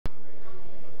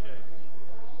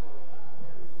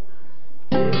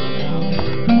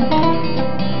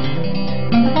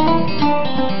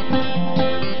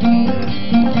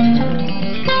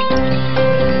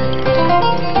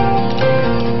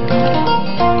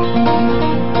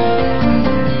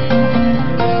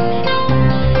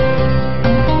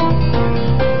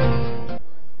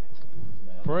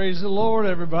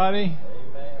everybody.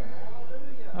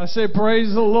 I say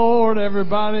praise the Lord,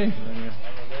 everybody.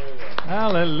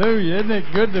 Hallelujah. Isn't it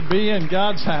good to be in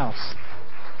God's house?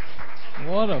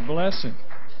 What a blessing.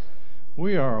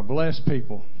 We are a blessed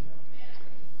people.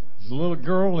 There's a little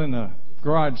girl in a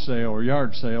garage sale or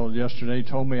yard sale yesterday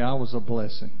told me I was a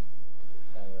blessing.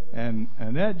 And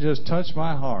that just touched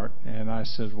my heart. And I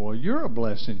said, well, you're a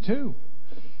blessing too.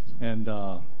 And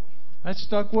that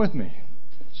stuck with me.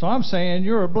 So I'm saying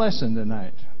you're a blessing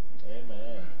tonight.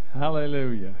 Amen.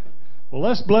 Hallelujah. Well,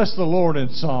 let's bless the Lord in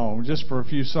song, just for a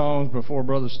few songs before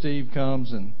Brother Steve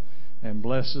comes and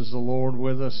blesses the Lord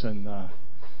with us. And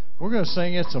we're going to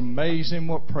sing It's Amazing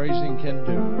What Praising Can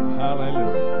Do.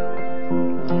 Hallelujah.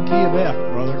 Key of F,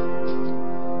 brother.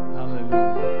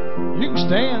 Hallelujah. You can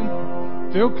stand.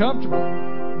 Feel comfortable.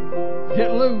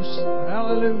 Get loose.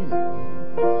 Hallelujah.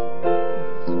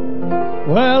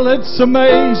 Well, it's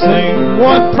amazing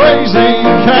what praising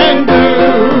can do.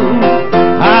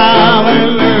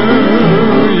 Hallelujah.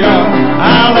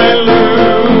 Hallelujah.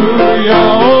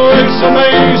 Oh, it's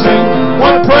amazing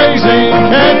what praising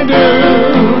can do.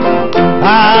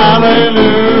 Hallelujah.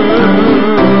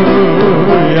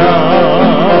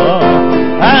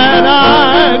 And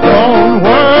I don't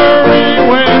worry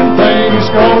when things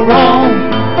go wrong.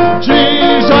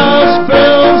 Jesus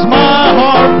fills my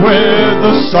heart with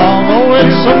a song. Oh,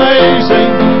 it's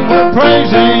amazing what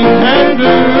praising can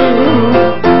do.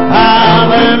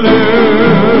 Hallelujah.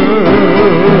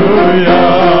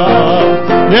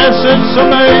 Yes, it's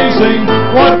amazing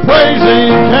what praising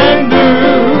can do.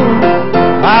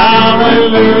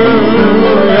 Hallelujah.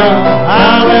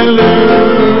 Hallelujah.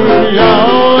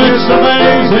 Oh, it's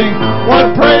amazing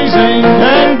what praising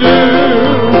can do.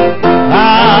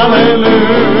 Hallelujah.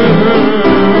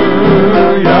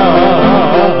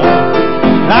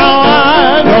 Now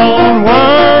I don't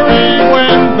worry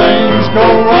when things go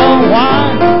wrong.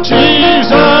 Why?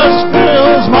 Jesus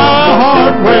fills my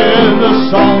heart with a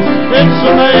song. It's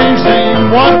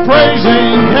amazing what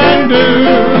praising can do.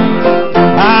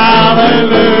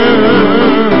 Hallelujah.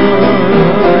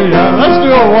 Let's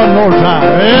do it one more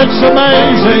time. It's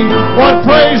amazing what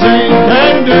praising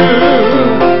can do.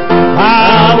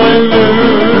 Hallelujah.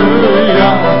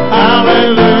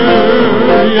 Hallelujah.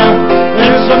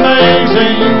 It's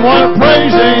amazing what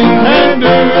praising can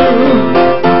do.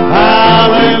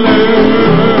 Hallelujah.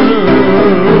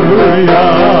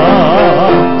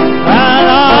 And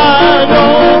I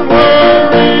don't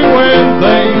worry when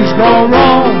things go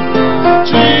wrong.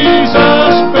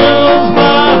 Jesus fills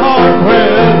my heart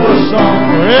with a song.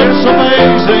 It's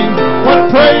amazing what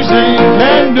praising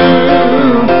can do.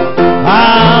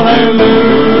 Hallelujah.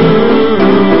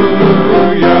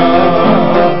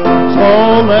 So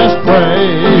let's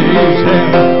praise Him.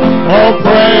 Oh,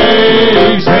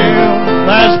 praise Him.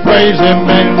 Let's praise Him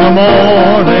in the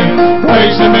morning.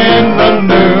 Praise Him in the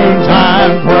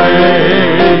noontime.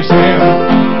 Praise Him.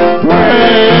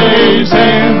 Praise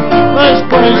Him. Let's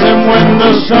praise Him when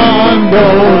the sun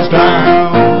goes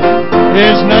down.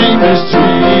 His name is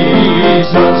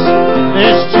Jesus.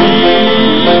 It's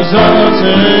Jesus.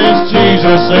 It's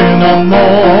Jesus in the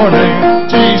morning.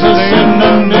 Jesus in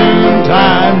the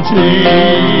noontime.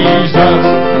 Jesus.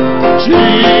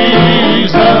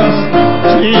 Jesus.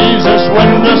 Jesus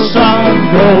when the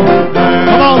sun goes down.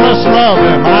 Come on, let's love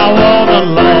Him. I want to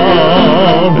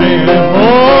love Him.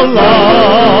 Oh,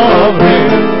 love Him.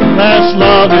 Let's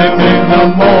love Him in the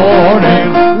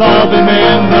morning. Love Him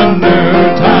in the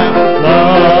noontime.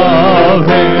 Love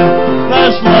Him.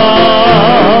 Let's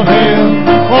love Him.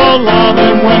 Oh, love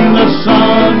Him when the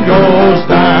sun goes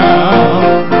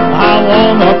down. I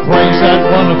want to praise that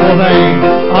wonderful name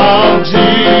of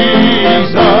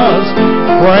Jesus.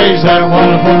 Praise that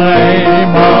wonderful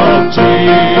name of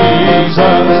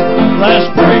Jesus. Let's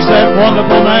praise that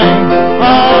wonderful name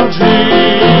of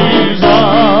Jesus.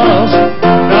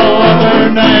 No other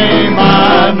name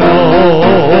I know.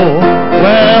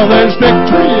 Well, there's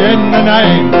victory in the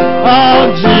name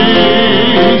of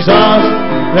Jesus.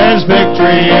 There's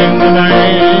victory in the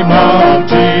name of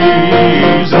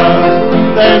Jesus.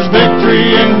 There's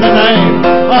victory in the name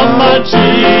of my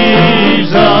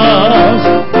Jesus.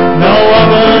 No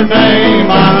other name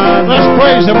let's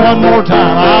praise Him one more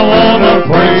time. I want to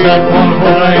praise that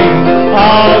wonderful name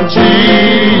of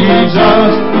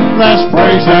Jesus. Let's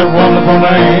praise that wonderful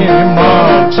name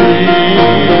of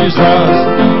Jesus.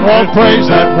 Oh, praise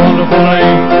that wonderful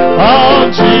name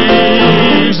of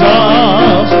Jesus.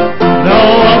 No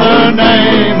other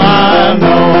name I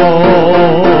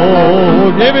know.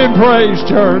 Give Him praise,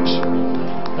 church.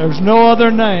 There's no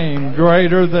other name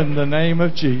greater than the name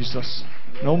of Jesus.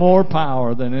 No more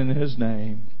power than in His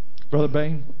name. Brother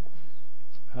Bain.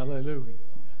 Hallelujah.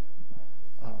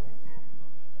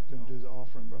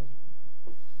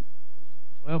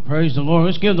 Well, praise the Lord.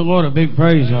 Let's give the Lord a big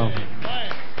praise offering.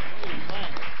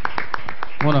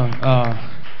 I want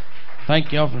to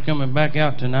thank y'all for coming back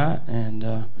out tonight, and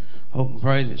hope and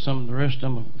pray that some of the rest of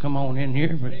them will come on in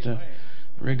here. But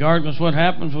regardless what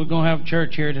happens, we're going to have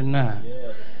church here tonight.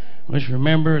 Let's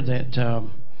remember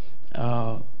that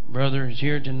brother is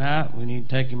here tonight. We need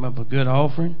to take him up a good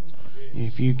offering.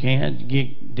 If you can,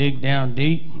 dig down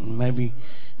deep, and maybe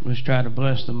let's try to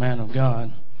bless the man of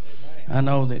God. I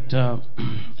know that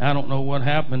I don't know what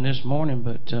happened this morning,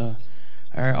 but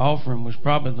our offering was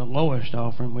probably the lowest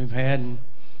offering we've had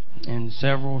in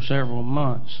several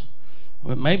months,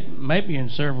 but maybe in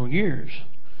several years.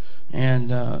 And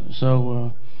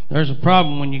so there's a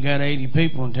problem when you got 80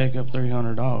 people and take up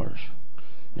 $300.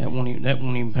 That won't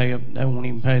even pay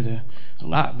the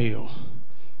light bill.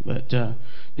 But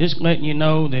just letting you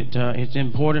know that it's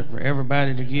important for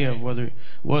everybody to give,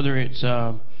 whether it's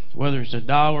 $1,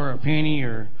 a penny,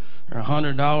 or $100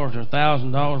 or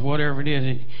 $1,000, whatever it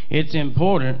is. It's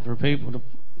important for people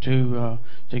to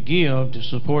give to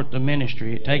support the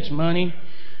ministry. It takes money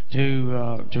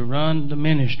to run the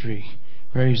ministry.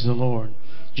 Praise the Lord.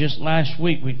 Just last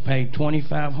week we paid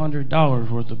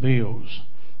 $2,500 worth of bills.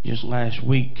 Just last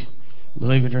week,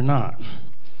 believe it or not.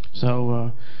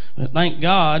 So thank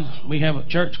God we have a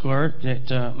church clerk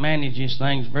that manages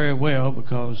things very well,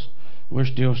 because we're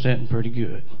still sitting pretty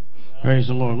good. Praise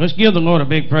the Lord. Let's give the Lord a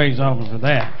big praise offering for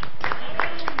that.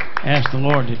 Ask the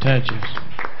Lord to touch us.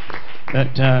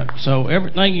 But so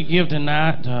everything you give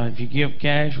tonight, if you give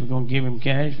cash, we're going to give him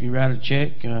cash. If you write a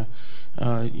check,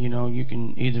 you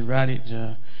can either write it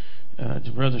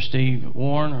to Brother Steve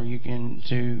Warren, or you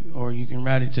can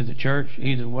write it to the church.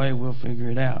 Either way, we'll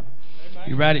figure it out. If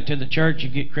you write it to the church, you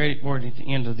get credit for it at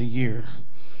the end of the year.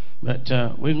 But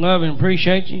we love and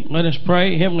appreciate you. Let us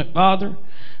pray. Heavenly Father,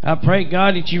 I pray,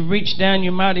 God, that you reach down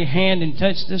your mighty hand and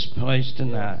touch this place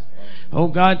tonight. Oh,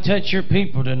 God, touch your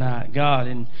people tonight, God.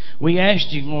 And we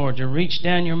ask you, Lord, to reach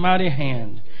down your mighty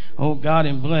hand, oh, God,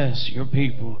 and bless your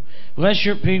people. Bless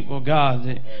your people,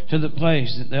 God, to the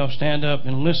place that they'll stand up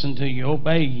and listen to you,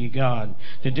 obey you, God,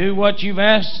 to do what you've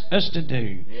asked us to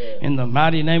do. In the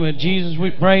mighty name of Jesus we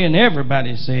pray, and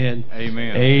everybody said,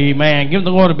 Amen. Amen. Give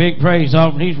the Lord a big praise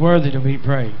offering. He's worthy to be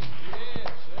praised.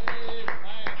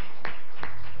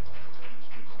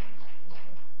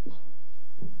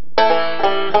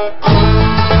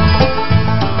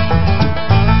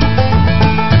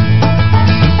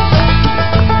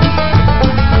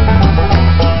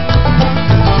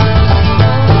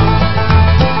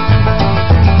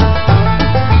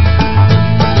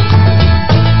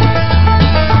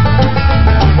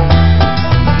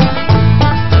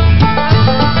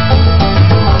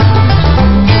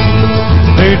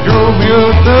 Drove me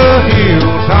up the hill,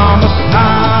 Thomas,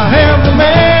 I am the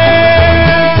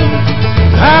man.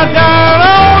 I died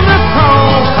on the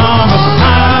cross, Thomas,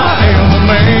 I am the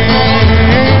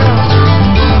man.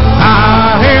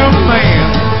 I am the man,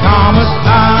 Thomas,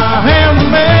 I am the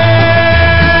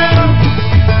man.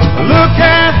 Look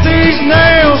at these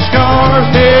nail scars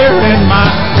there in my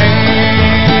hand.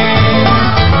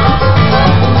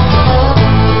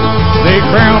 They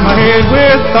crown my head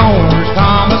with thorns,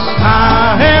 Thomas,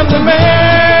 I am the man.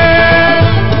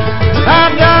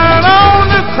 I died on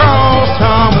the cross,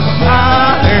 Thomas,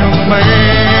 I am the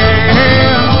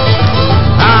man.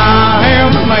 I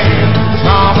am the man,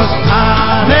 Thomas,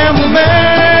 I am the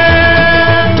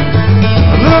man.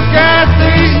 Look at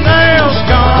these nail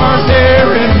scars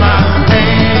there in my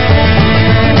hand.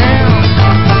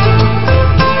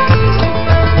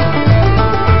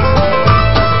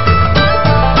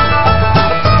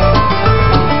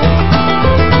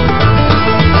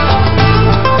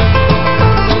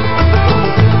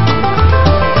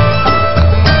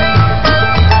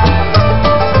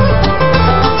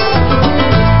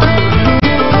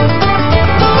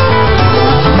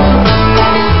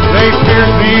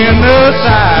 In the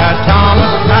side,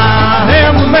 Thomas, I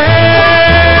am the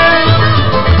man.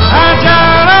 I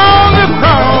died on the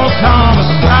cross, Thomas,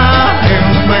 I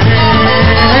am the man.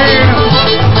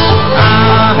 I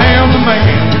am the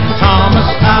man, Thomas,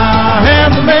 I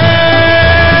am the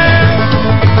man.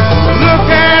 Look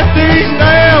at these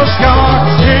nail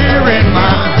scars here in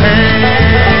my hand.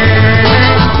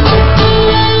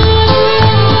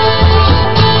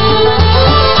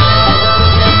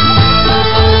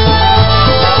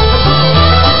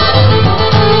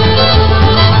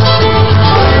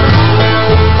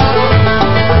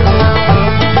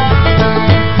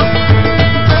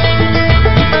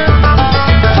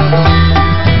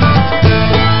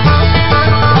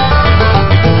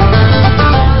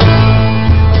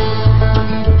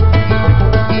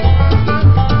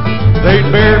 They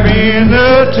bury me in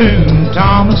the tomb,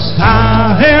 Tom.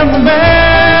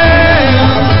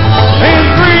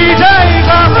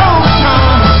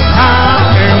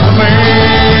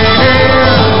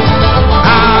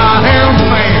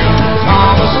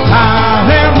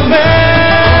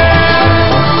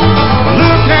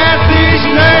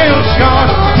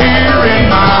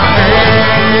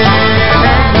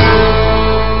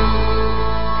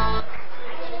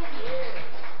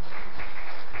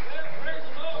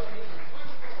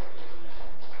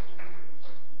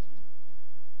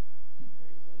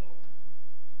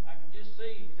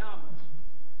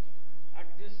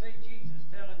 say Jesus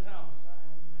telling Thomas,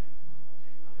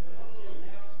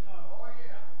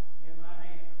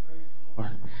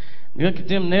 look at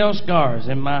them nail scars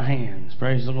in my hands.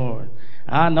 Praise the Lord.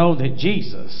 I know that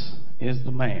Jesus is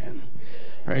the man.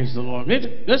 Praise the Lord.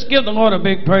 Let's give the Lord a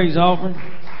big praise offering.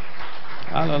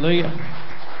 Hallelujah.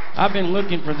 I've been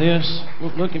looking for this,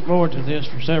 looking forward to this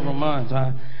for several months.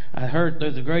 I heard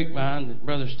through the grapevine that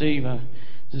Brother Steve, it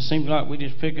just seems like we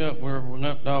just pick up where we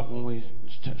left off when we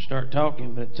start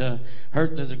talking, but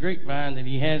heard through the grapevine that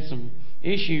he had some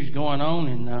issues going on,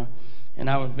 and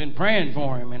I've been praying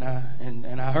for him, and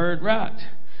I heard right.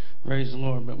 Praise the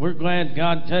Lord. But we're glad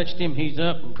God touched him. He's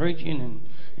up and preaching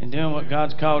and doing what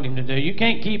God's called him to do. You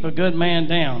can't keep a good man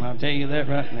down, I'll tell you that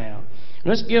right now.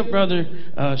 Let's give Brother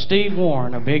Steve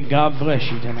Warren a big God bless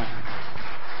you tonight.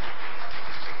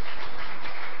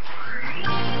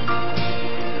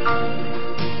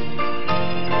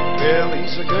 Well,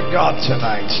 he's a good God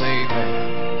tonight. Say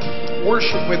amen.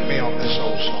 Worship with me on this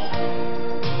old song.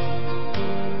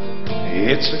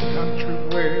 It's a country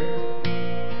where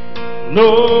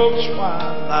no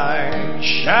twilight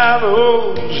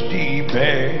shadows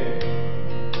deepen.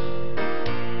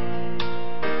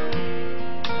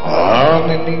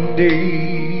 Unending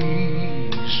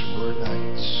days where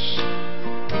nights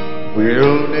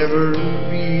will never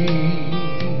be.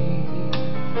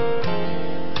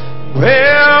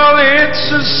 Well,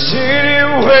 it's a city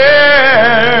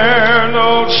where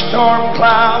no storm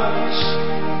clouds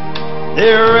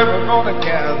they're ever gonna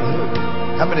gather.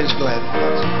 How many's glad for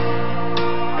that?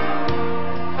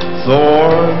 For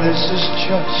this is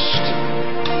just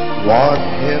what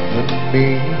heaven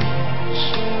means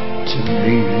to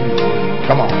me.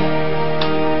 Come on.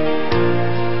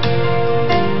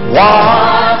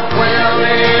 What will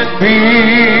it be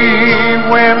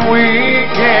when we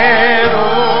get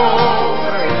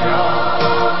older?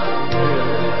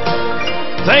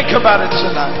 Think about it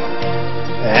tonight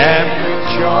and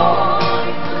rejoice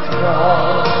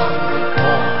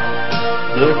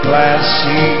the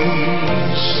glassy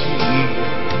sea.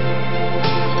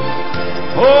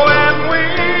 Oh, and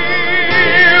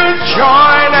we'll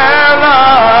join our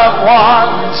loved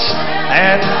ones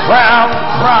and crown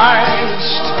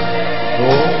Christ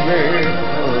forever.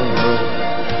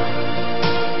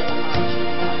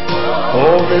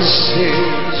 Oh, this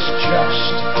is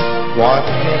just what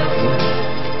heaven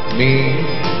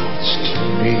means to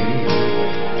me.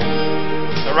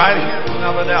 Right here,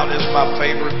 without a doubt, is my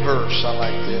favorite verse. I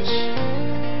like this.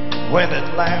 When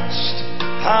at last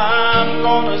I'm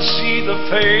gonna see the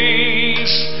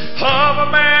face of a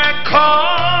man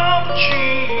called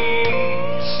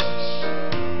Jesus,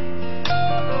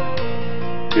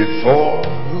 before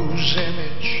whose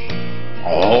image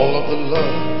all of the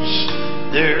loves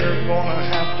they're gonna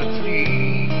have to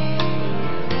flee.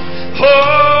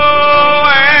 Oh,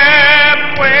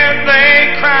 and when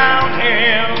they crown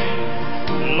him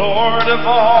Lord of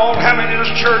all, how many in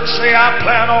this church say I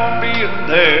plan on being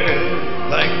there?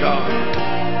 Thank God.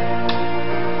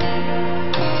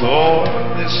 For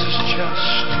this is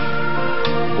just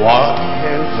what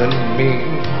heaven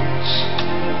means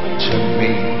to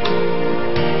me.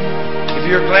 If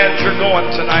you're glad you're going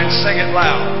tonight, sing it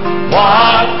loud.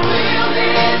 What will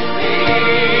it be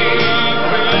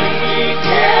when we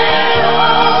get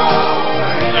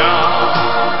older?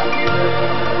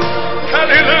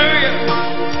 Hallelujah.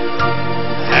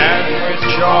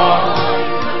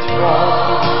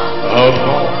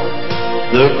 Upon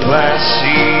the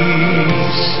glassy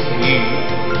sea.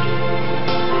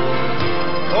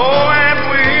 Oh, and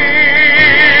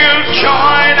we'll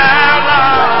join our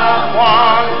loved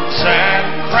ones and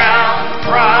crown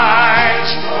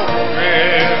Christ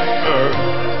forever.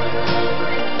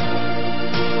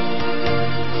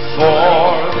 For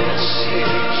this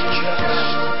is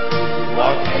just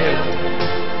what heaven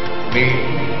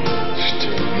means to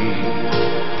me.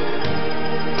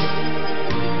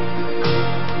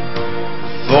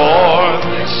 For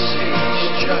this is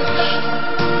just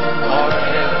what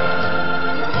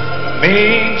heaven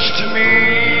means to me.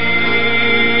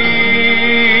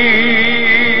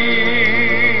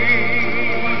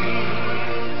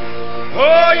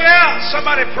 Oh yeah,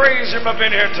 somebody praise him up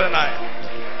in here tonight.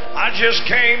 I just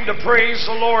came to praise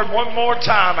the Lord one more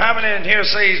time. How many in here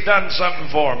say he's done something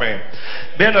for me?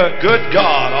 Been a good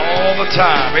God all the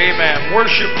time. Amen.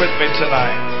 Worship with me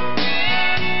tonight.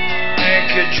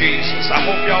 Thank you, Jesus. I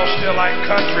hope y'all still like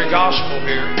country gospel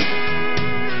here.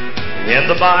 In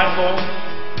the Bible,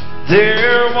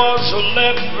 there was a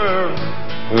leper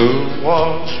who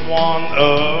was one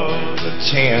of the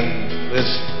 10.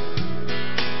 Listen.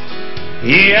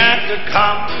 He had to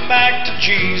come back to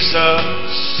Jesus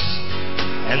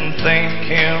and thank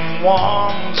Him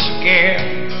once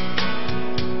again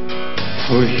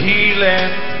for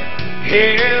healing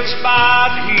His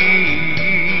body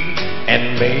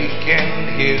and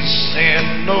making His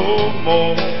sin no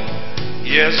more.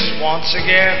 Yes, once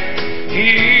again,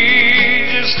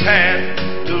 He just had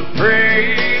to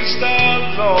praise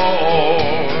the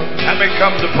Lord. How many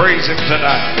come to praise Him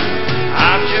tonight?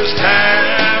 I just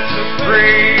had to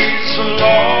praise the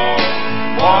Lord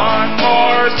one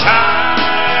more time.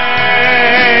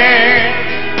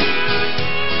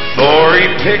 For He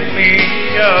picked me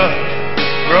up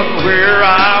from where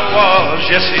I was.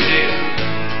 Yes, He did.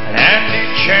 And He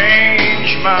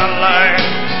changed my life.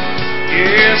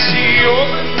 Yes, He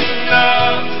opened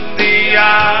up the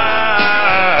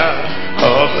eye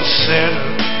of a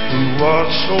sinner who was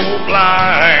so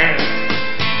blind.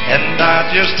 And I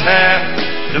just had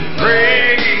to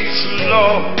praise the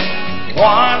Lord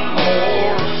one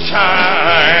more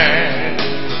time.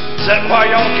 Is that why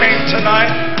y'all came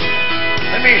tonight?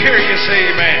 Let me hear you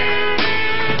say amen.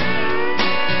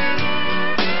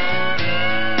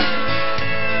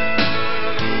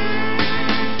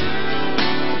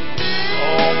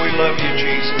 Oh, we love you,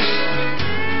 Jesus.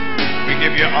 We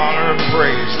give you honor and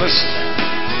praise. Listen.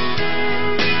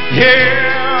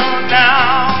 Yeah,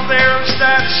 now there's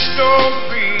that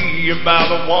story about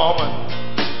a woman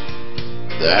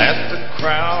that the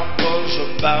crowd was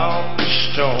about to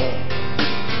stone.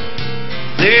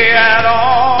 They had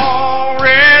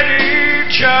already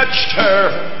judged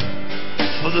her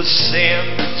for the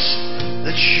sins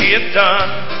that she had done.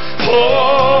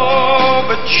 Oh,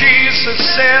 but Jesus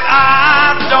said,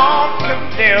 I don't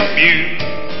condemn you.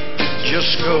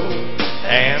 Just go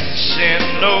and sin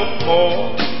no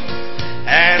more.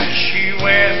 And she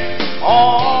went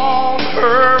on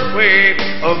her way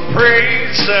of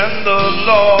praising the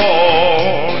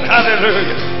Lord.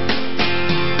 Hallelujah.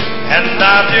 And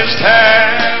I just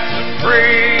had to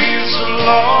praise the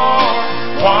Lord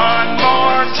one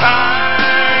more time.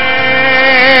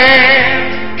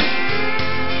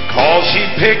 'Cause He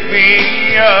picked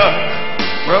me up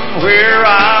from where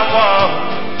I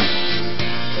was.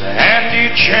 And He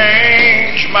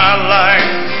changed my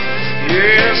life.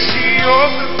 Yes, He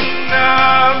opened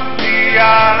up the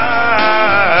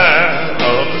eye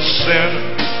of a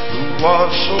sinner who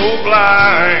was so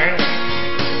blind.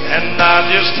 And I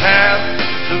just have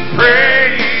to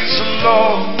praise the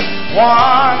Lord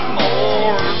one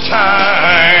more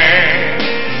time.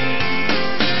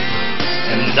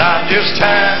 And I just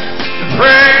have to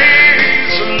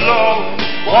praise the Lord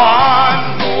one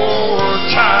more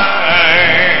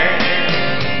time.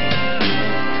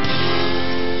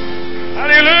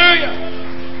 Hallelujah.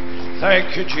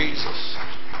 Thank you, Jesus.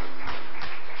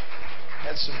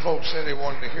 Had some folks say they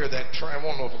wanted to hear that train. I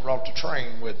won't know if I brought the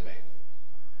train with me.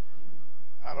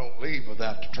 I don't leave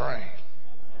without the train.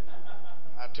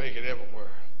 I take it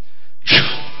everywhere.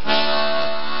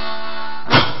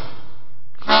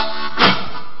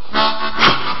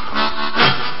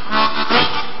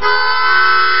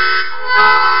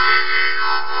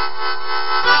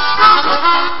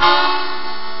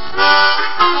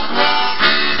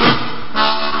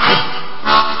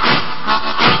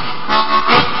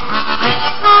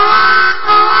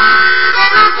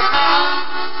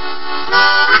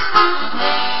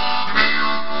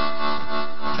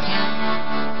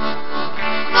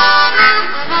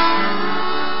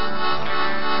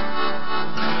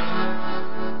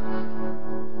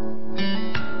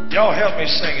 Y'all help me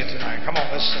sing it tonight. Come on,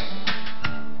 let's sing.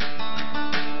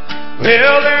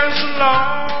 Well, there's a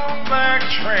long black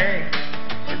train,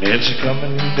 and it's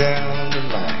coming down the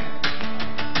line,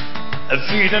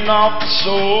 feeding off the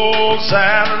souls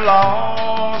that are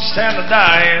lost and are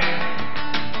dying.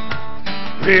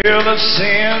 Will the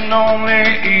sin only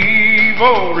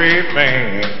evil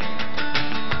remain?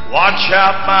 Watch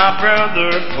out, my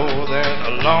brother, for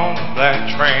that long black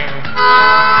train.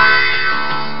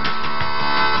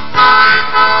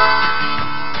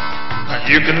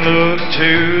 You can look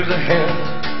to the heaven,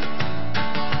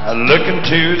 look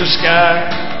into the sky,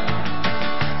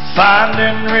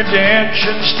 finding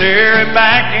redemption, staring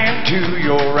back into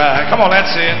your eye. Come on,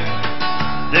 that's it.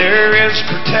 There is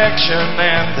protection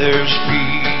and there's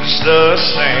peace the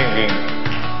same.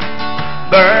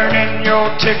 Burning your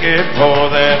ticket for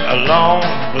that long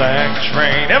black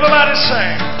train. Everybody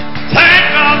sing. Thank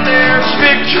God there's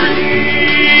victory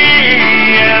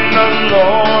in the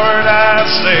Lord, I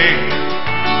say.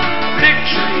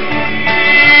 Victory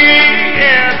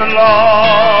in the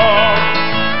Lord.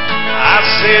 I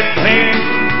said, cling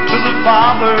to the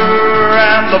Father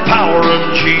and the power of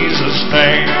Jesus'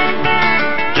 name.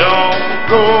 Don't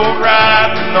go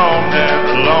riding on that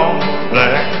long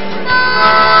black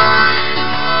train.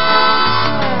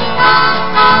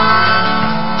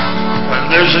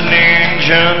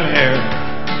 station here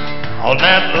on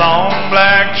that long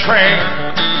black train.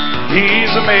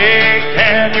 He's a make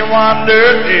and you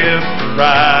wonder if the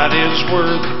ride is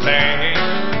worth the pain.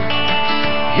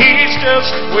 He's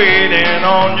just waiting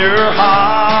on your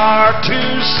heart to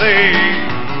say,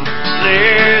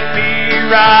 let me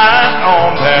ride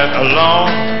on that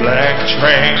long black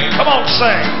train. Come on,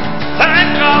 sing.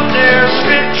 Thank God there's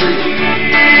victory,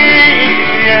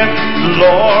 and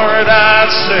Lord, I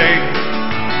say,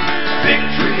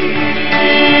 victory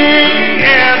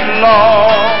in the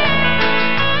Lord.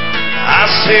 I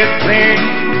said, cling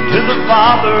to the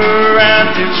Father and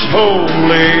His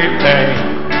holy name.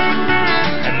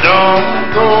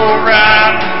 Don't go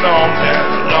riding on that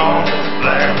long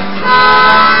black train.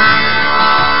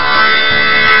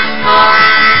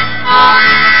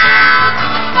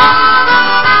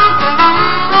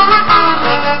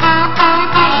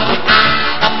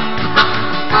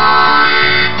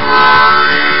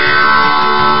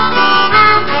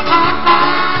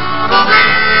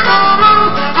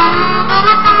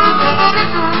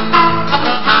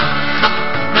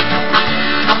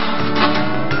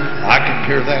 I can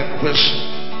hear that whistle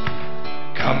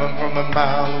coming from a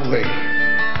mile away,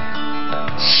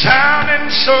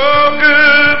 sounding so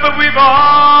good, but we've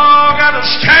all got to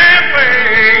stand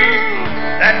away.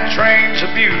 That train's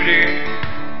a beauty,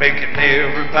 making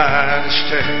everybody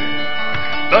stay,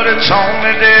 but its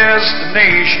only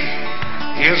destination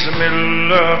is the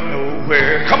middle of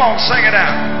nowhere. Come on, sing it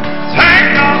out.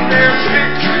 Thank God there's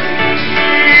victory,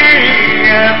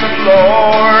 and the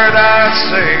Lord I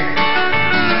say,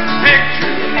 victory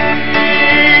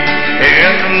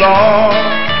in the Lord.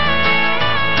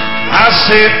 I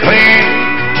said, cling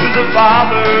to the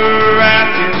Father and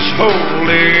His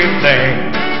holy name.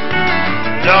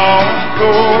 Don't go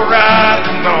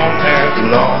riding on that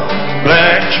long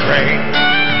black train.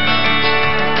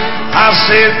 I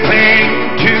said,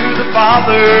 cling to the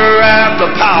Father and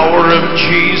the power of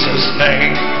Jesus'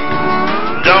 name.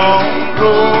 Don't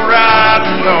go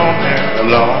riding on that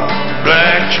long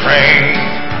black train.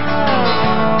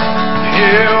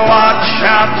 You watch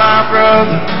out, my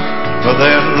brother, for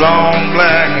that long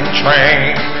black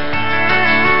train.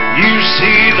 You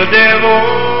see the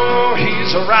devil,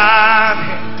 he's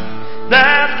a-riding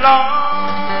that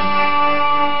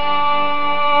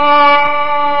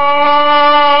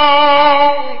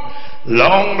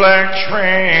long black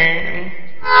train.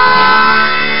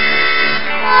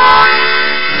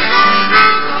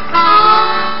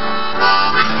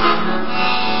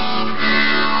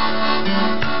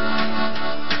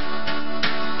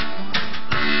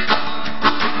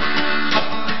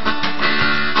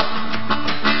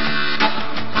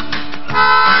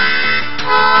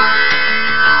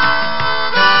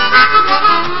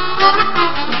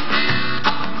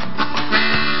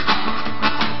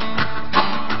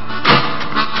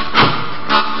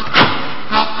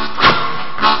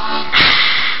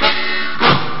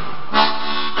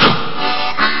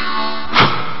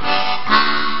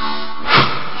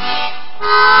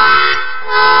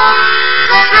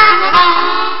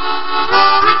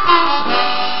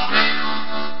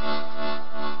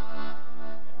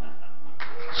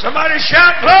 Somebody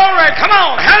shout glory. Come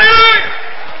on. Hallelujah.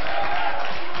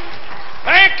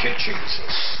 Thank you,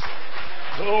 Jesus.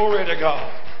 Glory to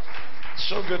God. It's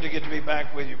so good to get to be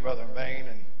back with you, Brother Bain,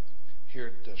 and here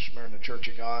at the Smyrna Church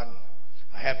of God.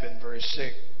 I have been very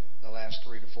sick the last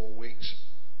 3 to 4 weeks.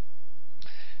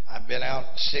 I've been out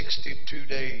 62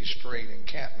 days straight in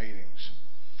camp meetings.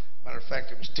 Matter of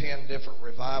fact, it was 10 different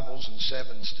revivals in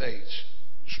 7 states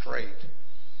straight.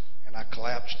 And I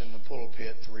collapsed in the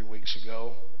pulpit 3 weeks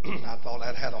ago. I thought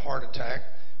I'd had a heart attack.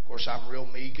 Of course, I'm real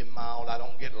meek and mild. I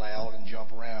don't get loud and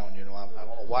jump around. You know, I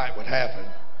don't know why it would happen.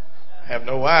 I have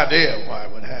no idea why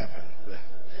it would happen. But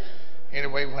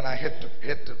anyway, when I hit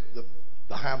the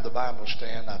behind the Bible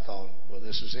stand, I thought, well,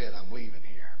 this is it. I'm leaving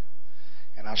here.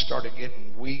 And I started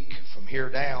getting weak from here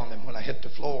down. And when I hit the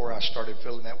floor, I started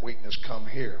feeling that weakness come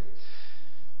here.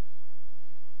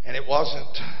 And it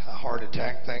wasn't a heart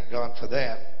attack. Thank God for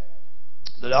that.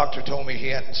 The doctor told me he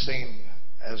hadn't seen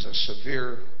as a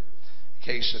severe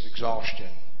case of exhaustion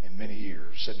in many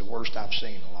years. Said the worst I've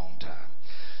seen in a long time.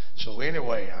 So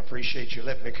anyway, I appreciate you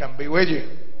letting me come be with you.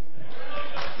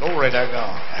 Glory to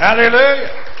God.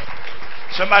 Hallelujah.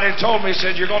 Somebody told me,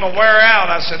 said, you're going to wear out.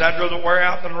 I said, I'd rather wear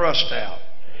out than rust out.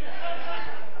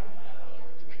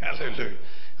 Hallelujah.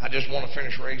 I just want to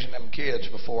finish raising them kids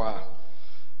before I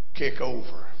kick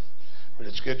over. But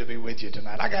it's good to be with you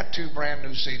tonight. I got 2 brand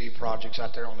new CD projects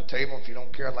out there on the table. If you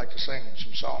don't care, I'd like to sing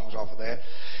some songs off of that.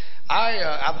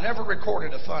 I've never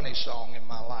recorded a funny song in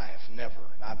my life. Never.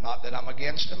 Not that I'm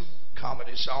against them.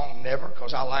 Comedy song, never,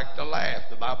 because I like to laugh.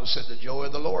 The Bible said the joy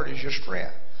of the Lord is your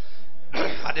strength.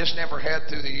 I just never had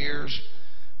through the years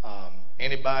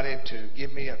anybody to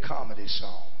give me a comedy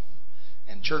song.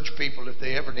 And church people, if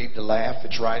they ever need to laugh,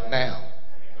 it's right now.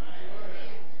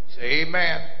 Say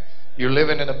amen. You're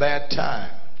living in a bad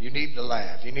time. You need to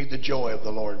laugh. You need the joy of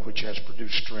the Lord, which has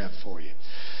produced strength for you.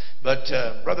 But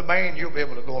Brother Bain, you'll be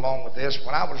able to go along with this.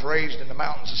 When I was raised in the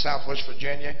mountains of Southwest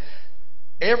Virginia,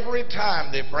 every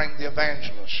time they bring the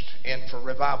evangelist in for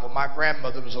revival, my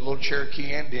grandmother was a little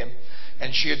Cherokee Indian,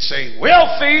 and she'd say,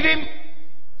 "We'll feed him."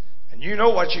 And you know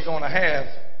what you're going to have?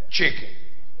 Chicken.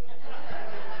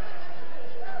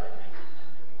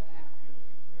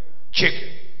 Chicken.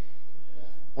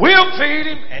 We'll feed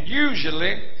him. And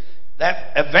usually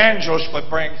that evangelist would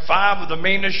bring 5 of the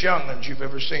meanest young'uns you've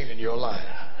ever seen in your life.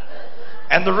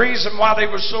 And the reason why they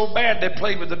were so bad, they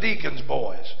played with the deacon's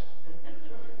boys.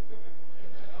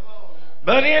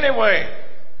 But anyway,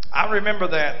 I remember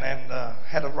that, and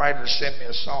had a writer send me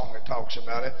a song that talks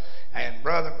about it. And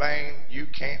Brother Bain, you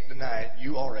can't deny it.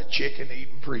 You are a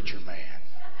chicken-eating preacher, man.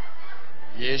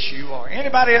 Yes, you are.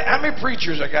 Anybody? How many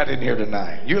preachers I got in here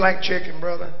tonight? You like chicken,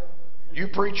 brother? You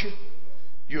preacher?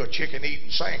 You a chicken-eating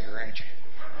singer, ain't you?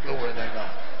 Glory to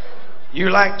God. You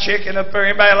like chicken up there?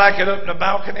 Anybody like it up in the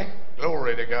balcony?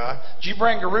 Glory to God. Did you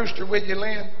bring a rooster with you,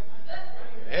 Lynn?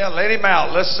 Yeah, let him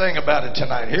out. Let's sing about it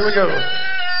tonight. Here we go.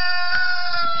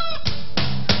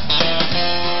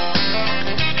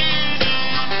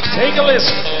 Take a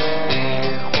listen.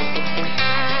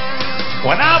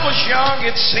 When I was young,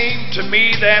 it seemed to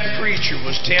me that preacher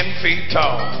was 10 feet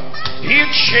tall.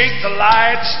 He'd shake the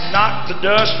lights, knock the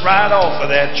dust right off of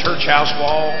that church house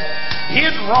wall.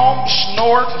 He'd romp,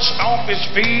 snort, and stomp his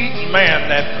feet. Man,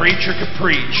 that preacher could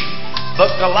preach.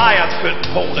 But Goliath couldn't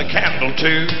hold a candle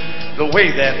to the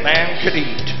way that man could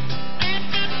eat.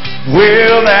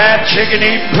 Well, that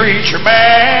chicken-eating preacher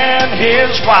man,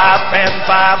 his wife and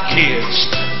 5 kids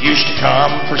used to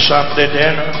come for Sunday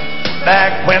dinner.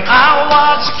 Back when I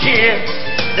was a kid,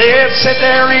 they'd sit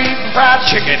there eating fried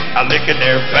chicken, licking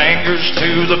their fingers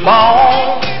to the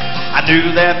bone. I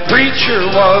knew that preacher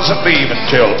wasn't leaving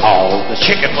till all the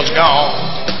chicken was gone.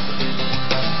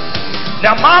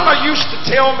 Now, Mama used to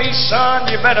tell me, son,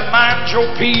 you better mind your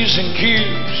P's and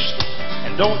Q's.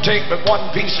 And don't take but 1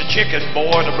 piece of chicken,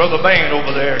 boy, to Brother Bain over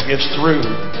there gets through.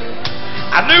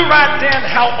 I knew right then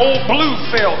how old Blue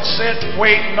felt sitting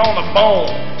waiting on a bone.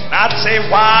 And I'd say,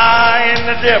 why in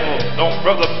the devil don't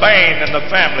Brother Bain and the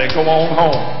family go on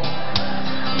home?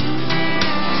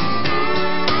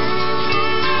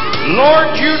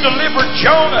 Lord, you delivered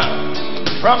Jonah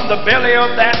from the belly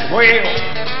of that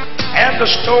whale. And the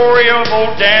story of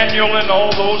old Daniel and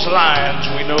all those lions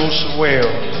we know so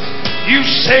well. You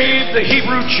saved the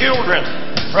Hebrew children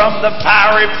from the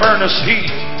fiery furnace heat.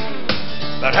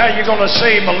 But how you going to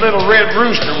save a little red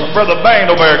rooster when Brother Bain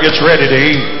over there gets ready to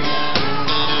eat?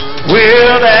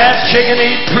 Well, that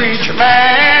chicken-eating preacher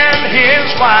man, his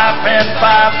wife and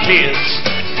 5 kids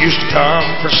used to come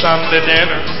for Sunday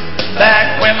dinner.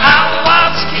 Back when I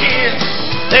was a kid,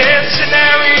 they'd sit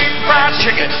there eating fried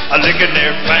chicken, licking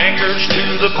their fingers to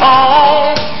the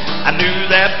bone. I knew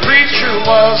that preacher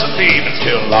wasn't leaving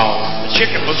till all the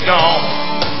chicken was gone.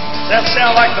 Does that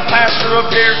sound like the pastor up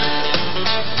here?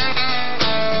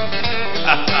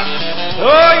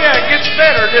 Oh yeah, it gets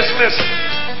better. Just listen.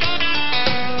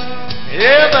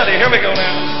 Yeah, buddy, here we go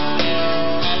now.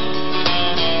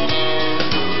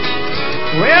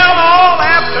 Well, all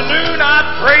afternoon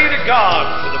I'd pray to God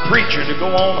for the preacher to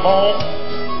go on home,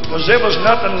 because there was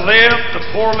nothing left of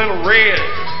poor little Red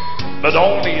but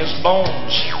only his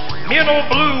bones. Me and old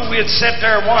Blue, we'd sit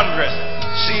there wondering,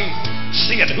 seeing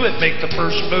who'd make the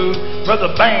first move.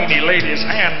 Brother Bain, he laid his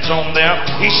hands on them.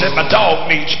 He said, my dog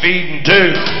needs feeding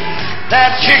too.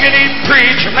 That chicken-eating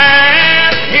preacher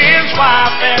man, his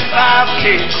wife and 5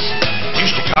 kids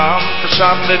used to come for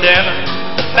Sunday dinner.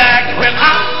 Back when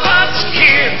I was a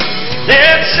kid,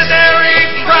 they'd sit there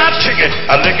eating fried chicken,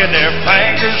 licking their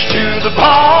fingers to the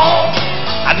bone.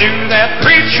 I knew that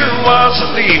preacher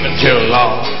wasn't leaving till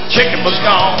all the chicken was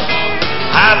gone.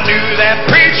 I knew that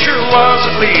preacher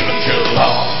wasn't leaving till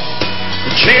all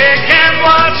the chicken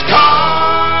was gone.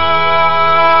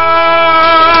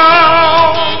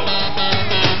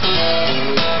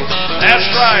 That's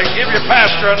right. Give your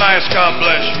pastor a nice God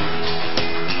bless you.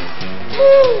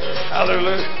 Woo.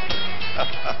 Hallelujah.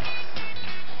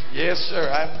 Yes, sir.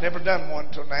 I've never done one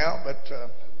till now, but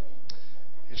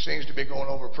it seems to be going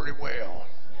over pretty well.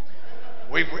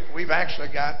 We've actually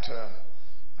got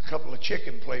a couple of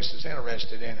chicken places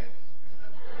interested in it.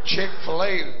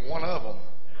 Chick-fil-A is one of them.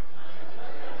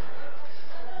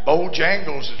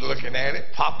 Bojangles is looking at it.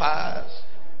 Popeyes.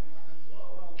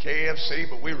 KFC,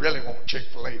 but we really want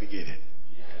Chick-fil-A to get it.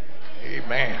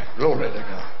 Amen. Glory to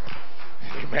God.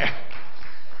 Amen.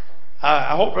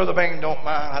 I hope Brother Bing don't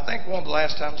mind. I think one of the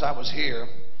last times I was here,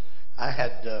 I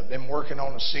had been working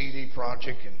on a CD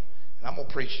project, and I'm going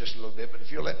to preach just a little bit, but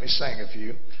if you'll let me sing a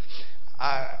few.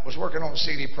 I was working on a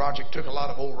CD project, took a lot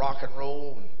of old rock and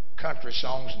roll and country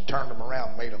songs and turned them around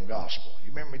and made them gospel. You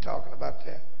remember me talking about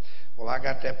that? Well, I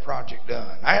got that project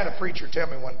done. I had a preacher tell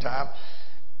me one time,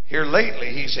 here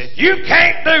lately, he said, "You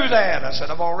can't do that." I said,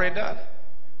 "I've already done it.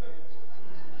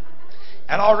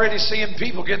 And already seeing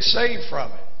people get saved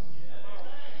from it."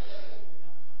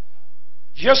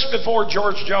 Just before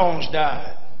George Jones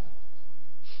died,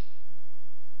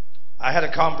 I had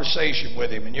a conversation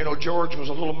with him. And you know, George was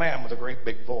a little man with a great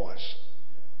big voice.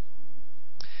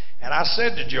 And I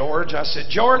said to George, I said,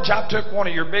 "George, I took one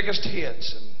of your biggest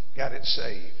hits and got it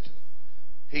saved."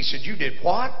 He said, "You did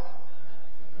what?"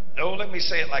 No, let me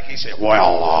say it like he said.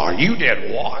 "Well, you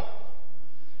did what?"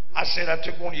 I said, "I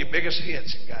took one of your biggest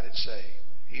hits and got it saved."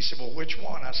 He said, "Well, which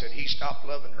one?" I said, "He Stopped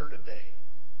Loving Her Today."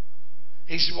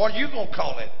 He said, "What are you going to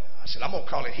call it?" I said, "I'm going to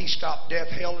call it He Stopped Death,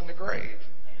 Hell, and the Grave."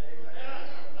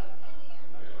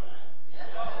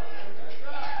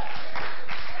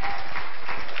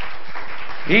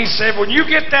 He said, "When you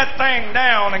get that thing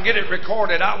down and get it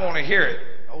recorded, I want to hear it."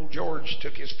 Old George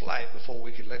took his flight before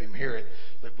we could let him hear it.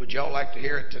 But would y'all like to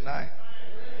hear it tonight?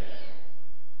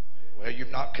 Well,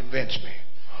 you've not convinced me.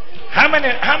 How many,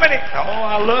 oh,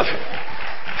 I love it.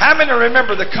 How many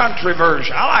remember the country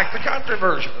version? I like the country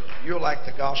version, but you'll like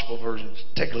the gospel version.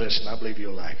 Take a listen. I believe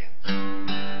you'll like it.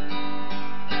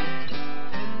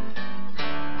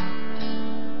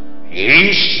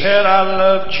 He said, "I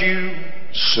loved you,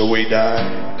 so he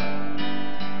died.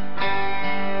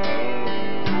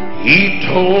 He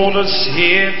told us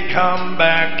he'd come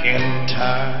back in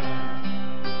time.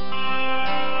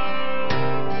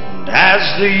 And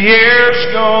as the years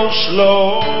go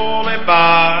slowly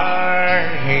by,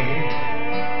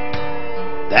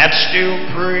 that's still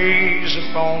praise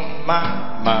upon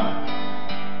my mind.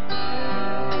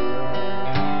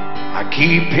 I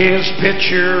keep his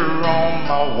picture on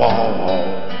my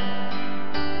wall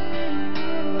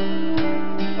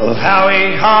of how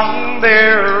he hung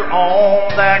there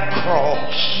on that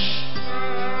cross.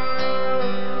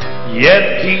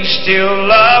 Yet he still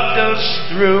loved us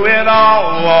through it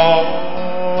all,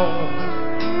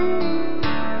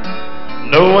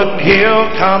 knowing he'll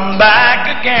come back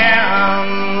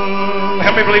again."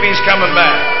 Help me believe he's coming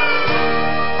back.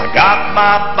 I got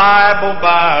my Bible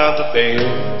by the bed,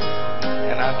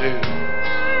 and I do.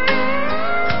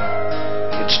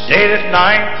 It's dated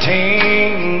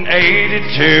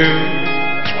 1982.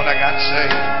 That's when I got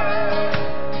saved.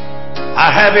 I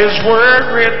have his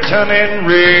word written in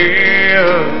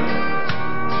red.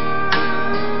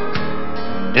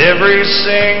 And every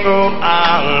single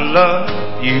 "I love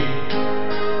you."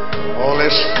 Oh,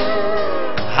 listen.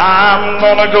 I'm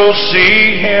gonna go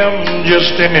see him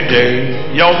just any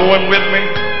day. Y'all going with me?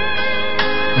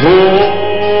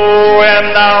 Oh,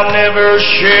 and I'll never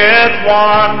shed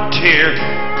one tear.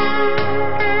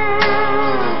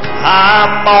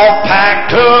 I'm all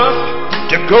packed up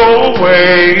to go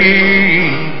away.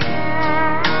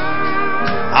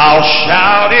 I'll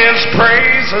shout his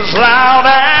praises loud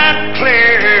and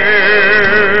clear.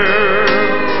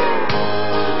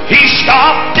 He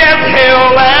stopped death,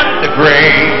 hell, and the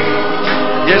grave.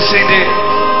 Yes, he did.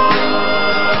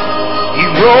 He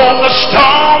rolled the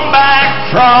stone back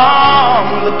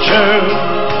from the tomb.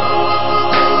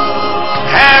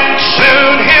 And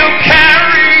soon he'll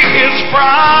carry his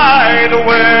bride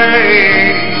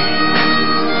away.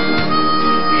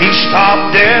 He stopped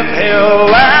death,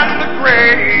 hell, and the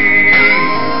grave.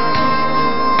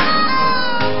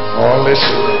 Oh,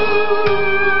 listen.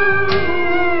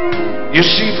 You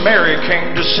see, Mary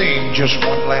came to see him just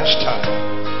one last time.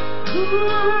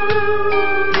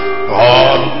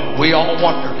 Oh, we all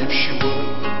wondered if she would.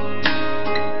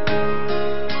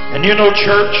 And you know,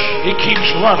 church, it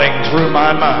keeps running through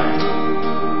my mind.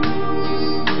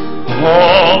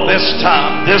 Oh, this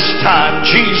time,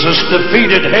 Jesus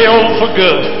defeated hell for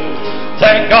good.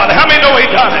 Thank God. How many know he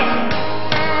done it?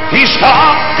 He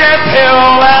stopped death,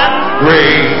 hell, and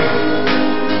grave.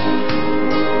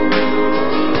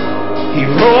 He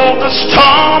rolled the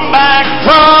stone back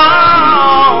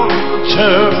from the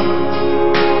tomb.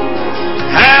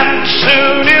 And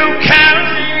soon he'll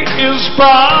carry his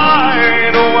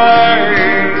bride away.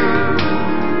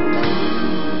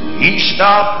 He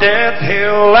stopped death,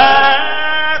 hell,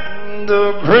 and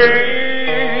the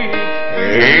grave.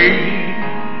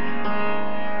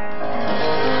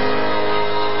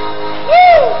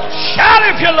 Woo! Shout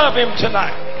if you love Him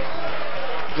tonight.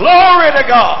 Glory to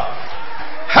God.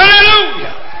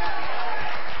 Hallelujah.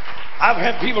 I've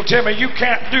had people tell me, you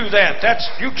can't do that. That's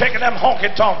you taking them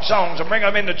honky-tonk songs and bring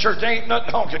them into church. There ain't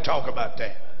nothing honky-tonk about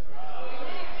that.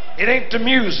 It ain't the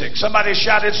music. Somebody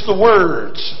shout, it's the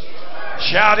words.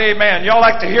 Shout amen. Y'all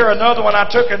like to hear another one I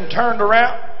took and turned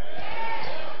around?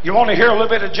 You want to hear a little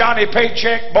bit of Johnny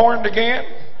Paycheck, Born Again?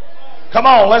 Come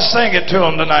on, let's sing it to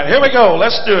them tonight. Here we go.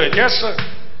 Let's do it. Yes, sir.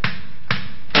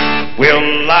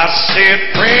 Well, I said,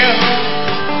 friend,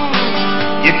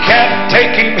 you can't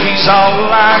take Him. He's all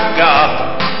I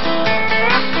got.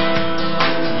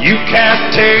 You can't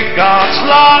take God's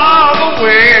love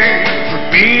away from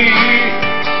me.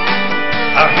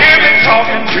 I hear me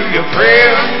talking to your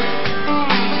friend.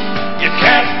 You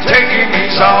can't take Him,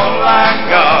 He's all I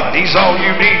got. He's all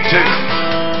you need to.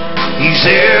 He's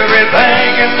everything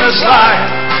in this life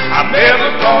I'm ever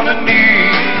gonna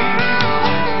need.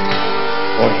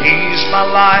 For He's my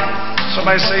life.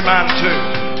 Somebody say mine too.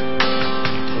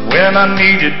 When I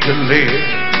needed to live.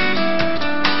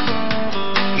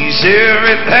 He's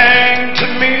everything to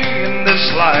me in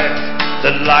this life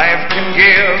that life can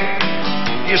give.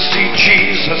 You see,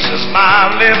 Jesus is my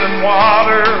living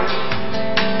water.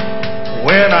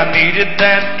 When I needed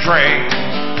that drink,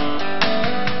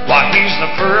 why, He's the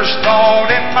first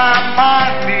thought in my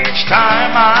mind each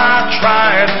time I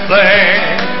try to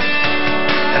think.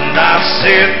 And I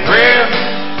said, friend,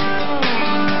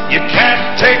 you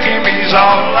can't take Him, He's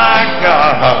all I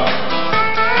got.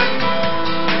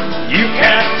 You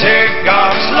can't take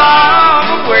God's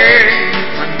love away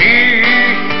from me.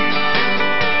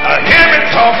 I hear me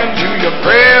talking to your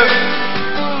friend.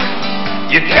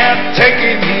 You can't take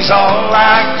Him, He's all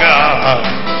I got.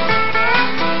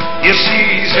 You see,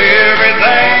 He's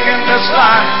everything in this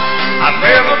life I'm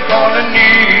ever gonna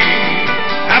need.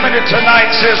 How many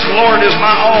tonight says, Lord is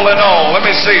my all in all? Let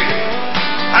me see.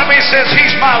 How many says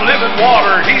He's my living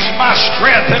water? He's my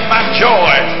strength and my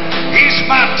joy. He's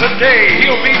my today.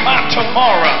 He'll be my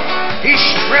tomorrow. He's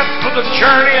strength for the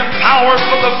journey and power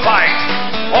for the fight.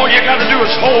 All you got to do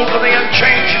is hold to the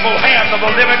unchangeable hand of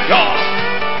a living God.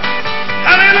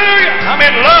 Hallelujah. I'm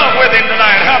in love with Him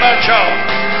tonight. How about y'all?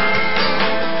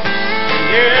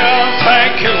 Yeah,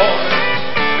 thank you, Lord.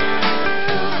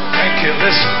 Thank you.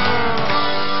 Listen.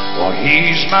 Well,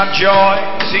 He's my joy.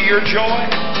 Is He your joy?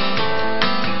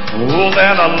 Oh,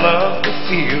 that I love to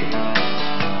feel.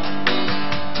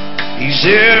 He's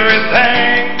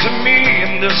everything to me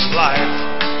in this life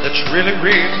that's really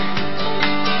real.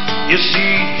 You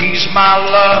see, He's my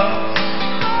love.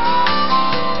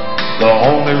 The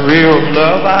only real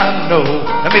love I know.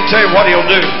 Let me tell you what He'll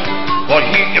do. Well,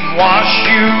 He can wash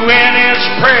you in His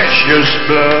precious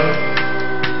blood,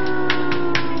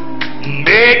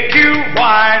 make you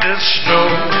white as snow.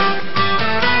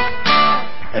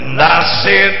 And I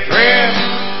said, friend,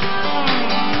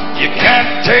 you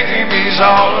can't take Him, He's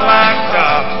all I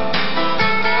got.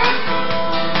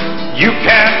 You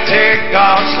can't take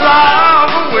God's love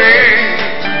away.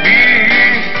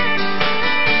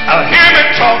 I hear me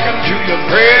talking to your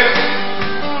friend.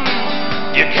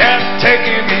 You can't take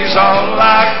Him, He's all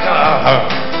I got.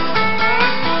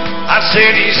 I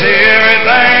said He's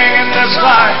everything in this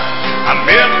life I'm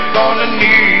ever gonna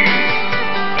need.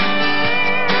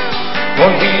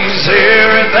 For He's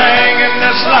everything in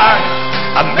this life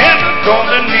I'm ever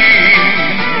gonna need.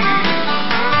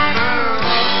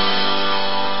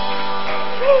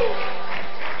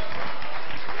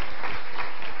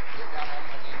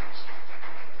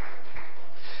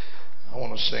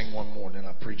 Sing one more, then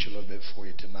I'll preach a little bit for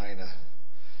you tonight. I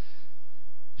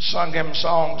sung them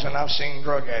songs and I've seen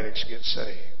drug addicts get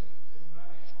saved.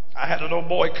 I had an old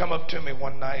boy come up to me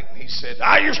one night and he said,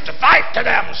 I used to fight to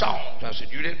them songs. I said,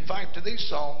 you didn't fight to these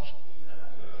songs.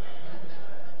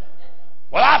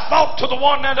 Well, I fought to the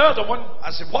one, that other one. I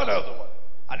said, what other one?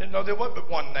 I didn't know there was but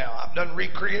one now. I've done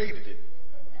recreated it.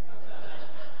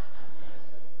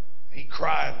 He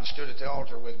cried and stood at the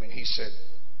altar with me and he said,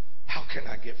 how can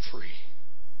I get free?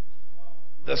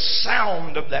 The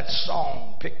sound of that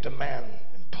song picked a man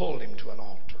and pulled him to an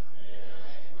altar.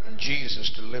 And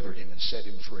Jesus delivered him and set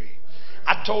him free.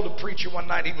 I told a preacher one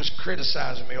night, he was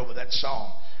criticizing me over that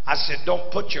song. I said,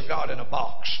 don't put your God in a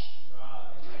box.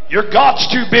 Your God's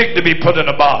too big to be put in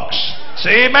a box.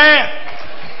 Say amen.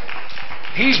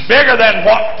 He's bigger than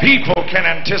what people can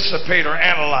anticipate or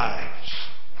analyze.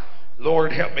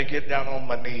 Lord, help me get down on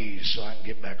my knees so I can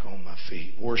get back on my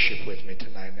feet. Worship with me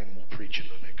tonight and then we'll preach a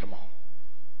little bit. Come on.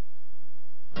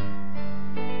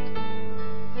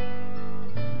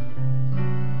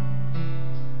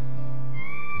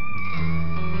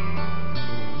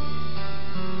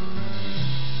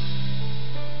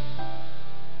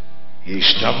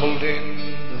 Stumbled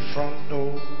in the front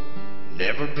door,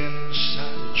 never been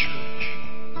inside the church.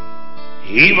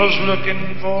 He was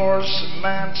looking for some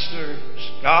answers,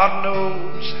 God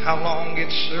knows how long it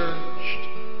searched.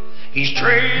 He's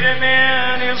trading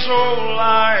in his old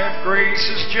life, grace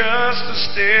is just a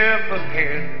step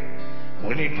ahead.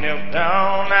 When he knelt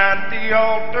down at the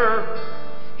altar,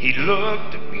 he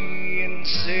looked at me and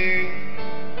said,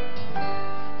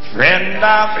 friend,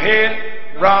 I've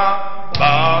hit rock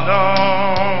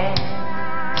bottom,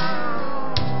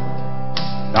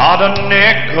 not a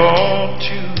nickel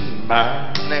to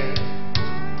my name.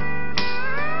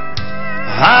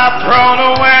 I've thrown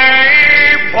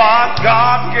away what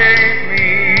God gave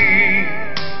me,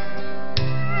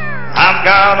 I've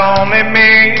got only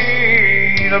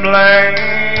me to blame.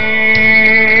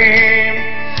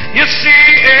 You see,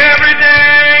 every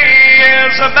day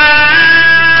is a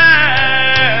battle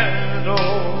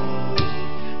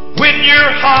when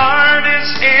your heart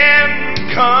is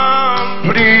incomplete.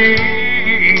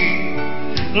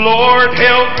 Lord,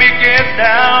 help me get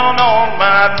down on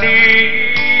my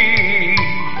knees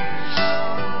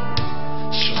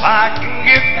so I can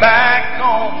get back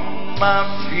on my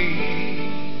feet.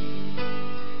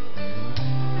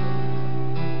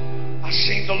 I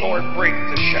seen the Lord break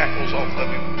the shackles off of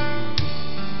him.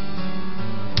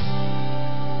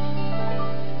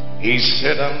 He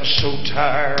said, I'm so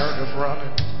tired of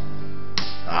running,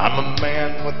 I'm a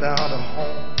man without a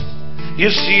home. You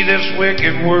see, this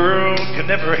wicked world can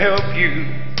never help you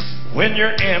when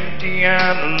you're empty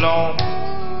and alone.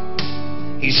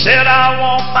 He said, I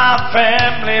want my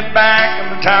family back,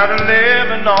 I'm tired of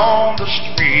living on the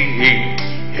street.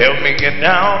 Help me get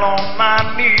down on my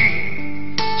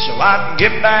knees so I can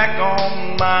get back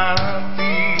on my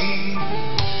feet.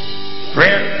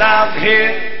 Friend, I've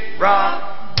hit rock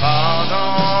bottom,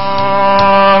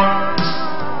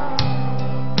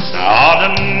 not a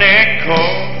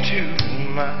nickel to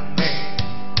my name.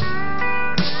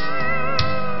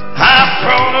 I've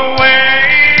thrown away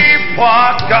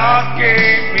what God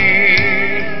gave me,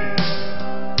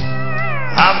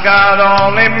 I've got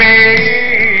only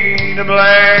me to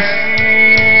blame.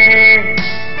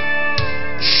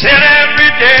 Said every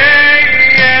day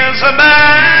is a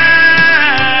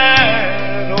battle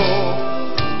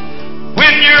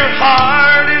when your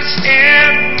heart is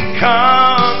incomplete.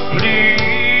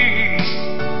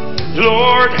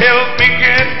 Lord, help me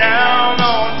get down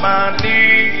on my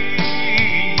knees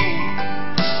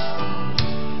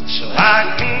so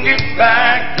I can get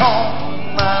back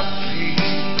on my feet.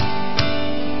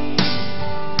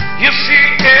 You see,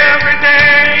 every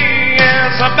day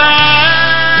is a battle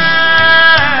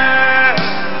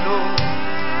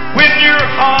when your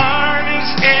heart is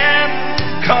incomplete.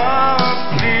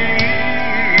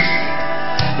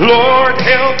 Lord,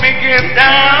 help me get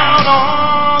down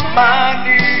on my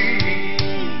knees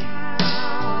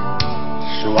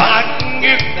so I can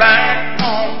get back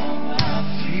on my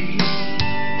feet.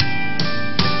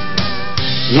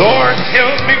 Lord,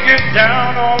 help me get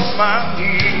down on my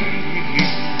knees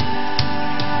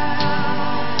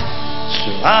so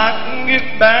I can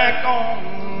get back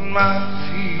on my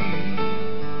feet.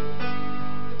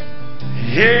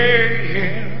 Yeah,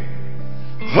 yeah.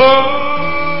 Oh,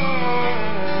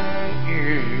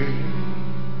 yeah.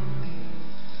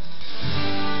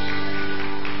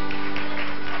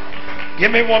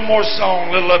 Give me one more song,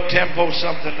 a little up-tempo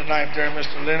something tonight there,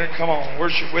 Mr. Leonard. Come on,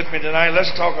 worship with me tonight.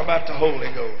 Let's talk about the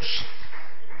Holy Ghost.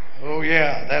 Oh,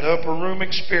 yeah, that upper room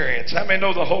experience. How many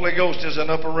know the Holy Ghost is an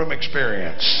upper room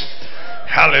experience?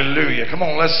 Hallelujah. Come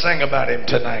on, let's sing about Him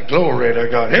tonight. Glory to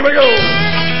God. Here we go.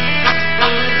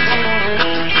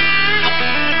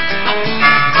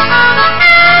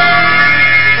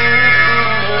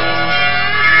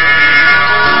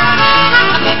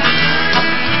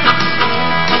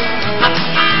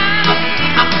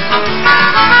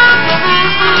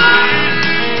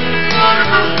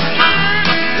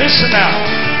 Listen now.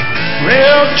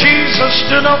 Well, Jesus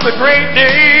stood on the great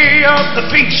day of the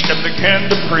feast and began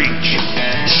to preach.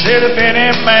 He said, if any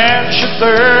man should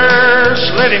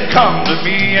thirst, let him come to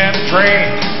me and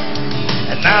drink.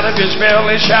 And out of his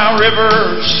belly shall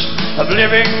rivers of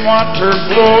living water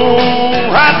flow.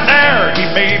 Right there, He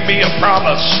made me a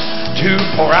promise to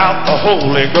pour out the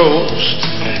Holy Ghost.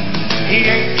 He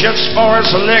ain't just for a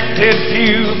selected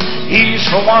few, He's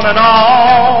for one and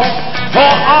all. For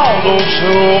all those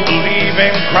who believe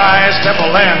in Christ and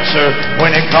will answer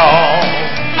when He calls.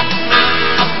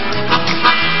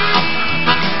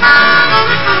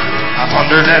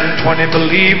 120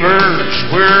 believers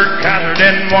were gathered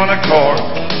in one accord.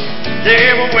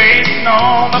 They were waiting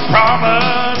on the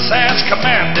promise as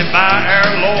commanded by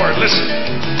our Lord. Listen.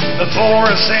 the floor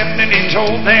ascending, he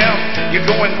told them, you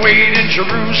go and wait in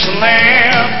Jerusalem,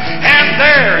 and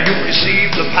there you'll receive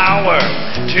the power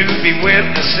to be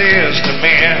witnesses to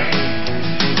men.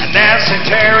 And as they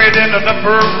tarried in an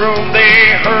upper room,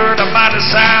 they heard a mighty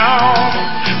sound.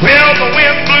 Well, the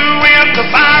wind blew in, the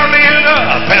fire lit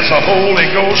up as the Holy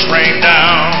Ghost rained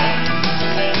down.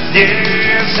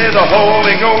 Yes, the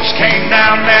Holy Ghost came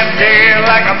down that day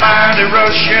like a mighty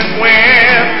rushing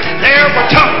wind. There were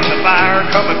tongues of fire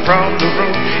coming from the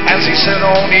room as he sat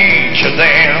on each of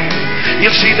them.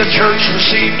 You see, the church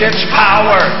received its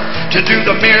power to do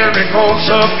the miracles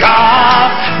of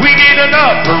God. We need an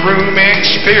upper room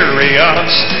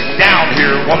experience down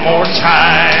here one more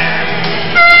time.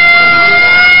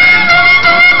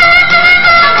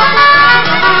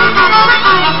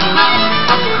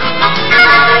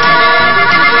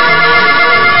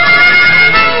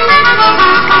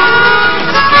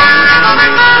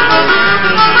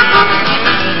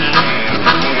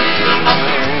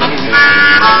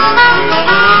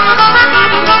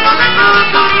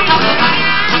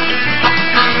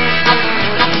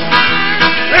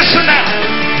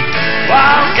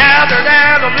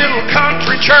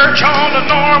 Church on a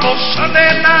normal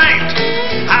Sunday night,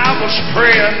 I was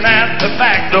praying at the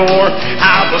back door.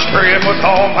 I was praying with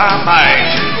all my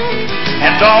might,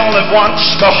 and all at once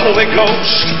the Holy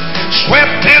Ghost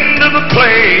swept into the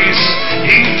place.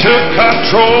 He took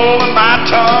control of my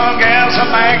tongue as I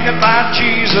magnified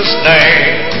Jesus'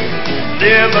 name.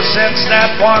 Ever since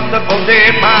that wonderful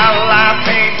day, my life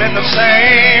ain't been the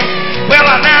same. Well,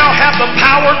 I now have the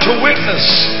power to witness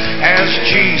as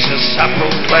Jesus I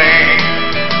proclaim.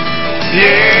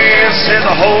 Yes, and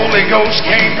the Holy Ghost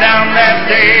came down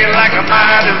that day like a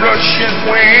mighty rushing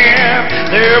wind.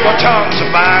 There were tongues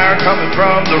of fire coming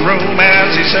from the room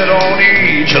as he sat on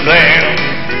each of them.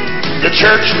 The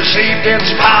church received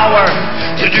its power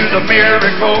to do the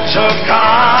miracles of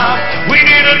God. We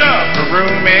need an upper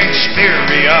room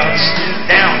experience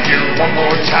down here one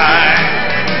more time.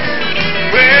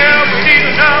 Well, we need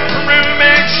an upper room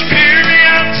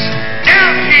experience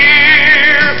down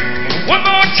here one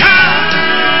more time.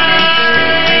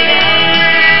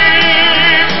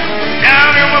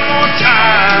 Down here one more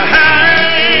time.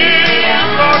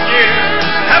 Lord,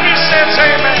 yeah. Have you said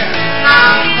amen?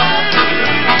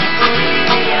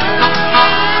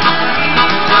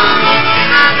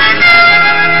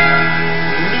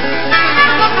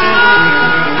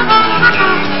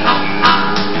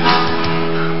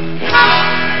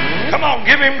 Come on,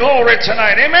 give him glory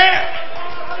tonight. Amen.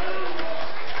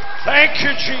 Thank you,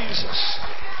 Jesus.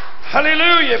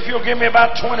 Hallelujah. If you'll give me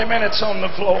about 20 minutes on the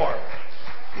floor.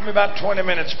 Give me about 20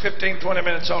 minutes, 15, 20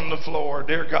 minutes on the floor.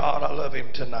 Dear God, I love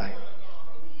him tonight.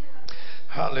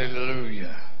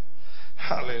 Hallelujah.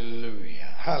 Hallelujah.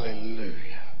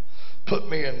 Hallelujah. Put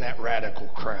me in that radical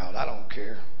crowd. I don't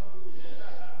care.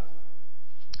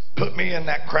 Put me in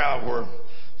that crowd where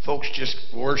folks just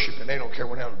worship and they don't care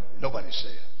what nobody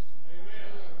says.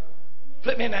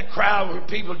 Put me in that crowd where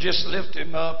people just lift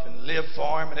him up and live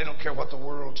for him and they don't care what the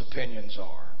world's opinions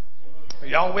are. Are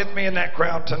y'all with me in that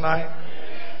crowd tonight?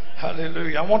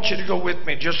 Hallelujah. I want you to go with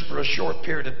me just for a short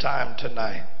period of time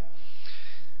tonight.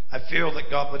 I feel that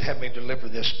God would have me deliver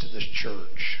this to this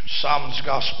church. Psalms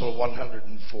Gospel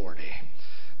 140.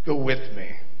 Go with me.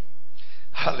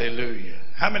 Hallelujah.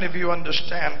 How many of you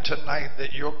understand tonight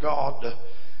that your God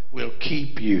will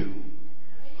keep you?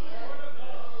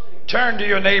 Turn to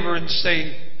your neighbor and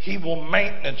say, he will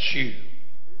maintenance you.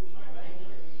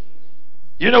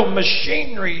 You know,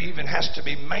 machinery even has to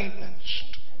be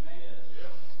maintenanced.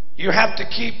 You have to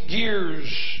keep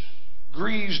gears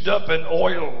greased up and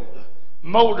oiled.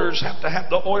 Motors have to have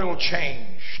the oil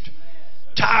changed.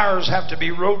 Tires have to be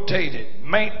rotated.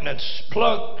 Maintenance,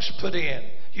 plugs put in.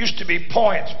 Used to be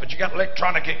points, but you got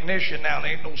electronic ignition now.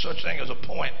 There ain't no such thing as a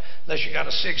point unless you got a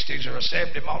 60s or a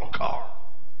 70 model car.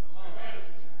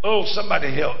 Oh,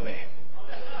 somebody help me.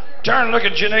 Turn and look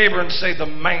at your neighbor and say, the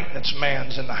maintenance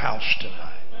man's in the house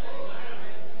tonight.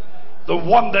 The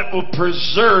one that will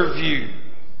preserve you.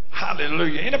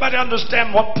 Hallelujah. Anybody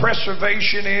understand what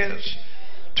preservation is?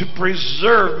 To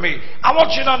preserve me. I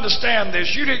want you to understand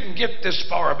this. You didn't get this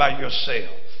far by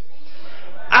yourself.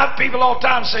 I have people all the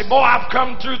time say, boy, I've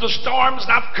come through the storms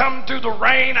and I've come through the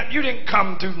rain. You didn't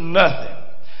come through nothing.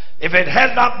 If it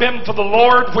had not been for the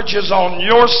Lord which is on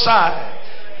your side,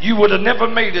 you would have never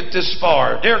made it this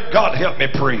far. Dear God, help me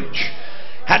preach.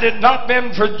 Had it not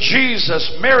been for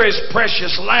Jesus, Mary's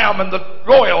precious lamb, and the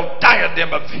royal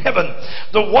diadem of heaven,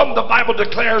 the one the Bible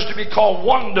declares to be called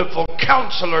Wonderful,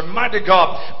 Counselor, Mighty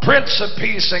God, Prince of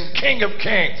Peace, and King of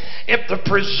Kings, if the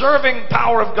preserving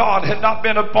power of God had not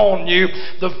been upon you,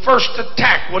 the first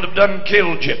attack would have done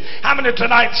killed you. How many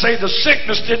tonight say the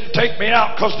sickness didn't take me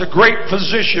out because the great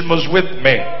physician was with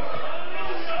me?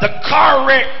 The car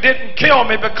wreck didn't kill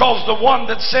me because the one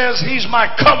that says he's my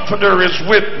comforter is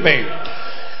with me.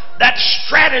 That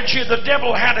strategy the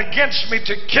devil had against me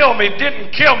to kill me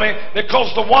didn't kill me because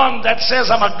the one that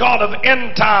says I'm a God of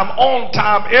end time, on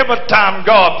time, every time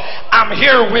God. I'm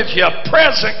here with you, a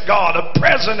present God, a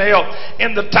present help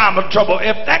in the time of trouble.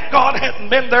 If that God hadn't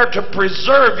been there to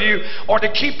preserve you or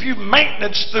to keep you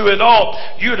maintenance through it all,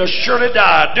 you'd have surely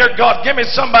died. Dear God, give me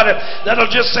somebody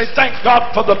that'll just say, thank God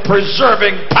for the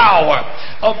preserving power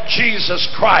of Jesus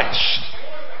Christ.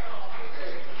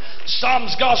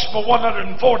 Psalms Gospel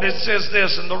 140 says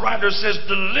this, and the writer says,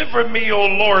 deliver me, O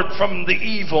Lord, from the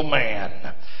evil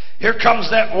man. Here comes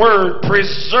that word,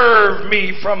 preserve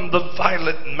me from the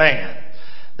violent man.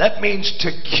 That means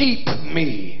to keep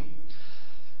me.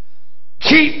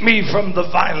 Keep me from the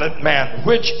violent man,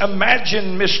 which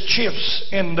imagine mischiefs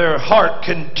in their heart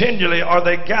continually are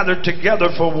they gathered together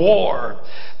for war.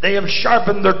 They have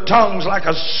sharpened their tongues like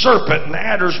a serpent, and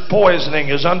adder's poisoning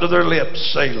is under their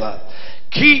lips. Selah.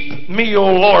 Keep me, O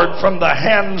Lord, from the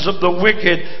hands of the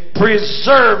wicked.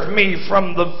 Preserve me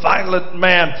from the violent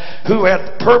man who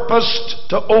hath purposed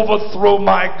to overthrow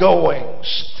my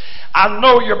goings. I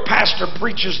know your pastor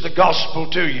preaches the gospel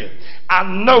to you. I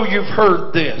know you've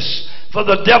heard this. For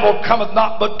the devil cometh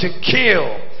not but to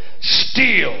kill,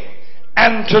 steal,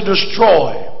 and to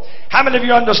destroy. How many of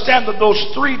you understand that those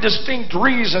three distinct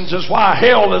reasons is why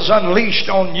hell is unleashed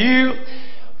on you?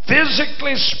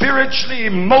 Physically, spiritually,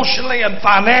 emotionally, and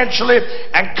financially,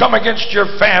 and come against your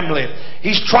family.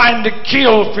 He's trying to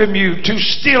kill from you, to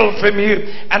steal from you,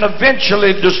 and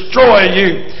eventually destroy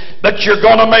you. But you're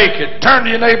going to make it. Turn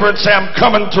to your neighbor and say, I'm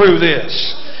coming through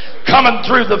this. Coming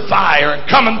through the fire, and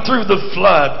coming through the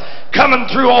flood, coming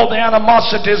through all the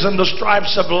animosities and the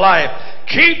stripes of life.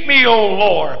 Keep me, O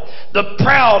Lord. The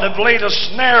proud have laid a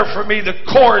snare for me. The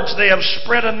cords, they have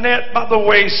spread a net by the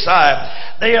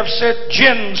wayside. They have set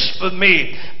gins for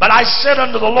me. But I said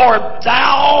unto the Lord,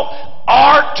 Thou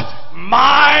art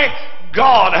my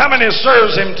God. How many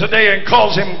serves Him today and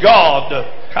calls Him God?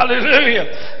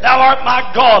 Hallelujah. Thou art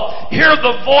my God. Hear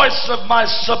the voice of my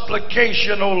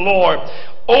supplication, O Lord.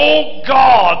 O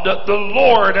God, the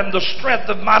Lord and the strength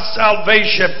of my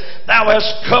salvation, Thou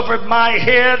hast covered my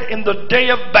head in the day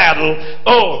of battle.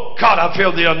 Oh, God, I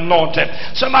feel the anointing.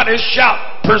 Somebody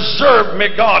shout, preserve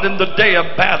me, God, in the day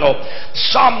of battle.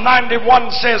 Psalm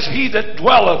 91 says, He that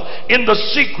dwelleth in the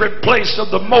secret place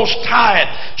of the Most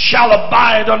High shall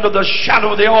abide under the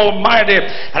shadow of the Almighty.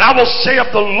 And I will say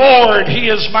of the Lord, He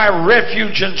is my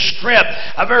refuge and strength,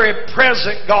 a very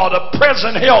present God, a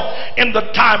present help in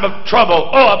the time of trouble.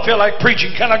 Oh, I feel like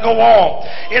preaching. Can I go on?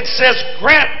 It says,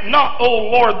 grant not,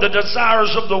 O Lord, the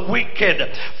desires of the wicked.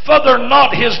 Further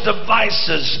not his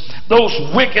devices, those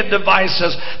wicked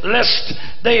devices, lest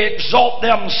they exalt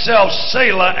themselves.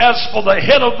 Selah. As for the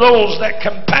head of those that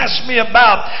compass me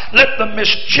about, let the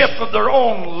mischief of their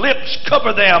own lips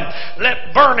cover them.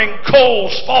 Let burning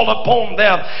coals fall upon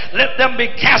them. Let them be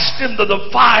cast into the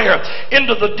fire,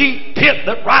 into the deep pit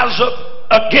that rise up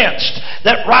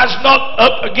not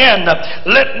up again.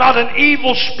 Let not an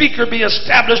evil speaker be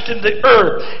established in the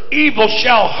earth. Evil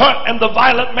shall hunt and the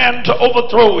violent man to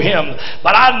overthrow him.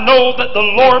 But I know that the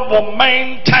Lord will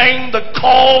maintain the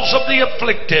cause of the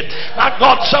afflicted. My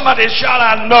God, somebody shout,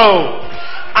 I know.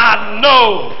 I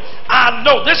know. I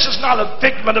know. This is not a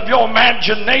figment of your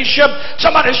imagination.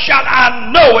 Somebody shout,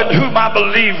 I know in whom I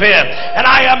believe in. And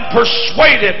I am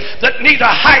persuaded that neither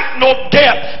height nor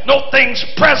depth, no things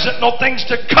present, no things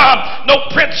to come, no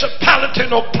principality,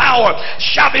 no power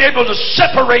shall be able to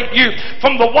separate you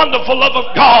from the wonderful love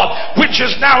of God which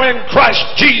is now in Christ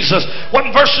Jesus.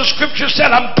 One verse of scripture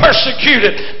said, I'm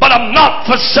persecuted, but I'm not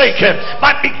forsaken.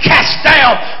 Might be cast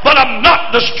down, but I'm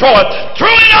not destroyed.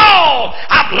 Through it all,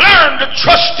 I've learned to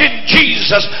trust in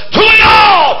Jesus. Through it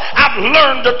all, I've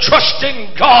learned to trust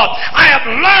in God. I have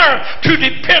learned to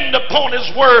depend upon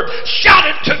His Word. Shout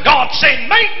it to God. Say,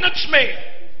 maintenance me.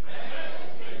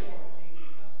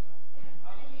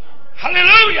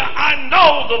 Hallelujah. I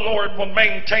know the Lord will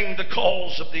maintain the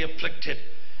cause of the afflicted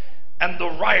and the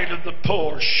right of the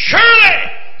poor. Surely,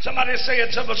 somebody say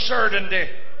it's of a certainty.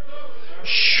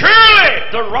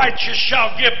 Surely the righteous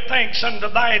shall give thanks unto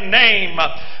thy name.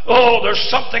 Oh, there's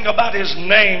something about his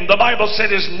name. The Bible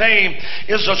said his name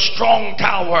is a strong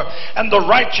tower, and the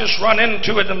righteous run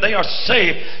into it, and they are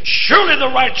saved. Surely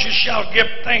the righteous shall give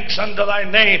thanks unto thy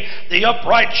name. The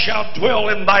upright shall dwell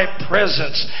in thy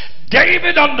presence.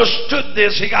 David understood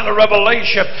this. He got a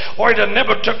revelation, or he'd have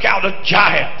never took out a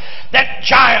giant. That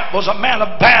giant was a man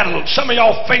of battle. Some of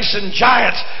y'all facing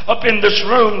giants up in this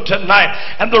room tonight.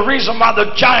 And the reason why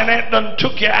the giant ain't done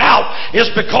took you out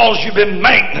is because you've been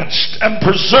maintenanced and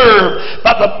preserved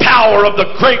by the power of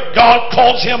the great God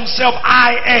calls himself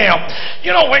I am.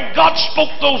 You know, when God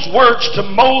spoke those words to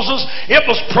Moses, it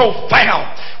was profound.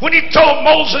 When he told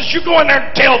Moses, you go in there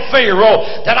and tell Pharaoh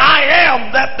that I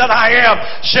am that I am,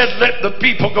 said let the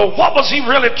people go. What was he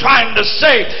really trying to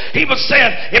say? He was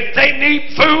saying, if they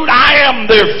need food, I am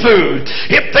their food.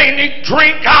 If they need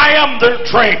drink, I am their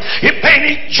drink. If they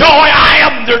need joy, I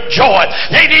am their joy.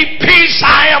 They need peace,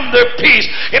 I am their peace.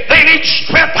 If they need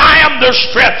strength, I am their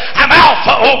strength. I'm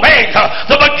Alpha, Omega,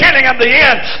 the beginning and the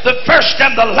end, the first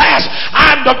and the last.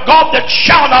 I'm the God that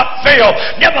shall not fail,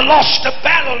 never lost a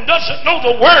battle, doesn't know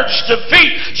the words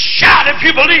defeat. Shout if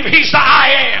you believe he's the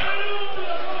I am.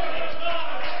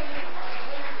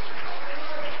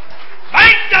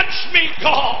 Maintenance me,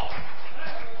 God.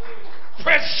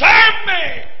 Preserve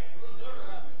me.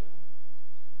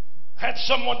 I had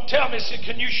someone tell me, said,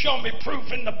 can you show me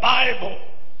proof in the Bible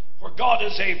where God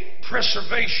is a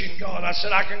preservation God? I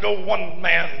said, I can go one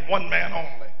man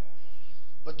only.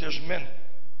 But there's many.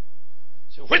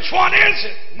 So which one is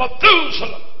it?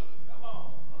 Methuselah.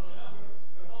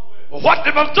 Well, what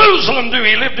did Methuselah do?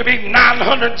 He lived to be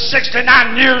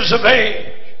 969 years of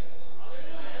age.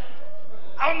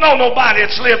 I don't know nobody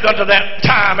that's lived under that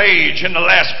time age in the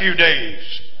last few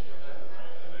days.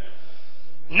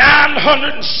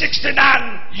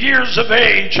 969 years of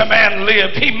age a man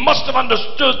lived. He must have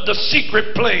understood the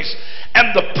secret place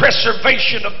and the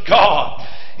preservation of God.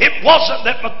 It wasn't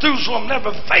that Methuselah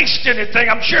never faced anything.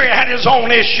 I'm sure he had his own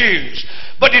issues,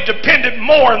 but he depended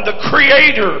more on the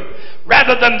Creator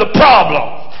rather than the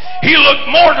problem. He looked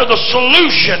more to the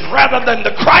solution rather than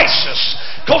the crisis,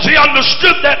 because he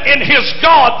understood that in his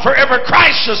God, for every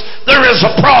crisis, there is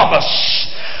a promise.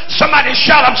 Somebody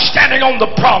shout, I'm standing on the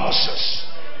promises.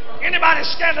 Anybody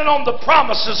standing on the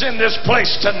promises in this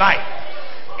place tonight?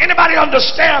 Anybody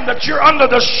understand that you're under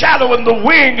the shadow and the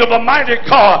wing of a mighty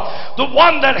God, the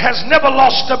one that has never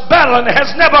lost a battle and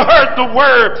has never heard the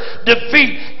word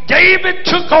defeat? David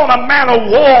took on a man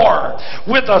of war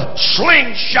with a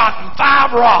slingshot and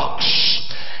 5 rocks.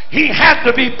 He had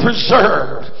to be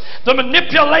preserved. The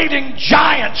manipulating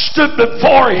giant stood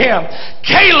before him.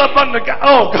 Caleb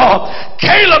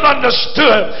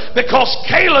understood, because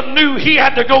Caleb knew he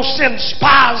had to go send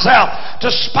spies out to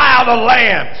spy out a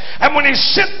land. And when he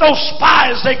sent those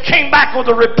spies, they came back with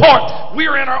a report.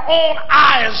 We're in our own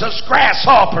eyes as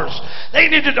grasshoppers. They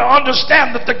needed to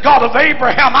understand that the God of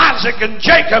Abraham, Isaac, and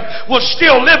Jacob was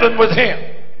still living with him.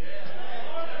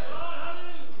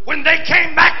 When they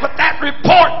came back with that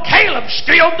report, Caleb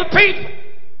stilled the people.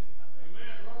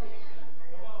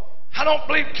 I don't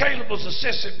believe Caleb was a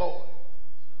sissy boy.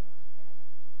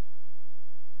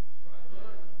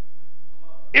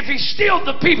 If he stilled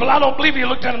the people, I don't believe he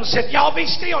looked at them and said, y'all be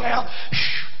still now.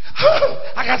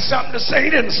 I got something to say. He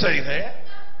didn't say that.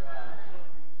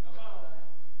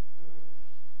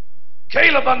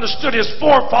 Caleb understood his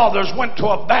forefathers went to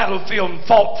a battlefield and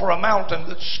fought for a mountain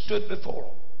that stood before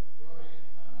them.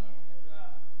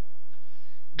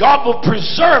 God will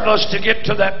preserve us to get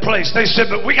to that place. They said,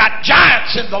 but we got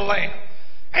giants in the land.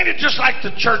 Ain't it just like the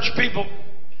church people?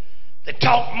 They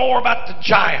talk more about the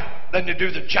giant than they do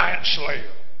the giant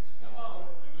slayer.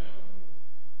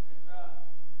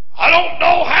 I don't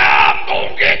know how I'm going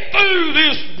to get through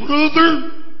this,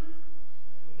 brother.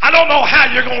 I don't know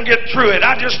how you're going to get through it.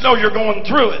 I just know you're going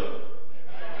through it.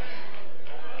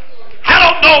 I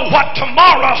don't know what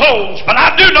tomorrow holds, but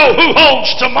I do know who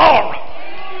holds tomorrow.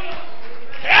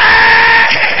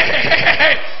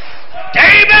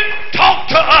 David, talk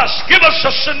to us. Give us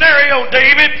a scenario,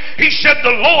 David. He said,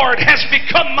 the Lord has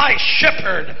become my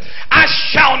shepherd. I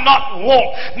shall not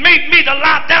want. Made me to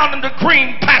lie down in the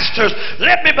green pastures.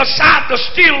 Led me beside the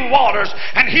still waters.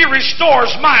 And he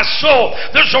restores my soul.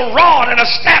 There's a rod and a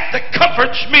staff that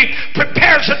comforts me.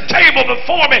 Prepares a table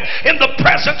before me in the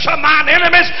presence of mine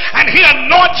enemies. And he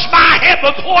anoints my head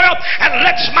with oil and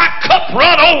lets my cup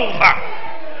run over.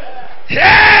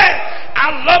 Yeah,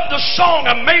 I love the song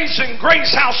Amazing Grace,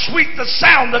 how sweet the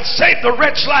sound that saved a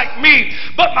wretch like me.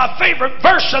 But my favorite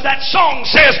verse of that song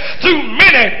says, through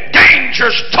many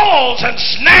dangers, toils, and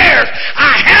snares,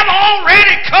 I have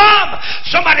already come.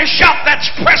 Somebody shout, that's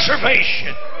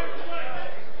preservation.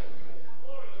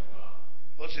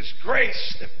 It was His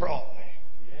grace that brought me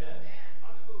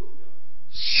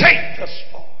safe thus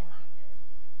far.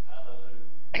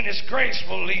 And His grace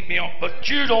will lead me on. But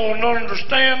you don't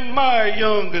understand my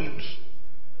young'uns.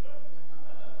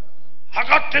 I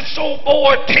got this old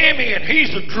boy Timmy, and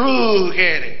he's a drug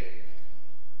addict.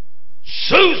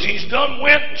 Susie's done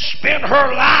went and spent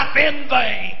her life in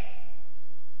vain.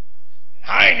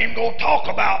 I ain't even going to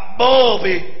talk about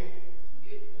Bubby.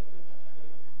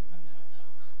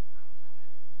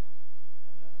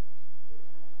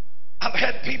 I've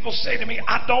had people say to me,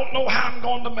 I don't know how I'm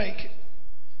going to make it.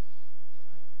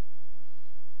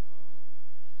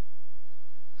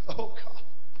 Oh, God.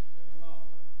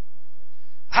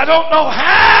 I don't know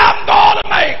how I'm going to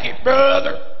make it,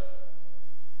 brother.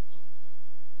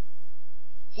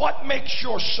 What makes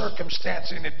your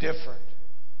circumstance any different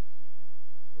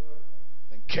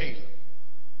than Caleb,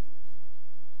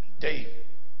 and David,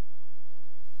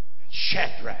 and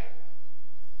Shadrach,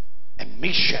 and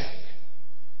Meshach,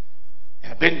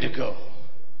 and Abednego,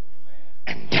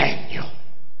 and Daniel?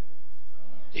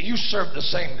 Do you serve the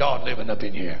same God living up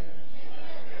in here?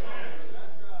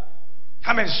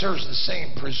 How many serves the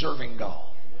same preserving God?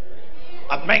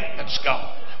 A maintenance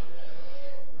God.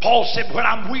 Paul said, when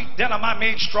I'm weak, then am I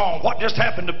made strong. What just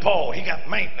happened to Paul? He got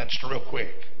maintenance real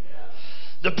quick.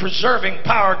 The preserving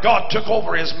power of God took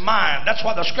over his mind. That's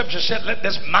why the scripture said, let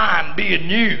this mind be in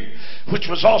you, which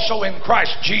was also in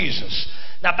Christ Jesus.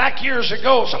 Now, back years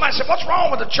ago, somebody said, what's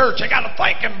wrong with the church? They got a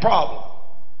thinking problem.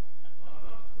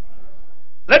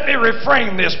 Let me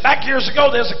reframe this. Back years ago,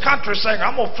 there's a country singer.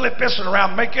 I'm going to flip this one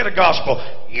around and make it a gospel.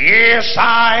 Yes,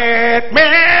 I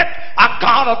admit I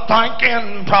got a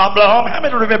thinking problem. How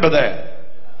many remember that?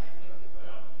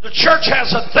 The church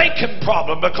has a thinking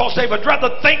problem because they would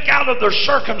rather think out of their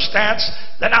circumstance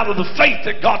than out of the faith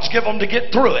that God's given them to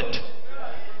get through it.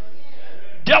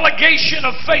 Delegation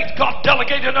of faith. God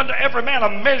delegated unto every man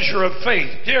a measure of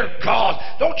faith. Dear God,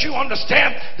 don't you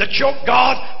understand that your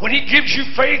God, when He gives you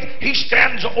faith, He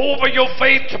stands over your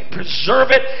faith to preserve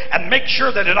it and make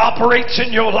sure that it operates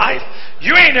in your life?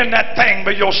 You ain't in that thing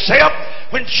by yourself.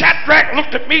 When Shadrach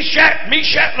looked at Meshach,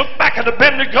 Meshach looked back at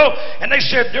Abednego, and they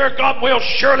said, dear God, we'll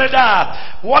surely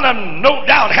die. One of them no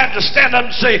doubt had to stand up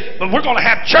and say, but we're going to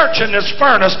have church in this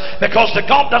furnace because the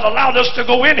God that allowed us to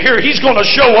go in here, He's going to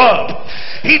show up.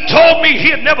 He told me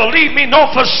He'd never leave me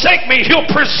nor forsake me. He'll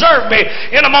preserve me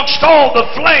in amongst all the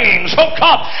flames. Oh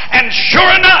God. And sure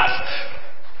enough,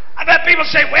 I've had people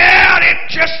say, well, it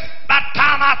just, by the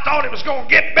time I thought it was going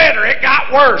to get better, it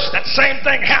got worse. That same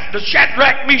thing happened to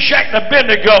Shadrach, Meshach, and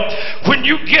Abednego. When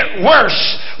you get worse,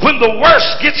 when the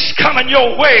worst gets coming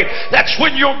your way, that's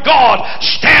when your God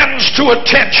stands to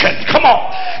attention. Come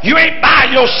on. You ain't by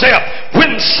yourself.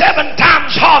 When 7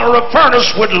 times hotter a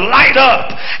furnace would light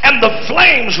up and the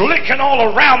flames licking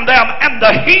all around them and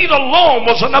the heat alone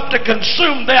was enough to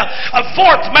consume them, a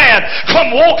 4th man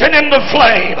come walking in the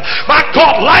flame. My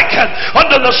God, likened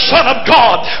unto the Son of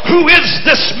God. Who is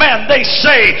this man, they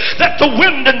say, that the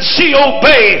wind and sea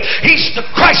obey? He's the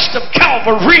Christ of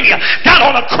Calvary, down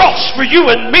on a cross for you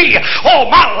and me.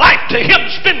 All my life to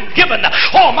Him's been given.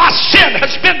 All my sin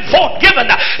has been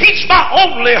forgiven. He's my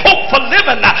only hope for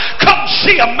living. Come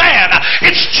see a man.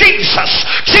 It's Jesus,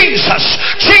 Jesus,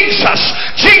 Jesus,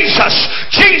 Jesus,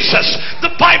 Jesus.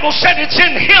 The Bible said it's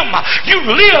in Him you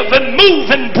live and move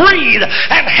and breathe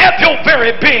and have your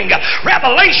very being.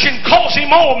 Revelation calls Him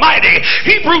Almighty.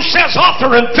 Hebrews says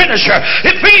author and finisher.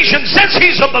 Ephesians says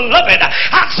He's a beloved.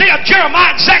 Isaiah,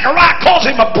 Jeremiah, and Zechariah calls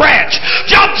Him a branch.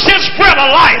 John says bread of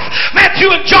life. Matthew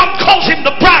and John calls Him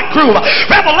the bridegroom.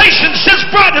 Revelation says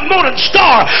bright and morning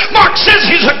star. Mark says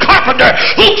He's a carpenter.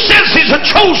 Luke says He's a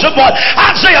chosen one.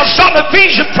 Isaiah, Psalm,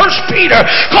 Ephesians, 1 Peter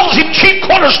calls Him chief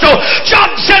cornerstone. John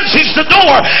says He's the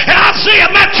door. And Isaiah,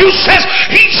 Matthew says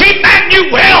He's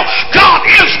Emmanuel. God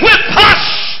is with us.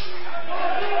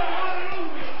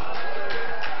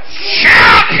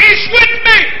 Shout, He's with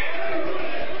me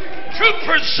to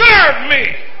preserve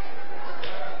me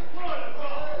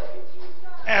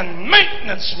and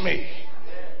maintenance me.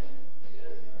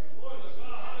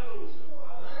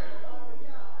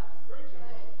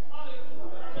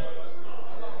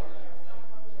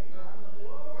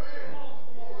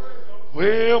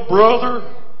 Well,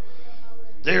 brother,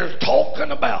 they're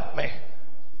talking about me.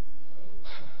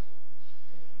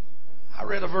 I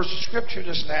read a verse of scripture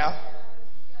just now.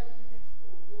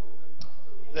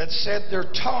 that said their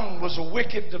tongue was a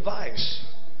wicked device.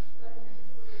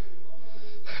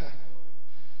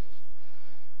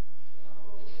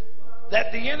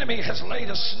 That the enemy has laid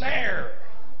a snare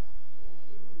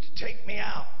to take me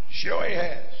out. Sure he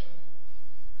has.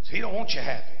 Because he don't want you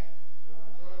happy,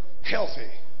 healthy,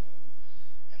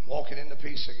 and walking in the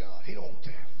peace of God. He don't want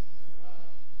that.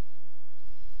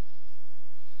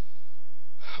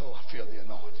 Oh, I feel the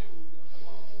anointing.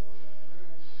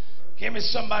 Give me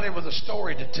somebody with a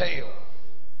story to tell,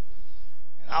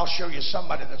 and I'll show you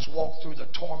somebody that's walked through the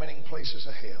tormenting places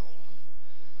of hell.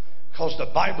 Because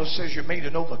the Bible says you're made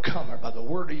an overcomer by the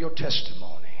word of your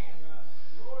testimony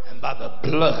and by the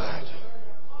blood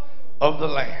of the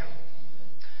Lamb.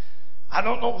 I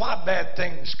don't know why bad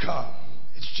things come.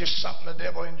 It's just something the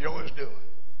devil enjoys doing.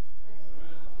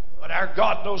 But our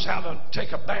God knows how to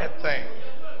take a bad thing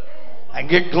and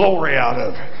get glory out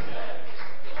of it.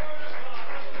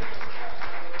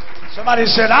 Somebody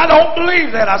said, I don't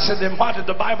believe that. I said, then why did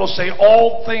the Bible say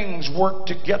all things work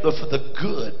together for the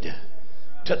good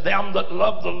to them that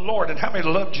love the Lord? And how many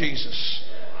love Jesus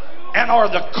and are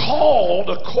the called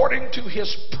according to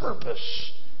his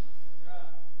purpose?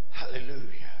 Hallelujah.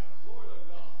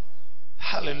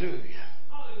 Hallelujah.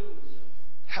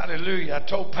 Hallelujah. I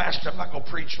told Pastor I'm not going to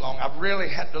preach long. I've really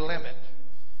had to limit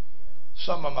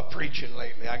some of my preaching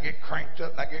lately. I get cranked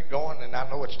up and I get going, and I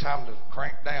know it's time to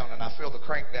crank down, and I feel the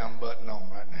crank down button on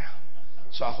right now.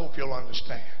 So I hope you'll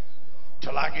understand.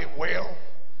 Till I get well,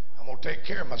 I'm going to take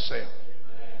care of myself.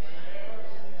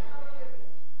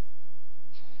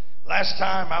 Last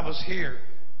time I was here,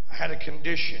 I had a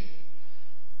condition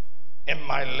in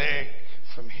my leg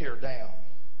from here down.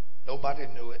 Nobody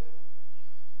knew it.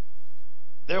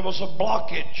 There was a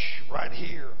blockage right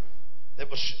here that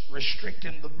was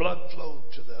restricting the blood flow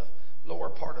to the lower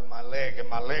part of my leg, and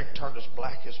my leg turned as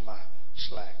black as my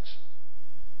slacks.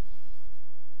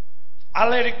 I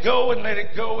let it go and let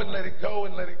it go and let it go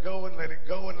and let it go and let it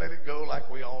go and let it go like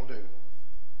we all do.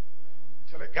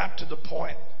 Till it got to the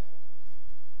point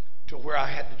to where I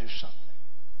had to do something.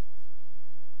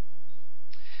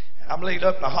 And I'm laid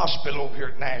up in the hospital over here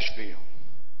at Nashville.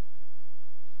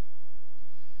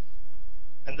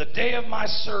 And the day of my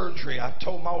surgery, I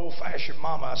told my old-fashioned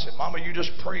mama, I said, Mama, you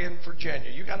just pray in Virginia.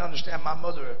 You got to understand, my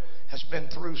mother has been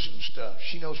through some stuff.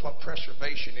 She knows what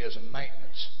preservation is and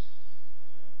maintenance.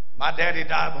 My daddy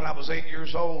died when I was 8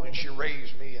 years old, and she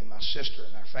raised me and my sister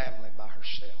and our family by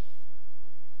herself.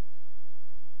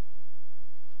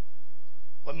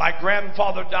 When my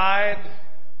grandfather died,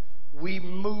 we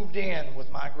moved in with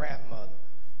my grandmother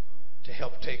to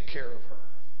help take care of her.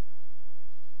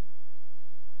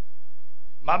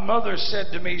 My mother said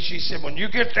to me, she said, when you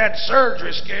get that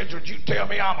surgery scheduled, you tell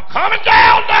me I'm coming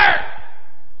down there.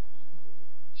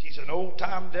 She's an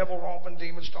old-time devil-romping,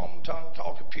 demon-stomping,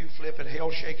 tongue-talking, pew-flipping,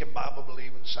 hell-shaking,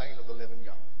 Bible-believing saint of the living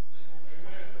God.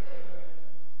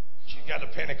 She's got a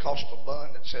Pentecostal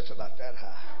bun that sits about that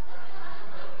high.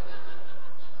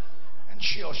 And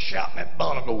she'll shout in that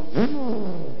bun and go,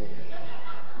 woo.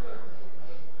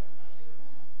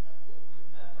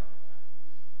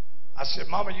 I said,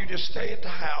 Mama, you just stay at the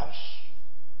house.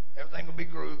 Everything will be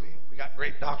groovy. We got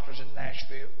great doctors in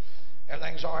Nashville.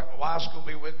 Everything's all right. My wife's going to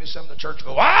be with me. Some of the church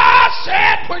go, I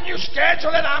said when you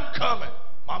schedule it, I'm coming.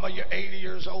 Mama, you're 80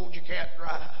 years old. You can't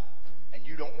drive. And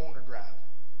you don't want to drive.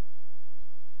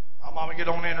 My mama get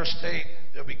on the interstate.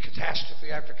 There'll be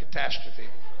catastrophe after catastrophe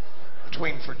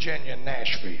between Virginia and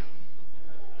Nashville.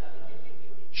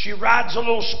 She rides a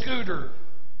little scooter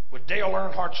with Dale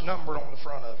Earnhardt's number on the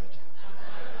front of it.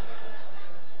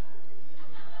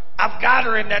 I've got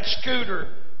her in that scooter.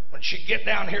 When she get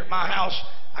down here at my house,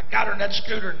 I got her in that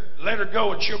scooter and let her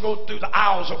go, and she'll go through the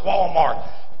aisles at Walmart.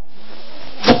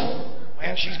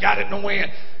 Man, she's got it in the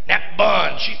wind. That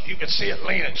bun, you can see it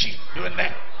leaning. She's doing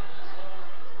that.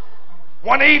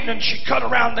 One evening, she cut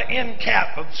around the end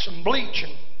cap of some bleach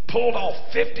and pulled off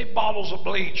 50 bottles of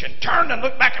bleach and turned and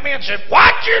looked back at me and said,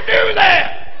 why'd you do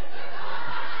that?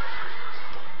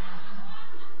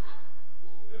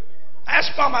 I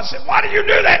asked Mom, I said, why do you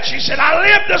do that? She said, I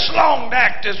lived this long to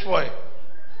act this way.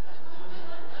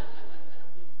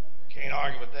 Can't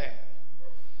argue with that.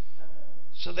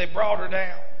 So they brought her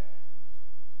down.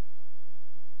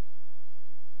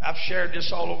 I've shared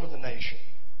this all over the nation.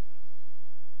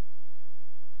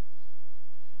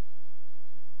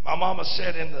 My mama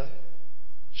sat in the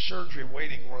surgery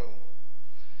waiting room.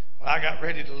 When I got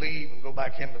ready to leave and go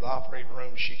back into the operating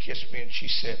room, she kissed me and she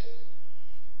said,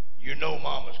 you know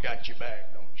Mama's got your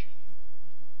back, don't you?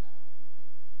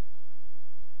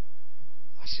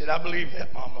 I said, I believe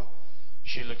that, Mama.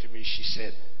 She looked at me, she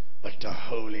said, but the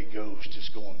Holy Ghost is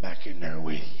going back in there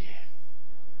with you.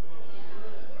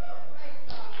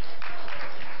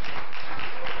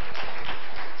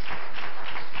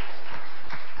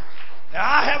 Now,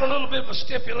 I have a little bit of a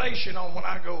stipulation on when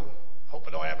I go. Hope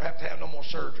I don't ever have to have no more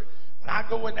surgery. When I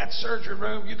go in that surgery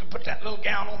room, you can put that little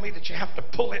gown on me that you have to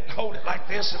pull it and hold it like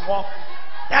this and walk.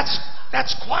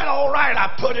 That's quite all right.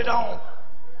 I put it on.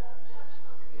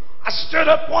 I stood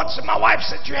up once and my wife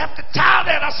said, you have to tie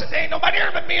that. I said, there ain't nobody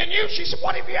here but me and you. She said,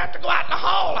 what if you have to go out in the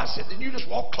hall? I said, then you just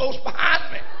walk close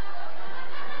behind me.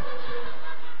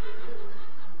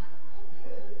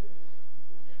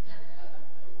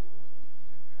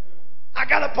 I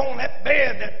got up on that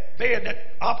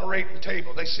operating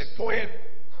table. They said, go ahead.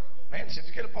 Man said,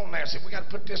 get up on there. I said, we got to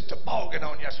put this toboggan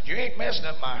on you. I said, you ain't messing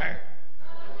up my hair.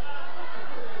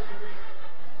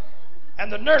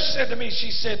 And the nurse said to me,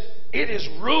 she said, it is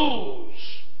rules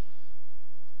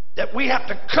that we have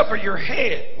to cover your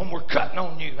head when we're cutting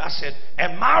on you. I said,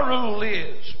 and my rule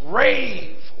is,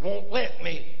 rave won't let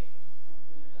me.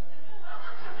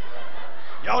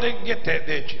 Y'all didn't get that,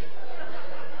 did you?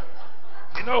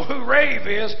 You know who rave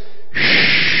is?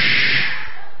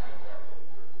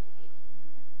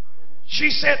 She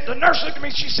said, the nurse looked at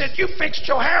me, she said, you fixed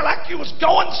your hair like you was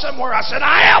going somewhere. I said,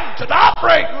 I am, to the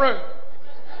operating room.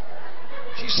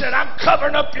 She said, I'm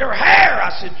covering up your hair.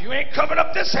 I said, you ain't covering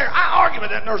up this hair. I argued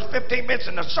with that nurse 15 minutes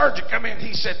and the surgeon come in.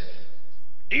 He said,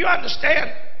 do you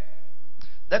understand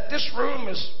that this room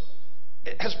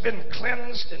has been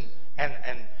cleansed and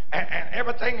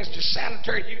everything is just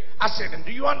sanitary? I said, and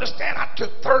do you understand I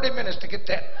took 30 minutes to get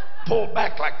that pulled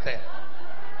back like that?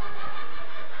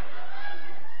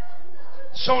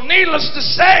 So needless to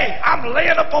say, I'm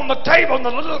laying up on the table in the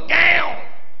little gown.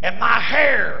 And my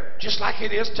hair, just like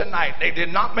it is tonight, they did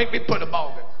not make me put a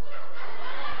bobbin.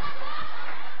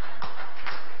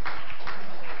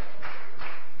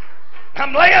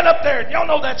 I'm laying up there, and y'all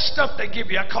know that stuff they give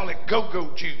you, I call it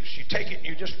go-go juice. You take it and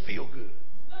you just feel good.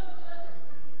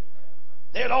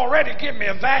 They had already given me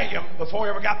a Valium before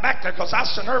I ever got back there because I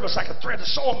was so nervous I could thread the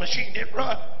sewing machine didn't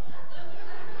run.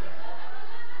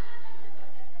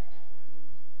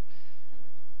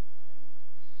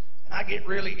 I get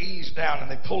really eased down and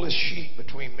they pull this sheet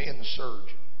between me and the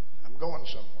surgeon. I'm going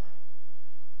somewhere.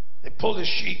 They pull this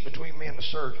sheet between me and the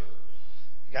surgeon.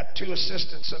 You got two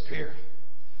assistants up here.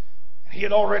 And he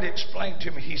had already explained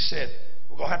to me, he said,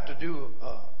 we're going to have to do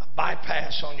a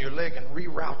bypass on your leg and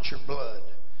reroute your blood.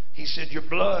 He said, your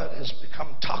blood has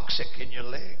become toxic in your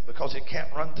leg because it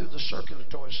can't run through the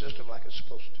circulatory system like it's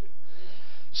supposed to.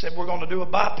 He said, we're going to do a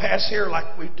bypass here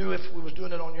like we do if we was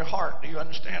doing it on your heart. Do you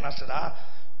understand? I said,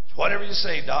 whatever you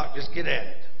say, Doc, just get at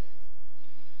it.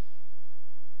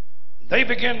 They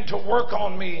began to work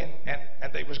on me,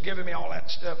 and they was giving me all that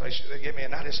stuff. They gave me,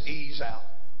 and I just ease out.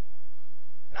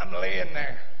 And I'm laying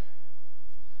there.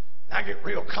 And I get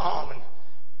real calm. And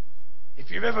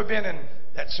if you've ever been in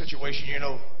that situation, you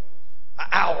know, an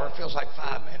hour feels like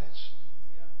 5 minutes.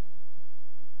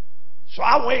 So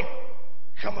I wake,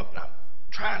 come up, and I'm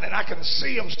trying, and I can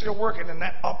see them still working, and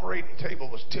that operating table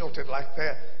was tilted like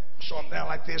that. So I'm down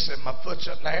like this and my foot's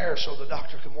up in the air so the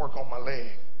doctor can work on my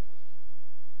leg.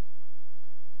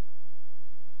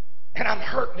 And I'm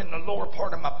hurting in the lower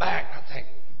part of my back. And I think,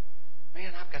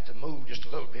 man, I've got to move just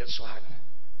a little bit so I can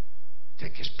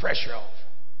take this pressure off.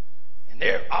 And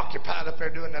they're occupied up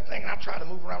there doing that thing. And I try to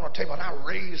move around on the table and I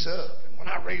raise up. And when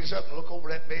I raise up and look over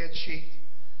that bed sheet,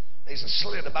 there's a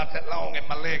slit about that long in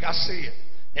my leg. I see it.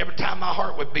 Every time my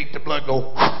heart would beat, the blood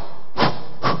go.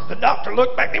 The doctor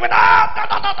looked back and he went,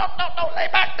 no, lay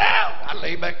back down. I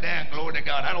lay back down, glory to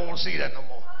God. I don't want to see that no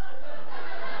more.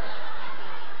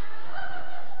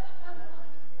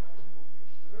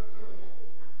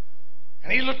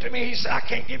 And he looked at me, he said, I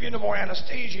can't give you no more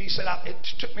anesthesia. He said, it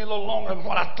took me a little longer than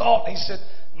what I thought. And he said,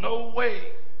 no way.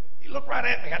 He looked right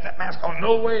at me, got that mask on.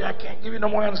 No way, I can't give you no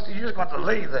more anesthesia. You're just going to have to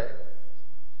lay there.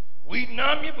 We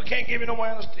numb you, we can't give you no more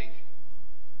anesthesia.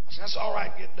 I said, that's all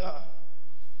right, get done.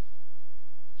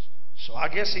 So I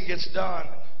guess he gets done.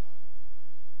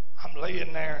 I'm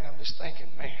laying there and I'm just thinking,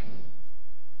 man.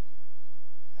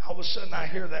 All of a sudden I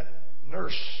hear that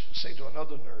nurse say to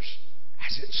another nurse, I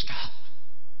said, stop.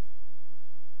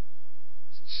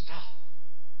 I said, stop.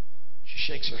 She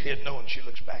shakes her head no and she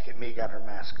looks back at me, got her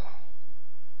mask on.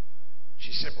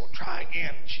 She said, well, try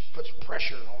again. And she puts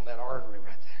pressure on that artery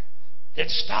right there. It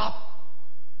stopped.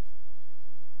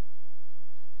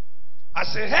 I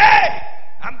said, hey,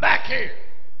 I'm back here.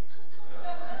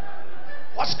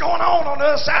 What's going on the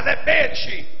other side of that bed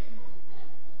sheet?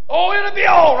 Oh, it'll be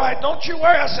all right. Don't you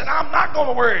worry. I said, I'm not going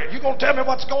to worry. You're going to tell me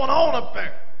what's going on up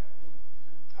there.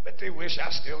 I bet they wish I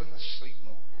was still in the sleep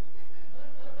mode.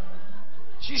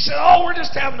 She said, oh, we're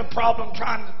just having a problem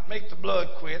trying to make the blood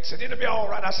quit. I said, it'll be all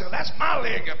right. I said, well, that's my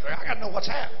leg up there. I got to know what's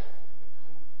happening.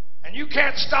 And you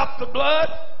can't stop the blood?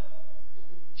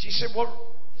 She said,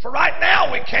 well, for right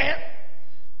now we can't.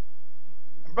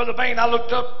 And Brother Bain, I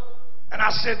looked up and I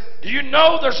said, do you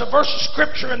know there's a verse of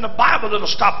Scripture in the Bible that'll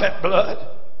stop that blood?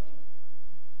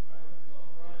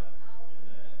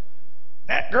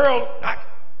 That girl, I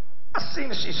seen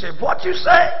her. She said, what you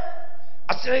say?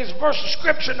 I said, there's a verse of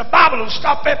Scripture in the Bible that'll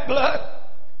stop that blood.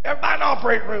 Everybody in the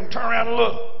operating room, turn around and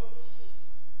look.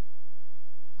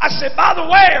 I said, by the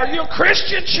way, are you a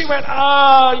Christian? She went,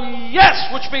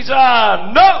 yes, which means,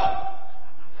 no.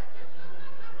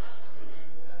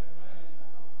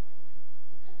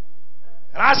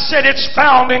 And I said, it's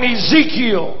found in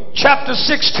Ezekiel chapter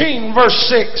 16, verse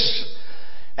 6.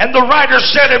 And the writer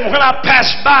said, and when I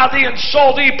passed by thee and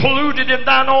saw thee polluted in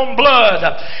thine own blood,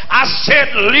 I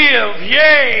said, live,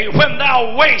 yea, when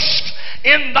thou waste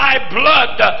in thy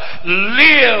blood,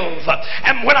 live.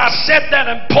 And when I said that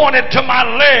and pointed to my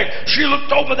leg, she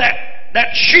looked over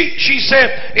that sheet. She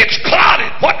said, it's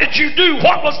clotted. What did you do?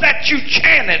 What was that you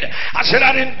chanted? I said,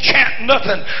 I didn't chant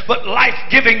nothing but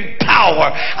life-giving power.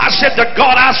 I said, the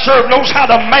God I serve knows how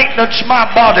to maintenance my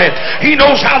body. He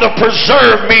knows how to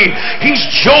preserve me. He's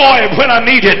joy when I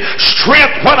need it,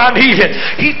 strength when I need it.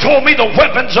 He told me the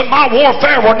weapons of my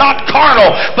warfare were not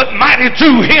carnal, but mighty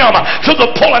through Him to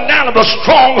the pulling down of the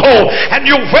stronghold. And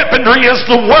your weaponry is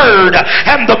the Word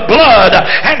and the blood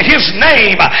and His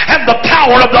name and the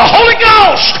power of the Holy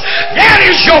Ghost. That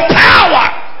is your power.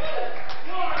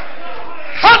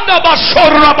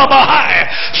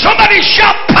 Somebody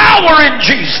shout power in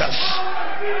Jesus.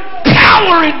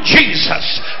 Power in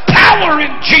Jesus. Power in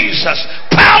Jesus.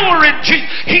 Power in Jesus.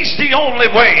 He's the only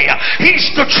way. He's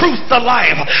the truth, the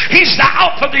life. He's the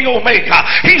Alpha, the Omega.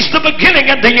 He's the beginning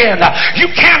and the end. You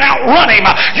can't outrun Him.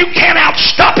 You can't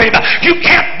outstop Him. You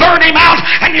can't burn Him out,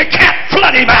 and you can't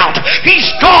flood Him out. He's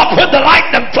God when the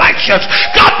lightning flashes.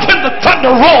 God when the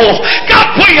thunder rolls.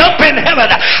 God way up in heaven.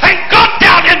 And God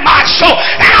down in my soul.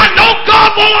 And I know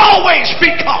God will always be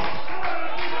God.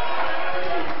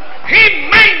 He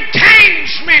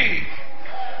maintains me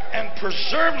and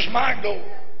preserves my goal.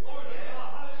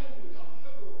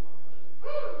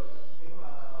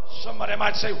 Somebody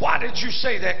might say, why did you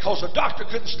say that? Because the doctor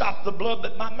couldn't stop the blood,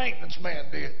 but my maintenance man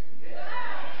did.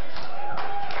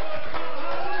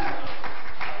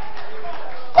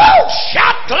 Oh,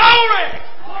 shout glory!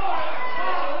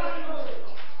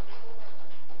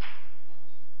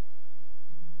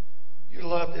 You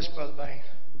love this, Brother Bain.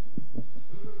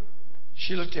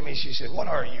 She looked at me, she said, what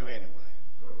are you anyway?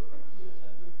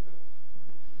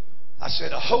 I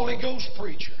said, a Holy Ghost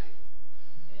preacher.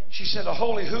 She said, a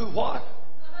holy who, what?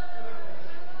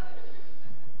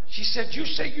 She said, you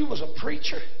say you was a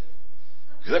preacher?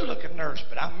 Good looking nurse,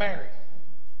 but I'm married.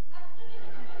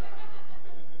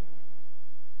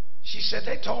 She said,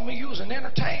 they told me you was an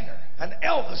entertainer, an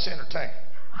Elvis entertainer.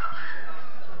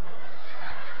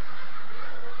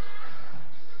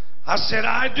 I said,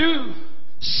 I do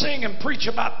sing and preach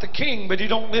about the King, but he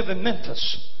don't live in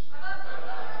Memphis.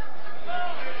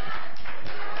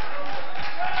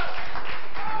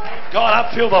 God,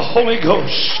 I feel the Holy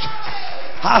Ghost.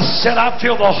 I said, I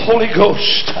feel the Holy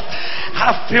Ghost.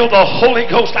 I feel the Holy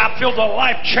Ghost. I feel the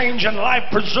life-changing,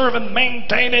 life-preserving,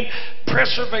 maintaining,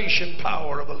 preservation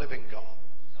power of a living God.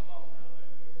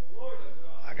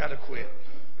 I got to quit.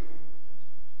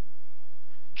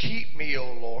 Keep me,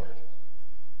 O Lord.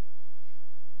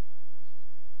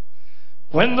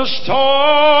 When the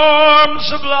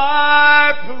storms of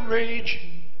life are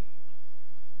raging,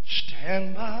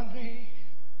 stand by me.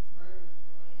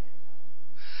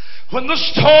 When the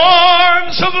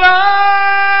storms of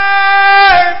life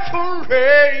are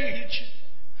raging,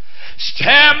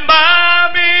 stand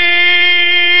by me.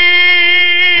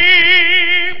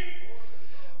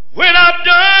 When I've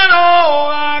done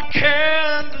all I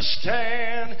can to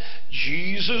stand,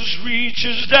 Jesus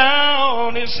reaches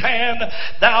down His hand.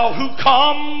 Thou who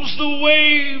calms the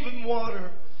wave and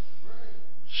water,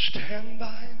 stand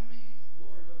by me.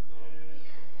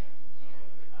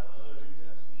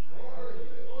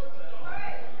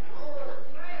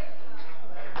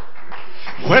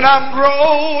 When I'm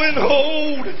growing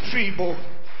old and feeble,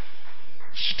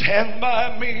 stand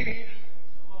by me.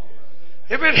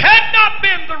 If it had not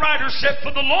been, the writer said,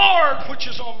 for the Lord which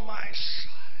is on my side.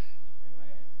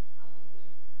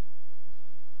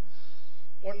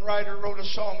 One writer wrote a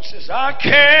song that says, I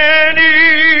can't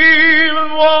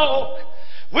even walk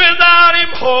without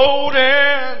Him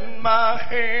holding my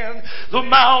hand. The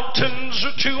mountains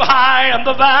are too high and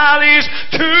the valleys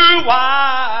too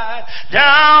wide.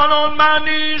 Down on my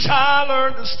knees I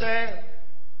learn to stand,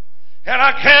 and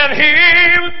I can't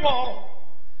even walk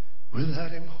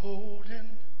without Him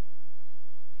holding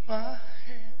my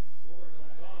hand.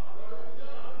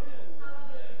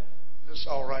 this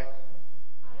all right?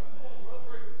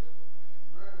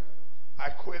 I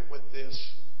quit with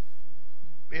this.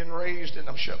 Being raised, and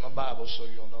I'm shutting my Bible so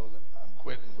you'll know that I'm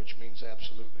quitting, which means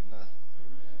absolutely nothing.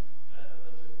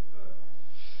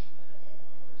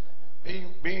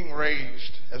 Being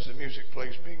raised, as the music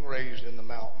plays, being raised in the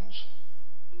mountains.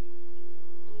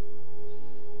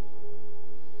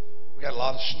 We got a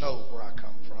lot of snow where I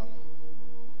come from.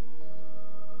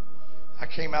 I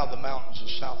came out of the mountains of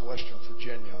southwestern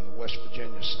Virginia on the West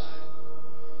Virginia side.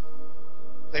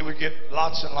 They would get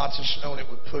lots and lots of snow, and it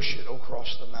would push it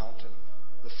across the mountain.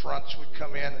 The fronts would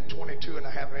come in, and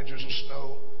 22.5 inches of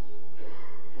snow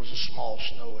was a small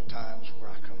snow at times where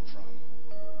I come from.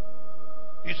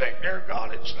 You think, dear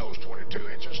God, it snows 22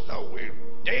 inches of snow. We're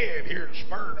dead here in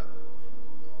Smyrna.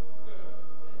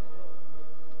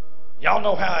 Y'all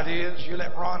know how it is. You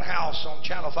let Ron House on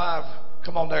Channel 5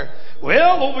 come on there.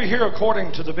 Well, over here,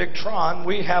 according to the Big Tron,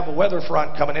 we have a weather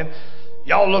front coming in.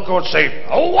 Y'all look over and say,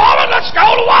 oh, woman, let's go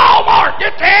to Walmart.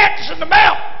 Get the eggs and the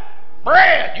milk.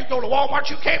 Bread. You go to Walmart,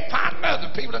 you can't find nothing.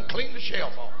 People done clean the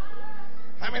shelf off.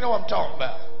 How many know what I'm talking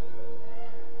about?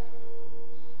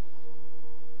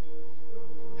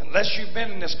 Unless you've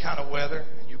been in this kind of weather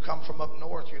and you come from up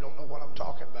north, you don't know what I'm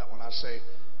talking about when I say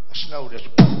a snow just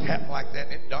happen like that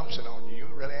and it dumps it on you. You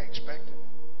really ain't expecting it.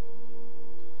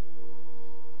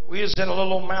 We was in a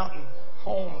little mountain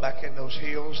home back in those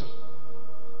hills, and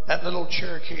that little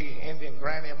Cherokee Indian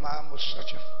granny of mine was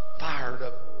such a fired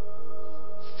up,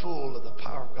 full of the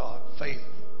power of God, faith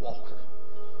walker.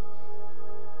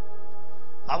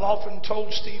 I've often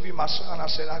told Stevie, my son, I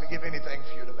said, I'd give anything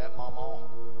for you to met Mama.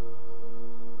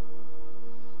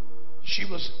 She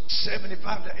was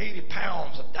 75 to 80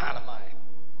 pounds of dynamite.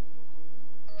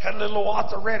 Had a little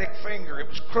arthritic finger. It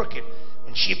was crooked.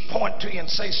 When she'd point to you and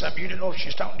say something, you didn't know if she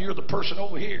was talking to you or the person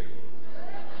over here.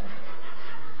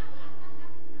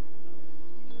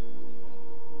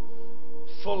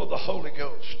 Full of the Holy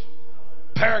Ghost.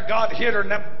 Power of God hit her in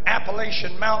the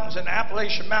Appalachian Mountains, and the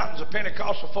Appalachian Mountains of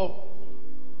Pentecostal folk.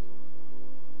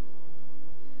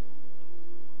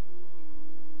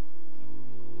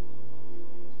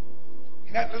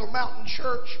 In that little mountain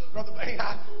church, Brother Bain,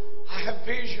 I have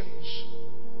visions.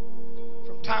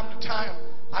 From time to time,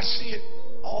 I see it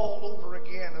all over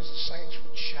again as the saints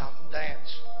would shout and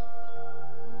dance.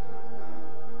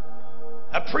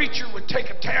 A preacher would take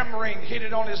a tambourine, hit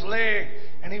it on his leg,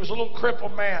 and he was a little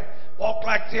crippled man. Walked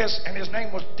like this, and his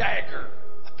name was Dagger.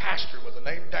 A pastor with the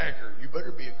name Dagger. You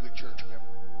better be a good church member.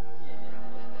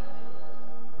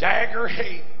 Dagger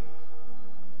Hayden.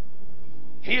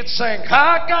 He'd sing,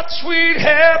 I got sweet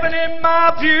heaven in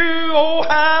my view, oh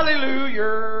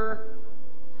hallelujah.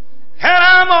 And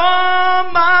I'm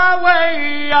on my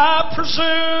way, I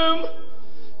presume.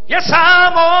 Yes,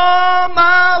 I'm on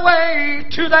my way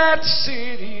to that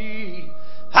city.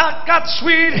 I got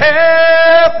sweet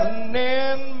heaven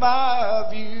in my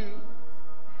view.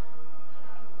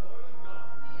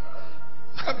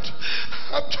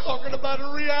 I'm talking about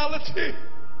a reality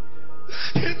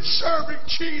in serving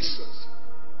Jesus.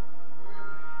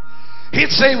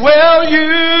 He'd say, well,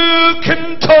 you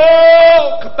can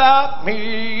talk about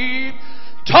me.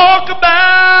 Talk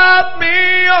about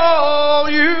me all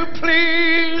you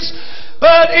please.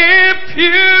 But if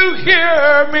you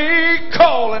hear me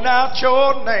calling out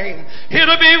your name,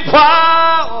 it'll be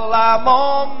while I'm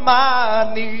on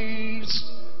my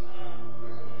knees.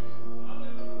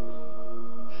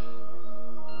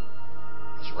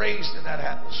 I was raised in that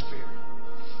atmosphere.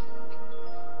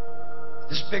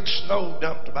 This big snow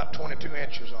dumped about 22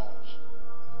 inches on us.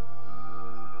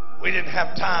 We didn't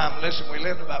have time. Listen, we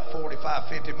lived about 45,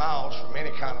 50 miles from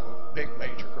any kind of a big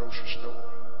major grocery store.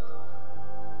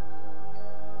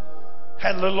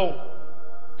 Had a little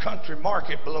country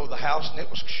market below the house, and it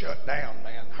was shut down,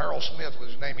 man. Harold Smith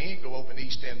was his name. He didn't go open the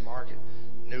East End Market.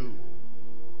 No.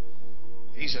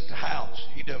 He's at the house.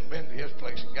 He done been to his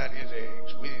place and got his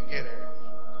eggs. We didn't get eggs.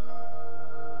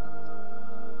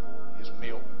 His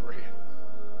milk and bread.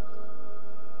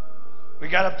 We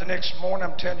got up the next morning.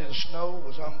 I'm telling you, the snow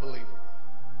was unbelievable.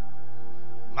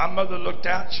 My mother looked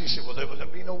out and she said, well,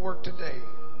 there'll be no work today.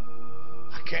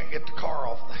 I can't get the car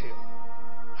off the hill.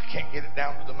 I can't get it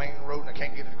down to the main road, and I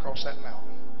can't get it across that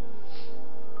mountain.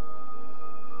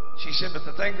 She said, but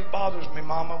the thing that bothers me,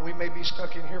 Mama, we may be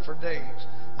stuck in here for days.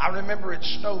 I remember it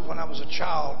snowed when I was a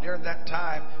child. During that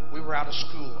time, we were out of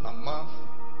school a month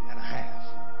and a half.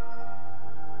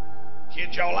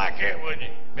 Kids, y'all like that, wouldn't you?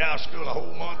 Be out of school a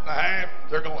whole month and a half.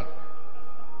 They're going.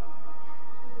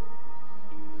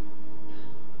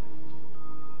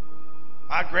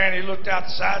 My granny looked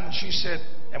outside and she said,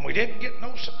 and we didn't get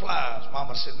no supplies.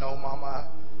 Mama said, no, Mama,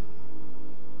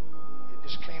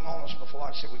 just came on us before.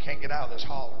 I said, we can't get out of this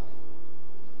holler.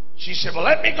 She said, well,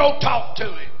 let me go talk to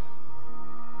him.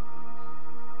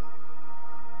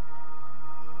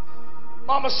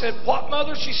 Mama said, what,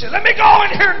 Mother? She said, let me go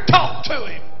in here and talk to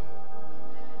him.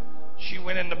 She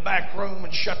went in the back room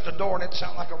and shut the door, and it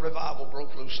sounded like a revival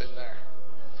broke loose in there.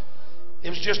 It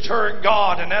was just her and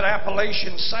God, and that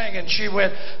Appalachian sang, and she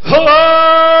went, oh,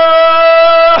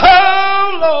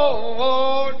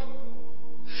 Lord,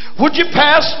 would you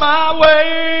pass my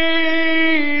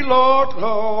way, Lord,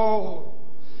 Lord.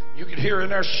 You could hear her in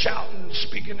there shouting and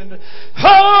speaking in the,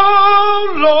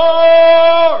 oh,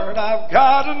 Lord, I've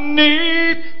got a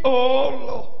need, oh,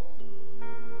 Lord.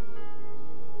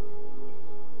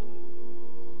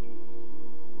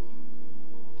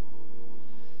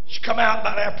 She come out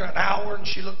about after an hour, and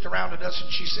she looked around at us,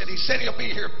 and she said, he said he'll be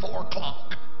here at 4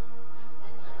 o'clock.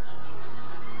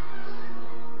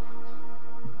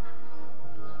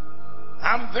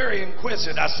 I'm very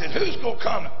inquisitive. I said, who's going to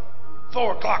come at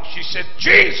 4 o'clock? She said,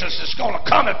 Jesus is going to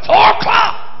come at 4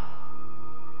 o'clock.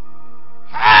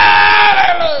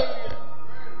 Hallelujah.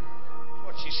 That's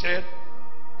what she said.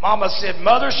 Mama said,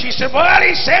 Mother, she said, well,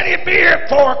 he said he'd be here at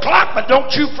 4 o'clock, but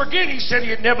don't you forget, he said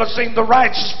he had never seen the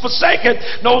righteous forsaken,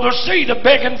 nor their seed a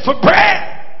begging for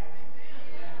bread.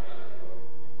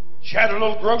 She had a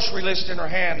little grocery list in her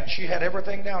hand, and she had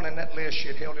everything down in that list. She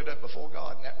had held it up before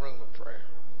God in that room of prayer.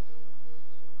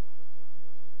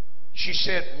 She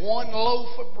said, 1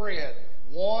 loaf of bread.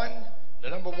 The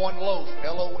number 1 loaf,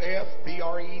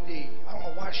 L-O-F-B-R-E-D. I don't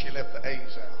know why she left the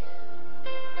A's out.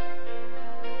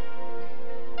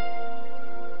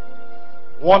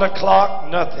 1 o'clock,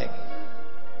 nothing.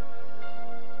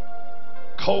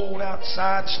 Cold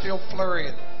outside, still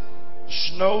flurrying.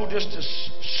 Snow just as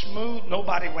smooth.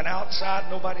 Nobody went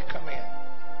outside, nobody come in.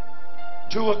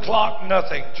 2 o'clock,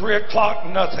 nothing. 3 o'clock,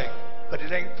 nothing. But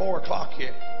it ain't 4 o'clock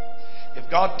yet. If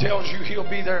God tells you he'll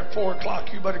be there at 4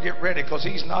 o'clock, you better get ready, because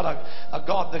he's not a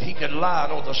God that he could lie,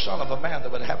 nor the son of a man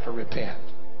that would have to repent.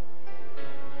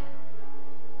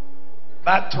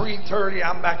 About 3:30,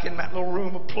 I'm back in that little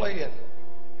room of playing.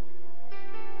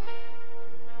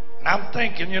 And I'm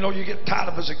thinking, you get tired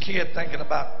of as a kid thinking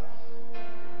about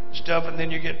stuff, and then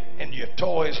you get into your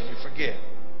toys and you forget.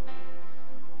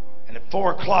 And at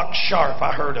 4 o'clock sharp,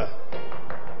 I heard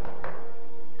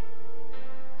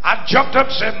I jumped up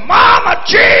and said, Mama,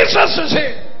 Jesus is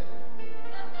here.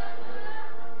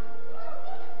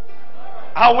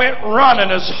 I went running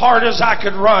as hard as I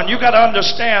could run. You got to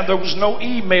understand, there was no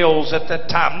emails at that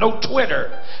time, no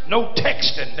Twitter, no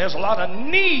texting. There's a lot of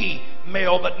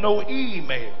mail, but no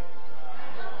email.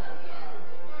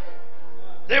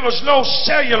 There was no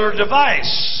cellular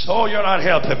device. Oh, you're not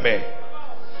helping me.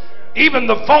 Even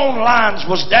the phone lines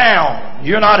was down.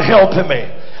 You're not helping me.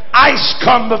 Ice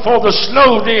come before the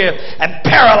snow did and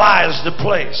paralyzed the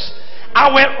place. I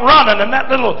went running, and that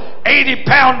little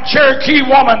 80-pound Cherokee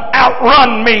woman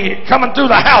outrun me coming through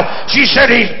the house. She said,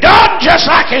 he's done just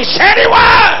like he said he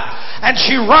was. And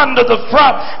she run to the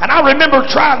front, and I remember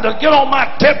trying to get on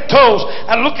my tiptoes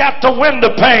and look out the window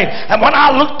pane. And when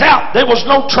I looked out, there was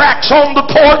no tracks on the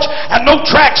porch and no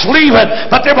tracks leaving,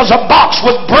 but there was a box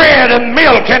with bread and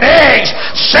milk and eggs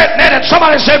sitting in it. And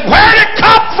somebody said, where did it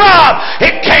come from?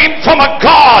 It came from a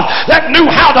God that knew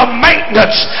how to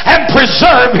maintenance and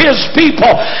preserve his people.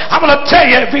 I'm going to tell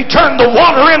you, if he turned the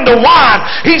water into wine,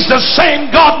 he's the same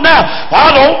God now.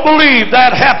 I don't believe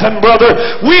that happened, brother.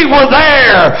 We were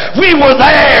there. We were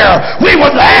there. We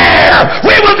were there.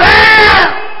 We were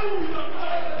there.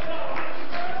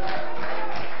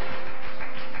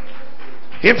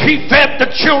 If he fed the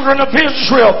children of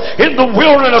Israel in the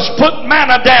wilderness, put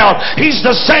manna down, he's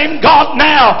the same God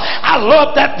now. I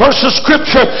love that verse of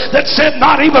scripture that said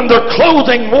not even their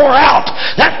clothing wore out.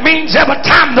 That means every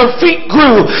time their feet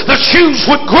grew, the shoes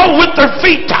would grow with their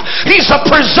feet. He's a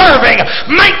preserving,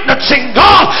 maintenancing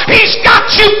God. He's got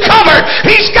you covered.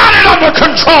 He's got it under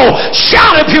control.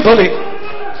 Shout if you believe.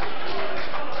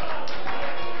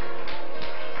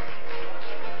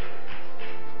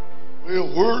 Well,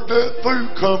 where'd that food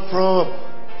come from?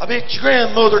 I bet your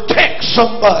grandmother text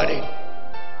somebody.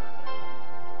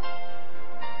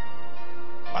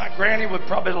 My granny would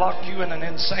probably lock you in an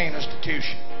insane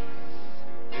institution.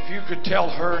 If you could tell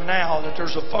her now that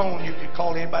there's a phone you could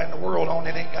call anybody in the world on,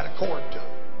 it ain't got a cord to it.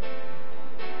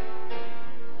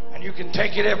 And you can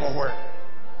take it everywhere.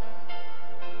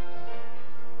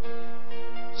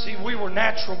 See, we were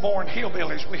natural born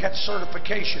hillbillies. We had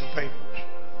certification papers.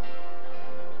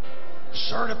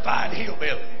 Certified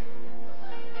hillbilly.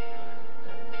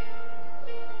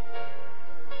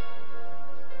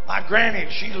 My granny,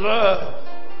 she loved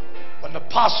when the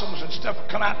possums and stuff would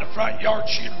come out in the front yard,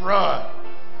 she'd run.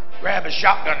 grab his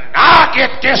shotgun, and I'll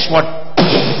get this one.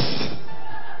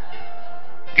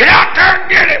 Get out there and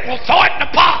get it. We'll throw it in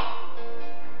the pot.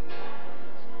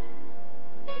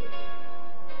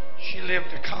 She lived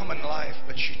a common life,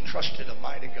 but she trusted a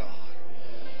mighty God.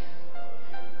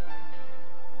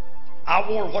 I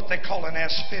wore what they call an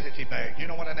aspidity bag. You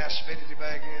know what an aspidity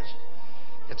bag is?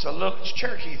 It's a little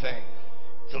Cherokee thing.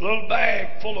 It's a little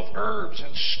bag full of herbs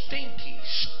and stinky,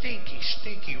 stinky,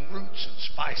 stinky roots and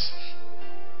spices.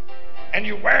 And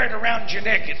you wear it around your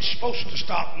neck. It's supposed to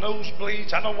stop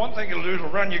nosebleeds. I know one thing it'll do,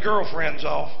 it'll run your girlfriends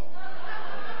off.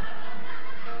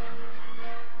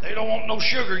 They don't want no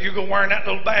sugar. You go wearing that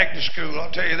little bag to school,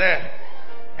 I'll tell you that.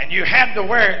 And you had to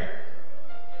wear it.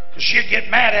 Because she'd get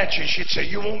mad at you. She'd say,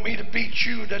 you want me to beat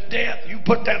you to death? You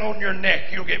put that on your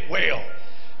neck, you'll get well.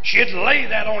 She'd lay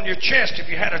that on your chest if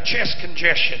you had a chest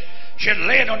congestion. She'd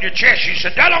lay it on your chest. She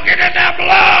said, that'll get in them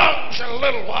lungs in a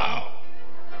little while.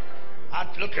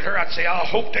 I'd look at her, I'd say, I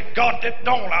hope to God that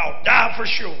don't. I'll die for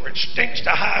sure. It stinks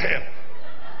to high heaven.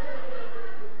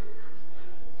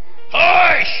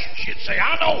 Hush! She'd say,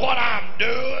 I know what I'm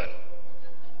doing.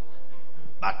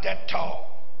 About that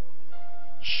tall,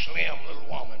 slim little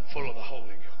woman full of the Holy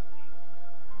Ghost.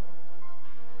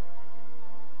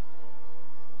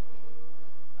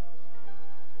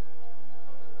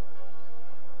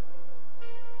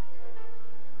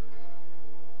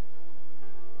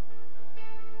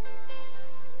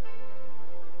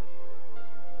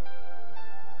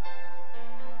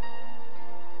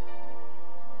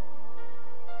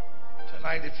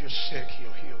 Tonight, if you're sick,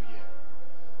 He'll heal you.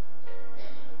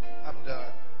 I'm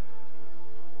done.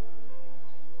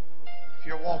 If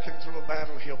you're walking through a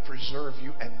battle, He'll preserve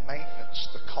you and maintenance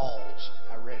the cause.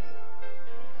 I read it.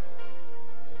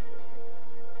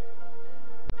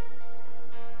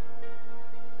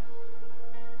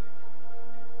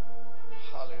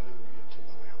 Hallelujah to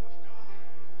the Lamb of God.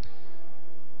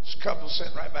 This couple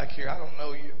sitting right back here, I don't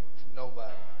know you from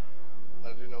nobody,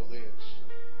 but I do know this.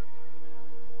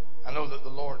 I know that the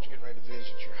Lord's getting ready to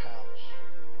visit your house.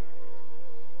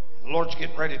 The Lord's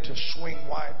getting ready to swing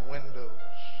wide windows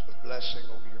of blessing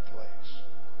over your place.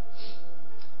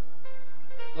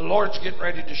 The Lord's getting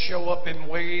ready to show up in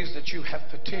ways that you have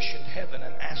petitioned heaven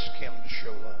and asked Him to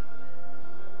show up.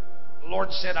 The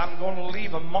Lord said, I'm going to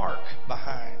leave a mark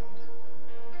behind.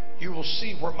 You will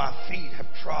see where my feet have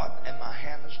trod and my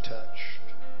hand has touched.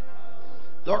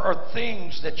 There are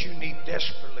things that you need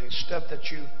desperately, stuff that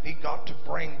you need God to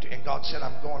bring to, and God said,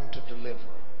 I'm going to deliver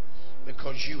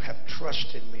because you have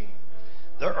trusted me.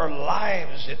 There are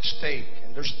lives at stake,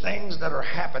 and there's things that are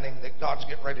happening that God's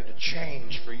getting ready to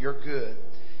change for your good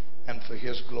and for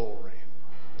His glory.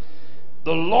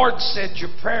 The Lord said your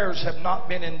prayers have not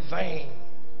been in vain,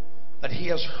 but He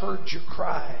has heard your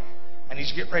cry, and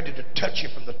He's getting ready to touch you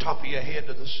from the top of your head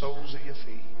to the soles of your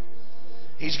feet.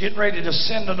 He's getting ready to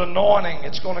send an anointing.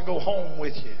 It's going to go home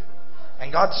with you.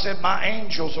 And God said, my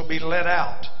angels will be let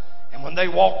out. And when they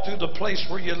walk through the place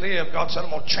where you live, God said, I'm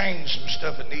going to change some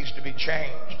stuff that needs to be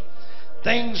changed.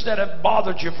 Things that have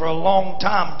bothered you for a long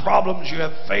time, problems you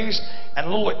have faced, and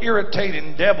little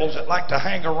irritating devils that like to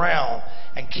hang around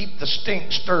and keep the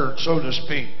stink stirred, so to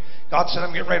speak. God said,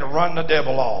 I'm getting ready to run the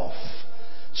devil off.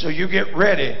 So you get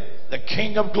ready. The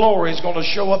King of Glory is going to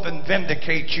show up and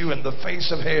vindicate you in the face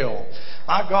of hell.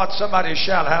 My God, somebody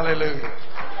shout hallelujah.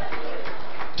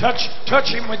 Touch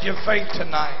Him with your faith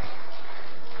tonight.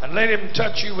 And let Him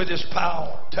touch you with His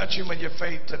power. Touch Him with your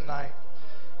faith tonight.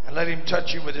 And let Him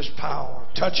touch you with His power.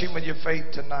 Touch Him with your faith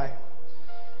tonight.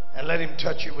 And let Him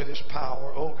touch you with His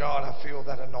power. Oh God, I feel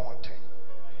that anointing.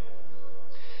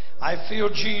 I feel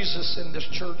Jesus in this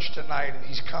church tonight, and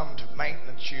He's come to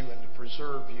maintenance you and to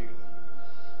preserve you.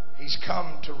 He's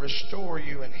come to restore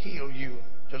you and heal you,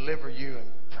 deliver you and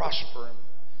prosper and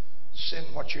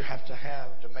send what you have to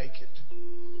make it.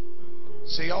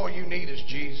 See, all you need is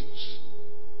Jesus.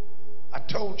 I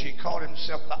told you He called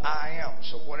Himself the I Am,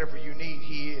 so whatever you need,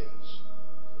 He is.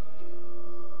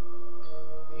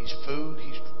 He's food,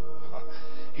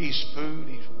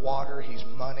 He's water, He's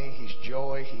money, He's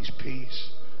joy, He's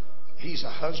peace. He's a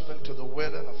husband to the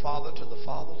widow and a father to the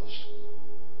fatherless.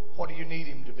 What do you need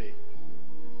Him to be?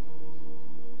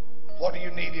 What do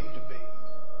you need Him to be?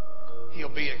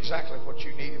 He'll be exactly what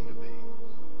you need Him to be.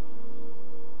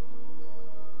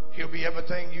 He'll be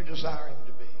everything you desire Him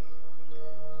to be.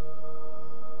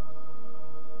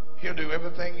 He'll do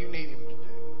everything you need Him to do.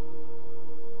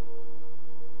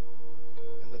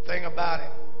 And the thing about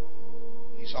Him,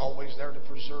 He's always there to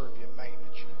preserve you and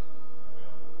maintenance you.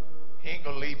 He ain't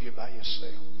going to leave you by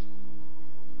yourself.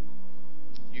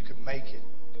 You can make it.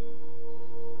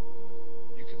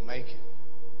 You can make it.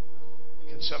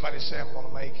 Can somebody say, I'm going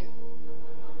to make it?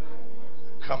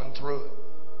 coming through it.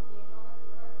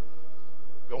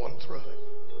 Going through it.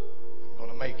 I'm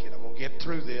going to make it. I'm going to get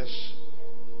through this.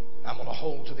 I'm going to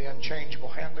hold to the unchangeable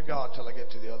hand of God till I get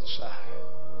to the other side.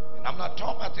 And I'm not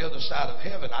talking about the other side of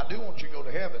heaven. I do want you to go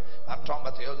to heaven. I'm talking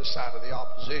about the other side of the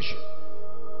opposition.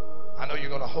 I know you're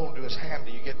going to hold to His hand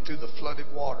till you get through the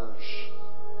flooded waters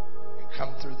and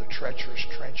come through the treacherous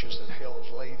trenches that hell's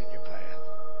laid in your path.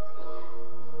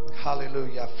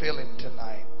 Hallelujah. I feel Him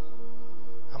tonight.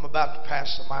 I'm about to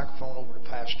pass the microphone over to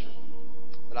Pastor,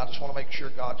 but I just want to make sure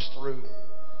God's through.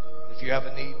 If you have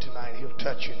a need tonight, He'll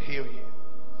touch you and heal you.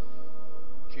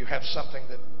 If you have something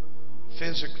that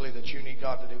physically that you need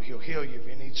God to do, He'll heal you. If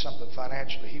you need something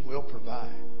financially, He will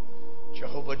provide.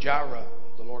 Jehovah Jireh,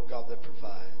 the Lord God that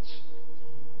provides.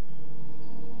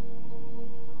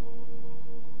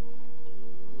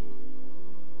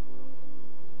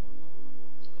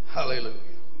 Hallelujah.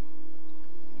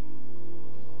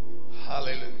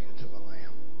 Hallelujah to the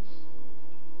Lamb.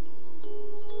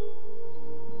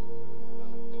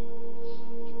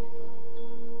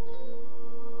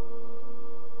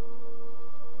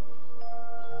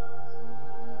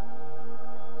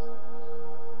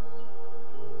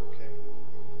 Okay.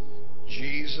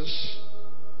 Jesus,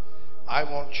 I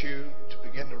want you to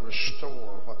begin to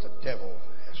restore what the devil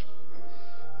has.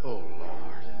 Oh, Lord.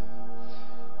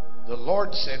 The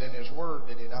Lord said in His Word,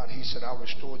 did He not? He said, I'll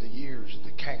restore the years of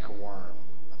the cankerworm,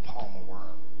 the palmer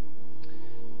worm.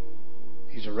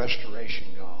 He's a restoration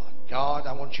God. God,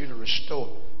 I want you to restore.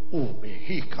 God,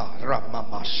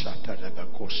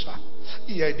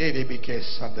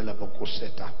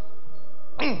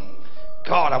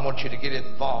 I want you to get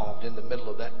involved in the middle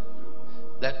of that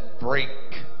break,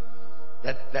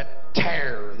 that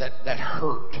tear, that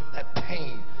hurt, that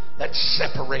pain, that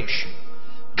separation.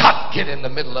 God, get in the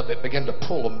middle of it. Begin to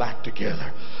pull them back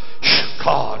together.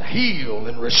 God, heal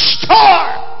and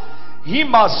restore.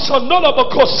 In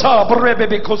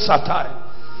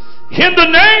the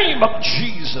name of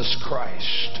Jesus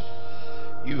Christ.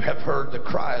 You have heard the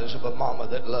cries of a mama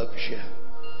that loves you.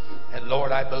 And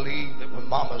Lord, I believe that when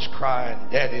mamas cry and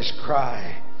daddies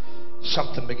cry,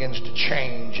 something begins to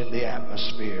change in the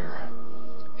atmosphere.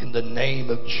 In the name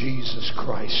of Jesus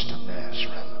Christ of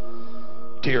Nazareth.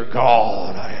 Dear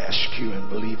God, I ask you and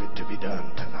believe it to be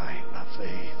done tonight by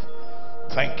faith.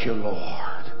 Thank you,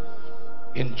 Lord.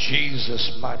 In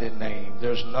Jesus' mighty name,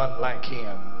 there's none like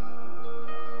Him.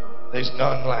 There's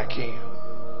none like Him.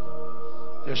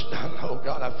 There's none. Oh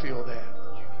God, I feel that.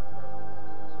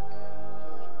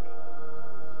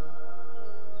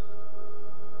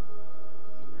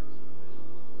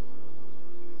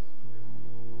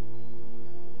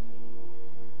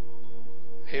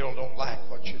 Hell don't like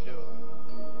what you're doing.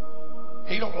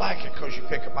 He don't like it because you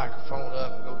pick a microphone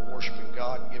up and go to worshiping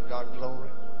God and give God glory.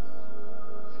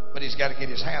 But He's got to get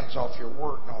His hands off your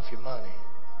work and off your money.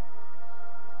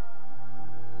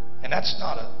 And that's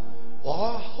not a, well,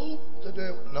 I hope the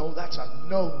devil. No, that's a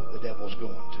no the devil's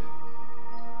going to.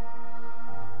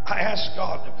 I ask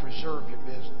God to preserve your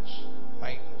business,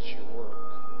 maintenance, your work.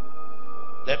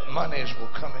 That monies will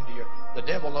come into your... The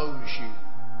devil owes you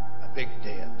a big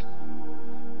debt.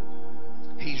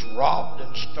 He's robbed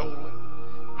and stolen,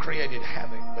 created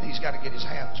havoc, but he's got to get his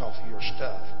hands off of your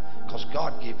stuff because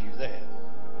God gave you that.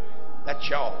 That's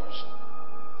y'all's.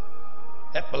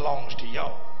 That belongs to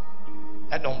y'all.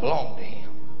 That don't belong to him.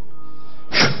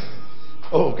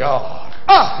 Oh God.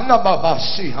 I'm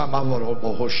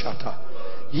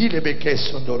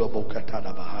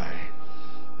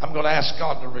going to ask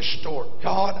God to restore.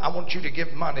 God, I want you to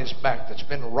give monies back that's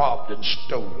been robbed and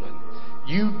stolen.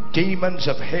 You demons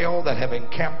of hell that have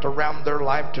encamped around their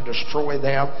life to destroy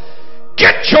them,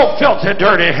 get your filthy,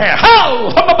 dirty hand.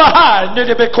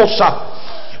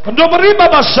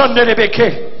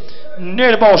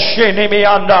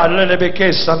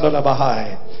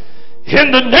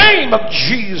 In the name of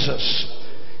Jesus,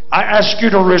 I ask you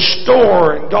to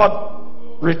restore and God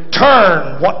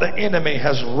return what the enemy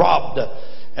has robbed.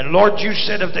 And Lord, you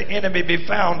said if the enemy be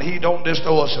found, he don't just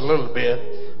owe us a little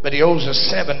bit, but he owes us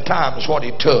 7 times what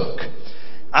he took.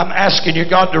 I'm asking you,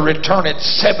 God, to return it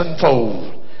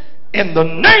 7-fold. In the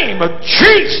name of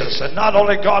Jesus. And not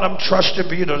only, God, I'm trusting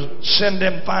for you to send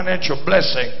them financial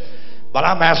blessing, but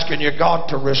I'm asking you, God,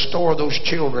 to restore those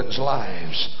children's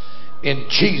lives. In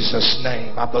Jesus'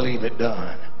 name, I believe it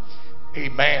done.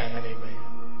 Amen and amen.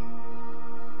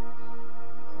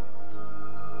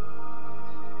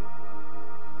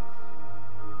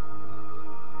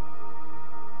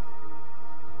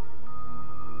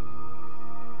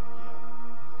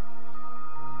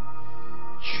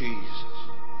 Jesus.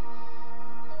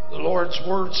 The Lord's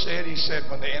word said, he said,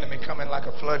 when the enemy come in like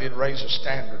a flood, he'd raise a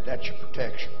standard. That's your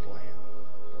protection plan.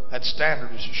 That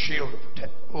standard is a shield to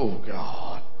protect. Oh,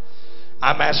 God.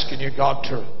 I'm asking you, God,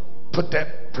 to put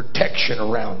that protection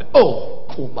around it. Oh,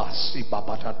 kumasi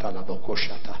babatata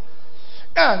bokoshata.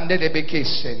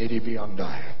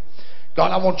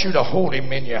 God, I want you to hold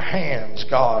him in your hands,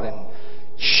 God, and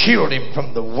shield him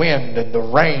from the wind and the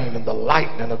rain and the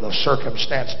lightning of the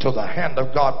circumstance till the hand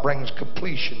of God brings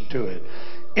completion to it.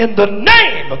 In the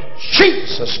name of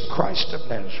Jesus Christ of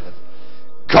Nazareth.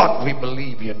 God, we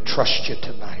believe you and trust you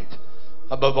tonight.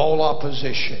 Above all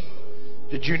opposition.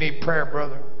 Did you need prayer,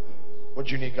 brother? What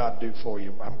do you need God to do for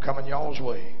you? I'm coming y'all's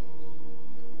way.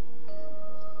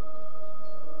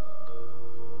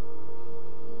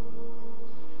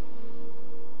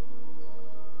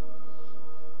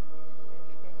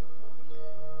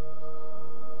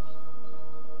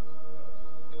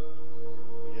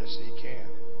 Yes, he can.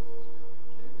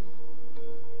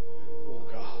 Oh,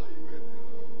 God.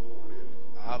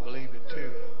 I believe it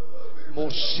too.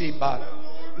 Mosiba.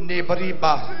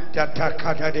 Nebariba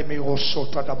datakada de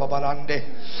mirosota da babarande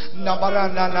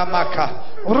nabarana namaka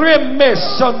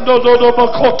remesando do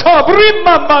bakota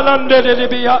brima balande de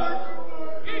bia.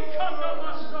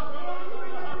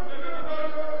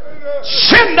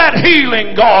 Send that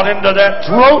healing, God, into that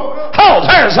throat. Oh,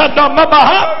 there's a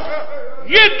namaha.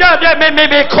 Yida de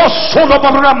me kosola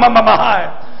barama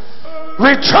mamaha.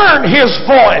 Return his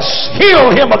voice. Heal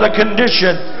him of the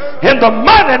condition in the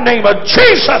mighty name of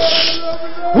Jesus.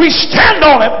 We stand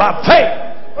on it by faith.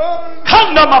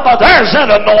 There's that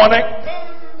anointing.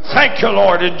 Thank you,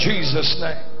 Lord, in Jesus'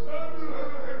 name.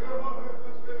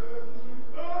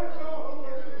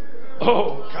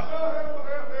 Oh,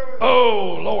 God.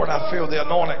 Oh, Lord, I feel the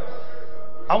anointing.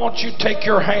 I want you to take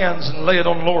your hands and lay it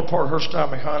on the lower part of her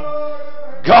stomach, hon.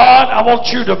 God, I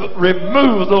want you to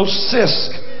remove those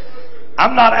cysts.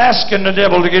 I'm not asking the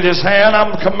devil to get his hand.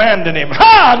 I'm commanding him.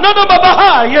 Ha!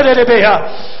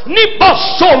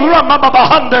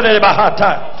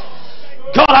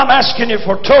 God, I'm asking you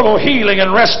for total healing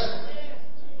and rest.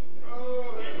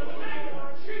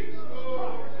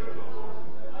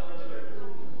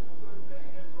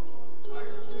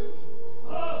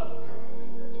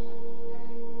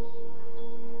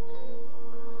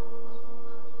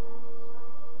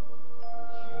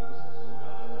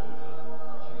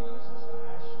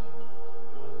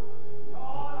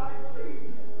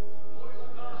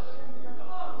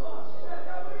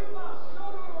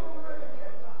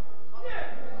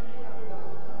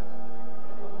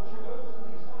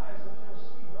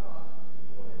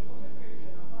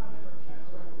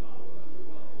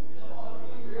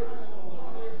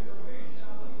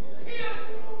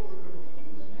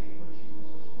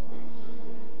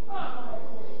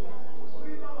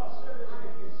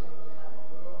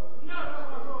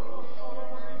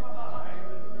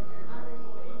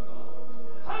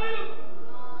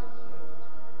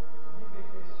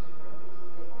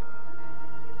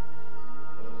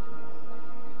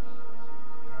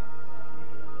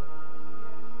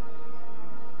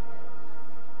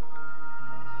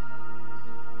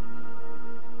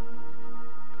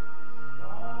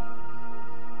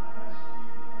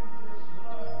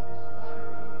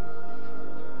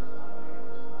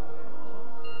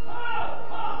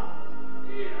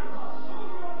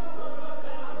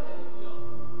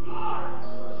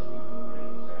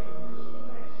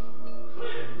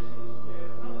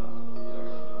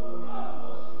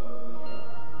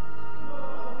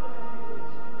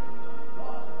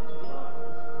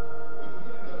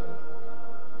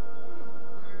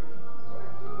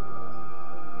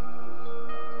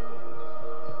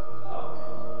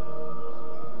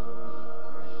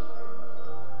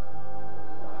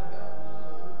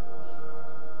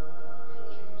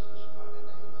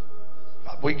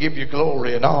 We give you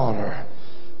glory and honor.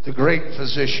 The great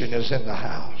physician is in the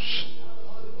house.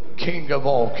 King of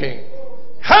all kings.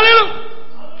 Hallelujah.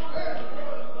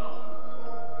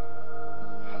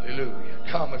 Hallelujah.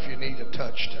 Come if you need a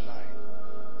touch tonight.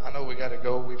 I know we got to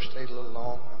go. We've stayed a little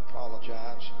long. I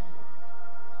apologize.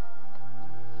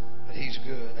 But he's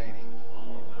good, ain't he?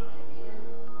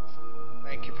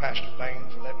 Thank you, Pastor Bain,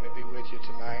 for letting me be with you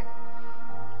tonight.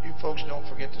 You folks don't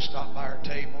forget to stop by our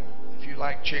table. If you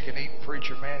like chicken eating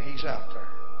preacher, man, he's out there.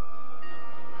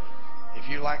 If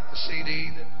you like the CD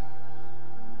that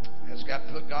has got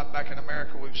Put God Back in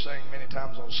America, we've sang many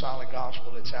times on Solid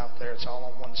Gospel. It's out there. It's all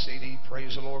on one CD.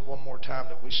 Praise the Lord. One more time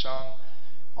that we sung.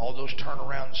 All those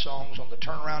turnaround songs. On the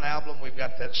turnaround album, we've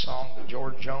got that song, the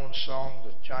George Jones song,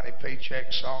 the Johnny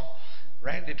Paycheck song.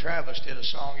 Randy Travis did a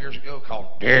song years ago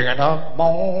called Digging Up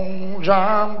Bones,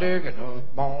 I'm Digging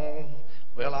Up Bones.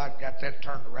 Well, I got that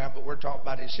turned around, but we're talking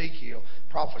about Ezekiel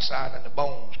prophesying and the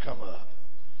bones come up.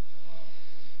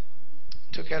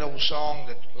 took that old song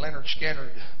that Leonard Skinner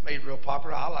made real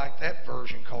popular. I like that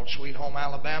version called Sweet Home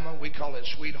Alabama. We call it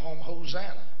Sweet Home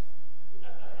Hosanna.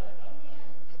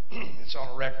 It's on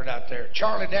a record out there.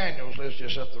 Charlie Daniels lives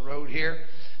just up the road here.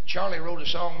 Charlie wrote a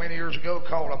song many years ago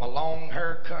called I'm a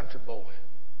Long-Haired Country Boy.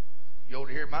 You ought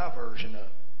to hear my version of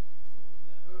it.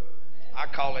 I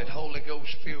call it Holy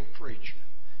Ghost Filled Preacher.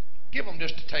 Give them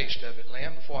just a taste of it,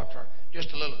 Lynn, before I turn.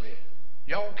 Just a little bit.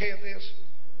 Y'all okay with this?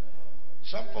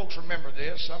 Some folks remember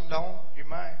this, some don't. You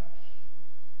might.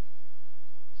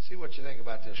 See what you think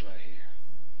about this right here.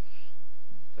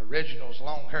 The original's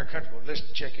Long-Haired Country Boy.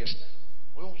 Listen, check this now.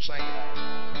 We won't sing it out.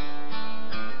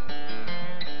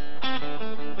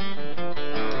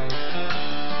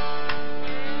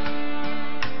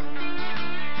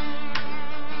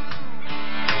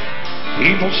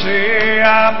 People say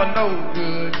I'm a no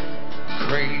good,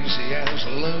 crazy as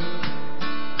love.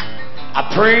 I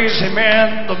praise Him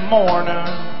in the morning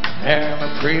and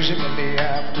I praise Him in the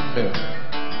afternoon.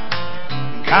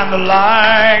 Kind of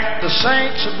like the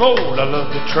saints of old, I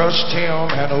love to trust Him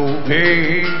and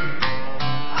obey.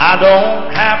 I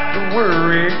don't have to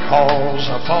worry, 'cause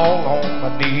I fall on my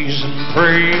knees and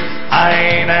pray. I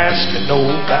ain't asking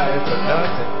nobody for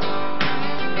nothing.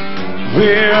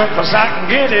 Well, 'cause I can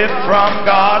get it from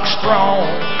God's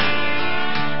throne.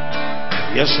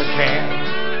 Yes, I can.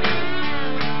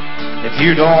 If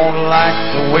you don't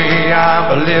like the way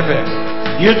I'm living,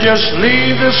 you just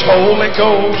leave this Holy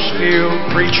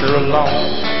Ghost-filled preacher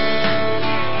alone.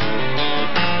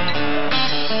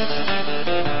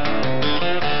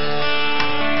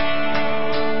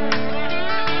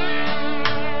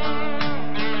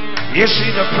 You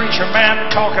see the preacher man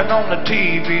talking on the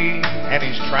TV, and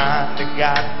he's trying to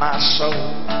guide my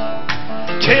soul.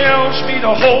 Tells me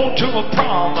to hold to a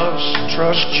promise,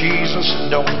 trust Jesus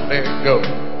and don't let go.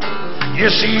 You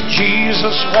see,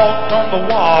 Jesus walked on the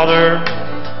water,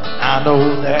 I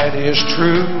know that is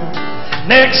true.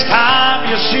 Next time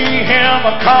you see Him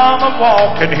come a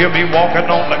walking, He'll be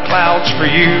walking on the clouds for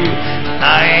you.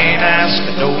 I ain't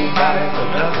asking nobody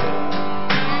for nothing.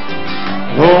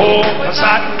 Oh, 'cause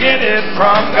I can get it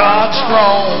from God's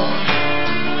throne.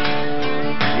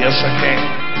 Yes, I can.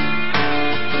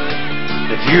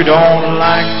 If you don't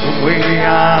like the way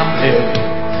I'm living,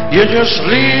 you just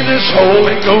leave this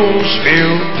Holy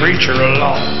Ghost-filled preacher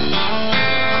alone.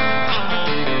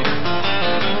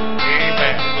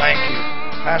 Amen. Thank you.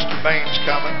 Pastor Bain's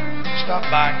coming. Stop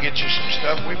by and get you some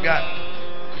stuff. We've got...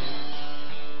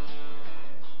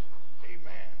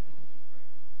 Amen.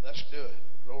 Let's do it.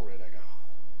 Glory to God.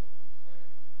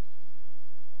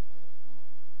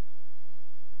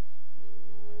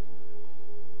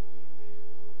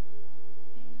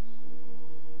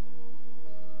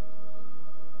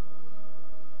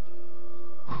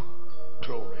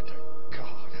 Glory to God.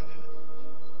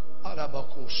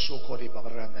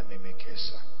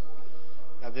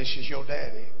 Now this is your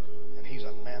daddy, and he's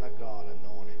a man of God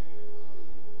anointed.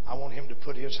 I want him to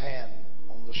put his hand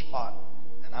on the spot,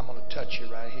 and I'm going to touch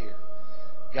you right here.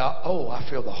 God, oh, I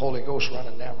feel the Holy Ghost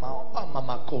running down my arm.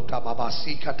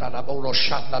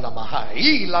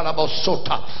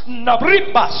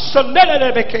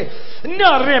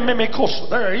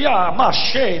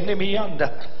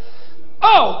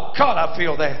 Oh, God, I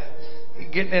feel that. He's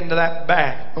getting into that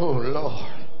back. Oh, Lord.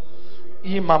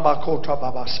 I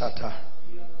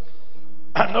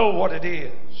know what it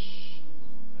is.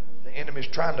 The enemy's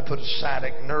trying to put a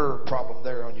sciatic nerve problem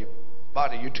there on your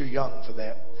body. You're too young for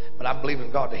that. But I'm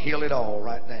believing God to heal it all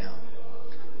right now.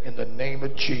 In the name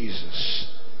of Jesus.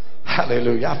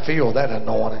 Hallelujah. I feel that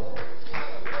anointing.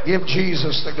 Give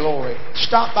Jesus the glory.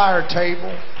 Stop by our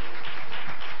table.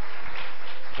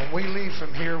 When we leave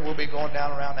from here, we'll be going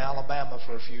down around Alabama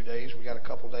for a few days. We got a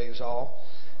couple days off.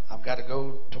 I've got to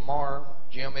go tomorrow.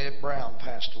 Jim Ed Brown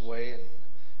passed away, and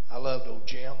I loved old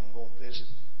Jim. I'm going to visit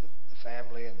the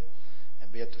family and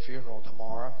be at the funeral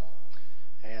tomorrow.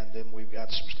 And then we've got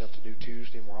some stuff to do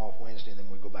Tuesday, and we're off Wednesday, and then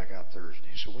we go back out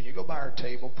Thursday. So when you go by our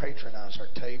table, patronize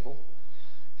our table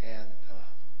and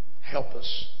help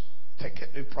us take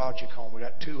that new project home. We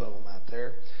got 2 of them out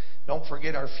there. Don't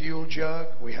forget our fuel jug.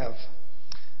 We have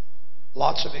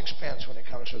lots of expense when it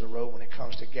comes to the road, when it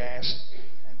comes to gas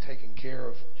and taking care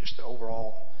of just the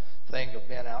overall thing of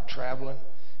being out traveling.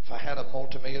 If I had a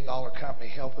multi-million-dollar company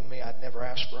helping me, I'd never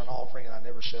ask for an offering, and I'd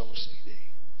never sell a CD.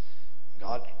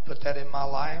 God put that in my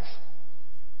life.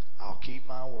 I'll keep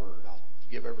my word. I'll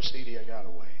give every CD I got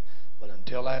away. But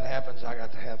until that happens, I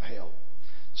got to have help.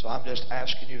 So I'm just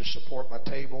asking you to support my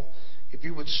table. If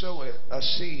you would sow a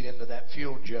seed into that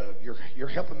fuel jug, you're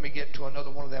helping me get to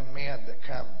another one of them men that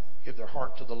come give their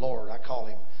heart to the Lord. I call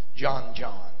him John.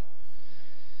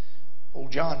 Oh,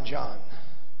 John.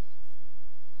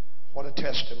 What a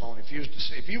testimony.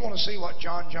 If you want to see what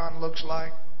John looks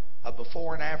like, a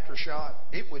before and after shot,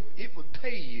 it would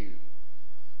pay you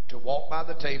to walk by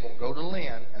the table and go to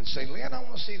Lynn and say, Lynn, I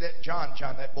want to see that John,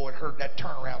 that boy heard that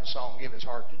turnaround song, give his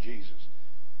heart to Jesus.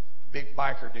 Big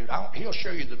biker dude. He'll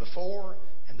show you the before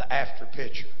and the after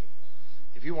picture.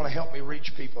 If you want to help me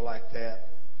reach people like that,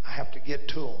 I have to get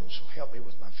to them, so help me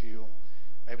with my fuel.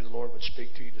 Maybe the Lord would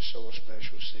speak to you to sow a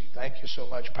special seed. Thank you so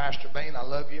much. Pastor Bain, I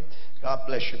love you. God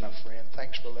bless you, my friend.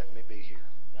 Thanks for letting me be here.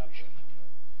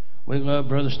 We love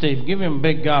Brother Steve. Give him a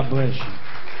big God bless you.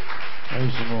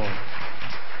 Praise the Lord.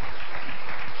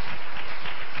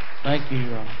 Thank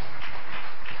you.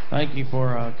 Thank you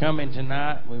for coming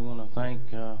tonight. We want to thank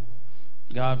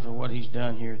God for what He's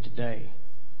done here today.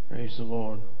 Praise the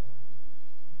Lord.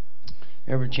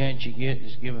 Every chance you get,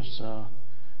 just give us a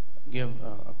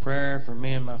prayer for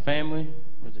me and my family,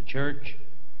 for the church,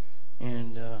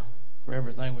 and for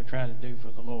everything we're trying to do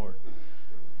for the Lord.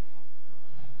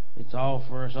 It's all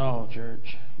for us all,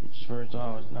 church. It's for us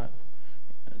all. It's not.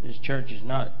 This church is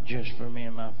not just for me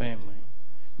and my family.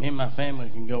 Me and my family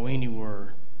can go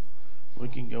anywhere. We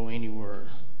can go anywhere.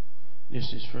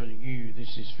 This is for you.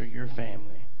 This is for your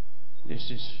family. This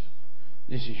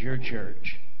is your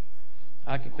church.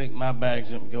 I can pick my bags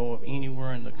up and go up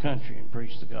anywhere in the country and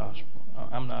preach the gospel.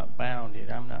 I'm not bounded.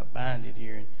 I'm not binded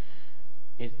here.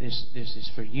 This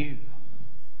is for you,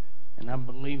 and I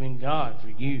believe in God for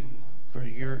you, for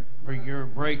your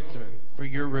breakthrough, for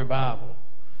your revival,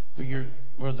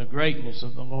 for the greatness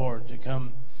of the Lord to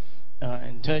come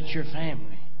and touch your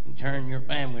family and turn your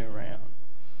family around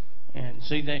and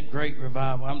see that great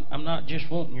revival. I'm not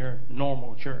just wanting your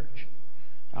normal church.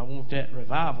 I want that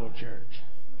revival church.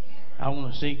 I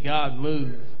want to see God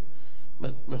move.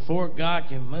 But before God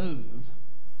can move,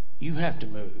 you have to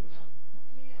move.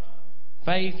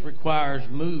 Faith requires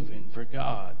moving for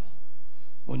God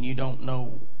when you don't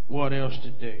know what else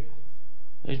to do.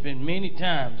 There's been many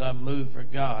times I've moved for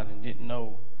God and didn't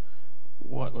know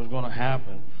what was going to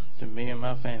happen to me and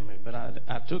my family. But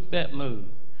I took that move,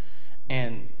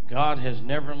 and God has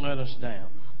never let us down.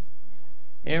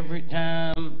 Every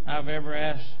time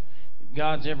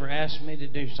God's ever asked me to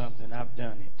do something, I've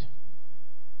done it.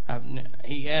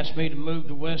 He asked me to move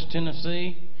to West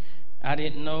Tennessee. I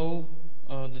didn't know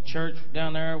the church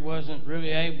down there wasn't really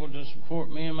able to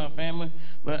support me and my family,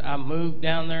 but I moved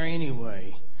down there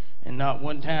anyway. And not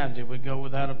one time did we go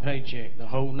without a paycheck. The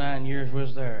whole 9 years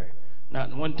was there.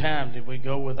 Not one time did we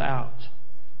go without.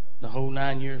 The whole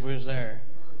 9 years we was there.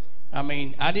 I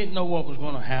mean, I didn't know what was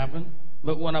going to happen,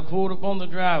 but when I pulled up on the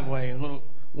driveway, a little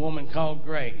woman called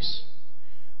Grace.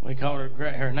 We called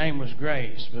her name was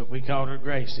Grace, but we called her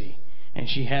Gracie, and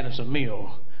she had us a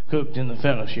meal cooked in the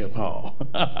fellowship hall.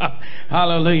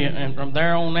 Hallelujah. And from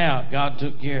there on out, God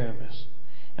took care of us.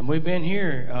 And we've been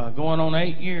here going on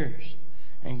 8 years,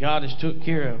 and God has took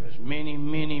care of us many,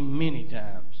 many, many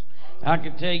times. I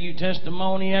could tell you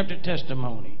testimony after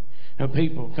testimony of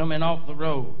people coming off the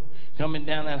road, coming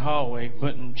down that hallway,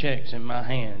 putting checks in my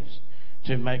hands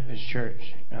to make this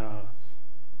church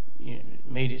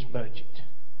meet its budget.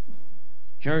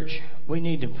 Church, we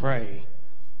need to pray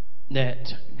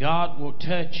that God will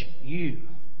touch you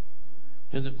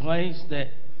to the place that,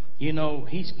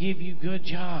 He's give you good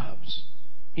jobs.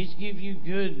 He's give you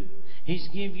good,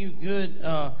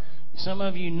 some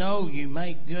of you know you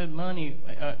make good money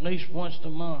at least once a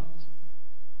month.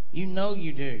 You know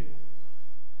you do.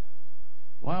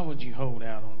 Why would you hold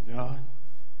out on God?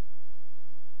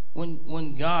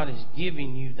 When God is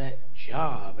giving you that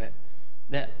job,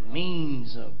 that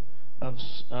means of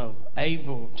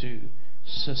able to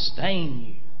sustain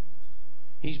you.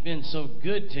 He's been so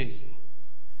good to you.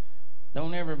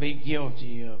 Don't ever be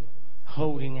guilty of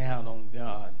holding out on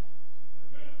God.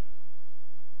 Amen.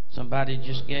 Somebody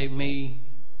just gave me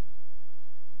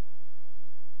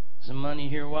some money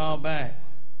here a while back,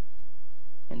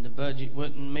 and the budget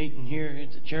wasn't meeting here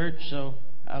at the church, so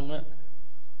I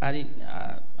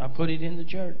put it in the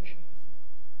church.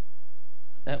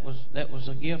 That was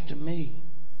a gift to me.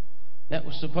 That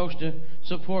was supposed to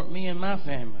support me and my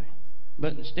family.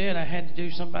 But instead I had to do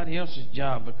somebody else's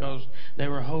job because they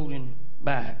were holding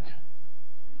back.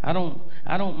 I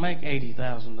don't make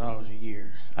 $80,000 a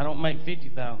year. I don't make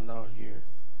 $50,000 a year.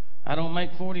 I don't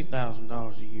make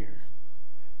 $40,000 a year.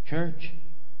 Church,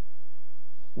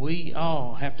 we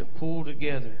all have to pull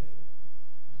together.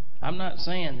 I'm not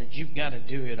saying that you've got to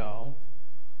do it all.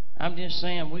 I'm just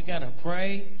saying we got to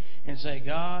pray and say,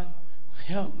 God,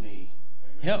 help me.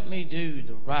 Help me do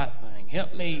the right thing.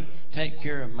 Help me take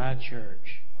care of my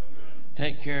church.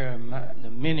 Take care of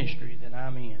the ministry that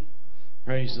I'm in.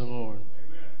 Praise the Lord.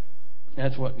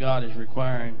 That's what God is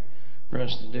requiring for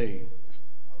us to do.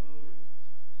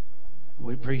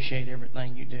 We appreciate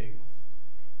everything you do.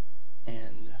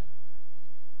 And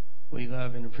we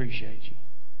love and appreciate you.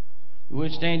 We'll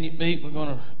stand your feet. We're going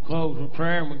to close with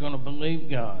prayer, and we're going to believe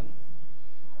God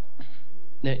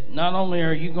that not only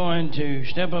are you going to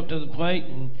step up to the plate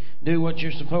and do what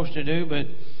you're supposed to do,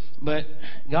 but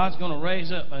God's going to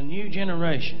raise up a new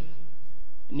generation,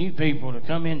 new people to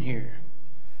come in here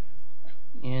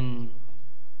and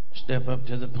step up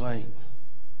to the plate.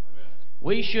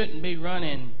 We shouldn't be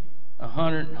running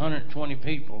 100, 120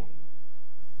 people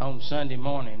on Sunday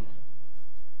morning.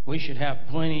 We should have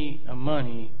plenty of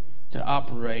money to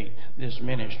operate this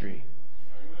ministry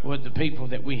with the people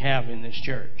that we have in this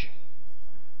church.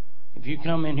 If you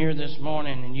come in here this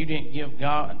morning and you didn't give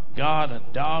God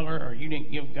 $1, or you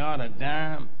didn't give God a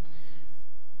dime,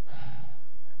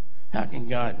 how can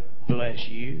God bless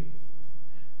you?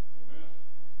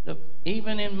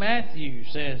 Even in Matthew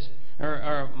says,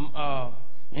 or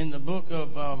in the book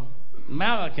of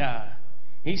Malachi,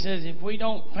 he says if we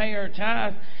don't pay our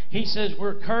tithe, he says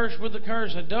we're cursed with a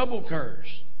curse, a double curse.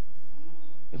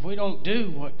 If we don't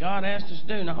do what God asked us to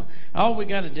do, now all we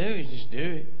got to do is just do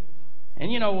it.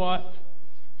 And you know what?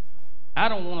 I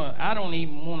don't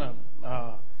even want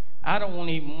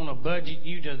to budget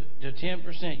you to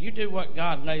 10%. You do what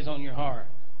God lays on your heart.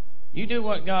 You do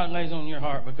what God lays on your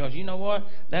heart, because you know what?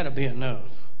 That'll be enough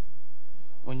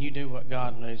when you do what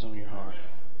God lays on your heart.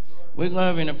 We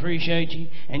love and appreciate you.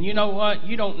 And you know what?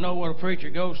 You don't know what a preacher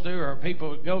goes through, or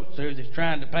people go through that's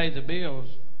trying to pay the bills.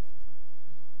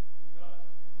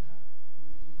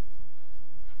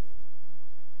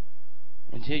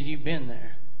 Until you've been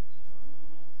there.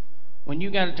 When you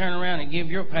got to turn around and give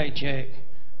your paycheck,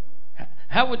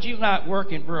 how would you like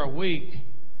working for a week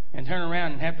and turn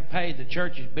around and have to pay the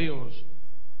church's bills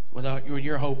without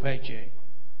your whole paycheck?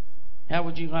 How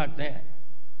would you like that?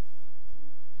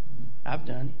 I've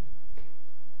done it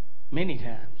many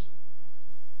times.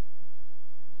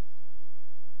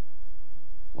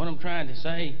 What I'm trying to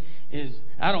say is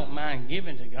I don't mind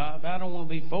giving to God, but I don't want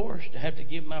to be forced to have to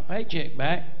give my paycheck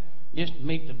back just to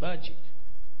meet the budget.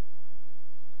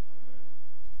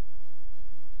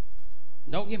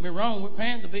 Don't get me wrong, we're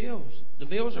paying the bills. The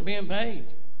bills are being paid.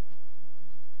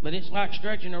 But it's like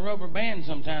stretching a rubber band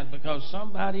sometimes, because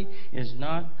somebody is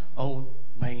not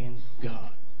obeying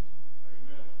God.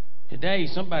 Today,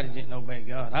 somebody didn't obey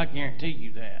God. I guarantee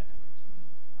you that.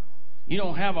 You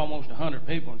don't have almost 100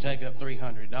 people and take up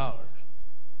 $300.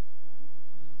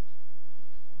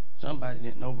 Somebody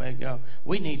didn't obey God.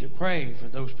 We need to pray for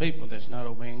those people that's not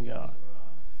obeying God.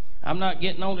 I'm not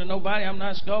getting on to nobody. I'm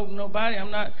not scolding nobody.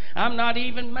 I'm not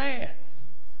even mad.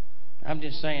 I'm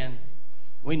just saying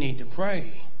we need to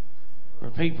pray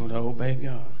for people to obey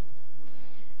God.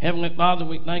 Heavenly Father,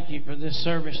 we thank you for this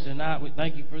service tonight. We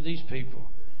thank you for these people.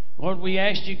 Lord, we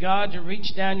ask you, God, to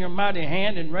reach down your mighty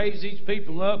hand and raise these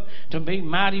people up to be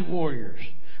mighty warriors.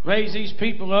 Raise these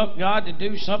people up, God, to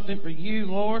do something for you,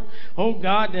 Lord. Oh,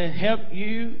 God, to help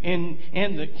you in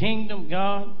the kingdom,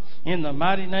 God, in the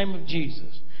mighty name of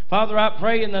Jesus. Father, I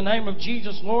pray in the name of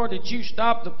Jesus, Lord, that you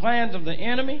stop the plans of the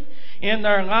enemy in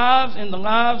their lives, in the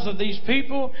lives of these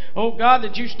people. Oh, God,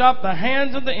 that you stop the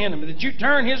hands of the enemy, that you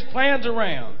turn his plans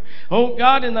around. Oh,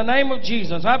 God, in the name of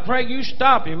Jesus, I pray you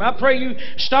stop him. I pray you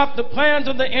stop the plans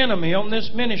of the enemy on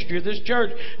this ministry, this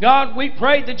church. God, we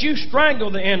pray that you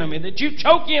strangle the enemy, that you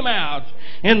choke him out.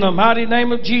 In the mighty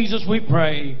name of Jesus, we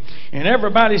pray. And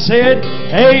everybody said,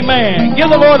 amen. Give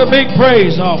the Lord a big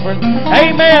praise offering.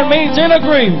 Amen means in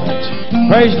agreement.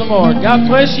 Praise the Lord. God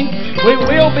bless you. We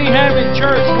will be having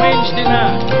church Wednesday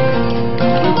night.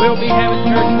 We will be having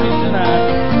church Wednesday night.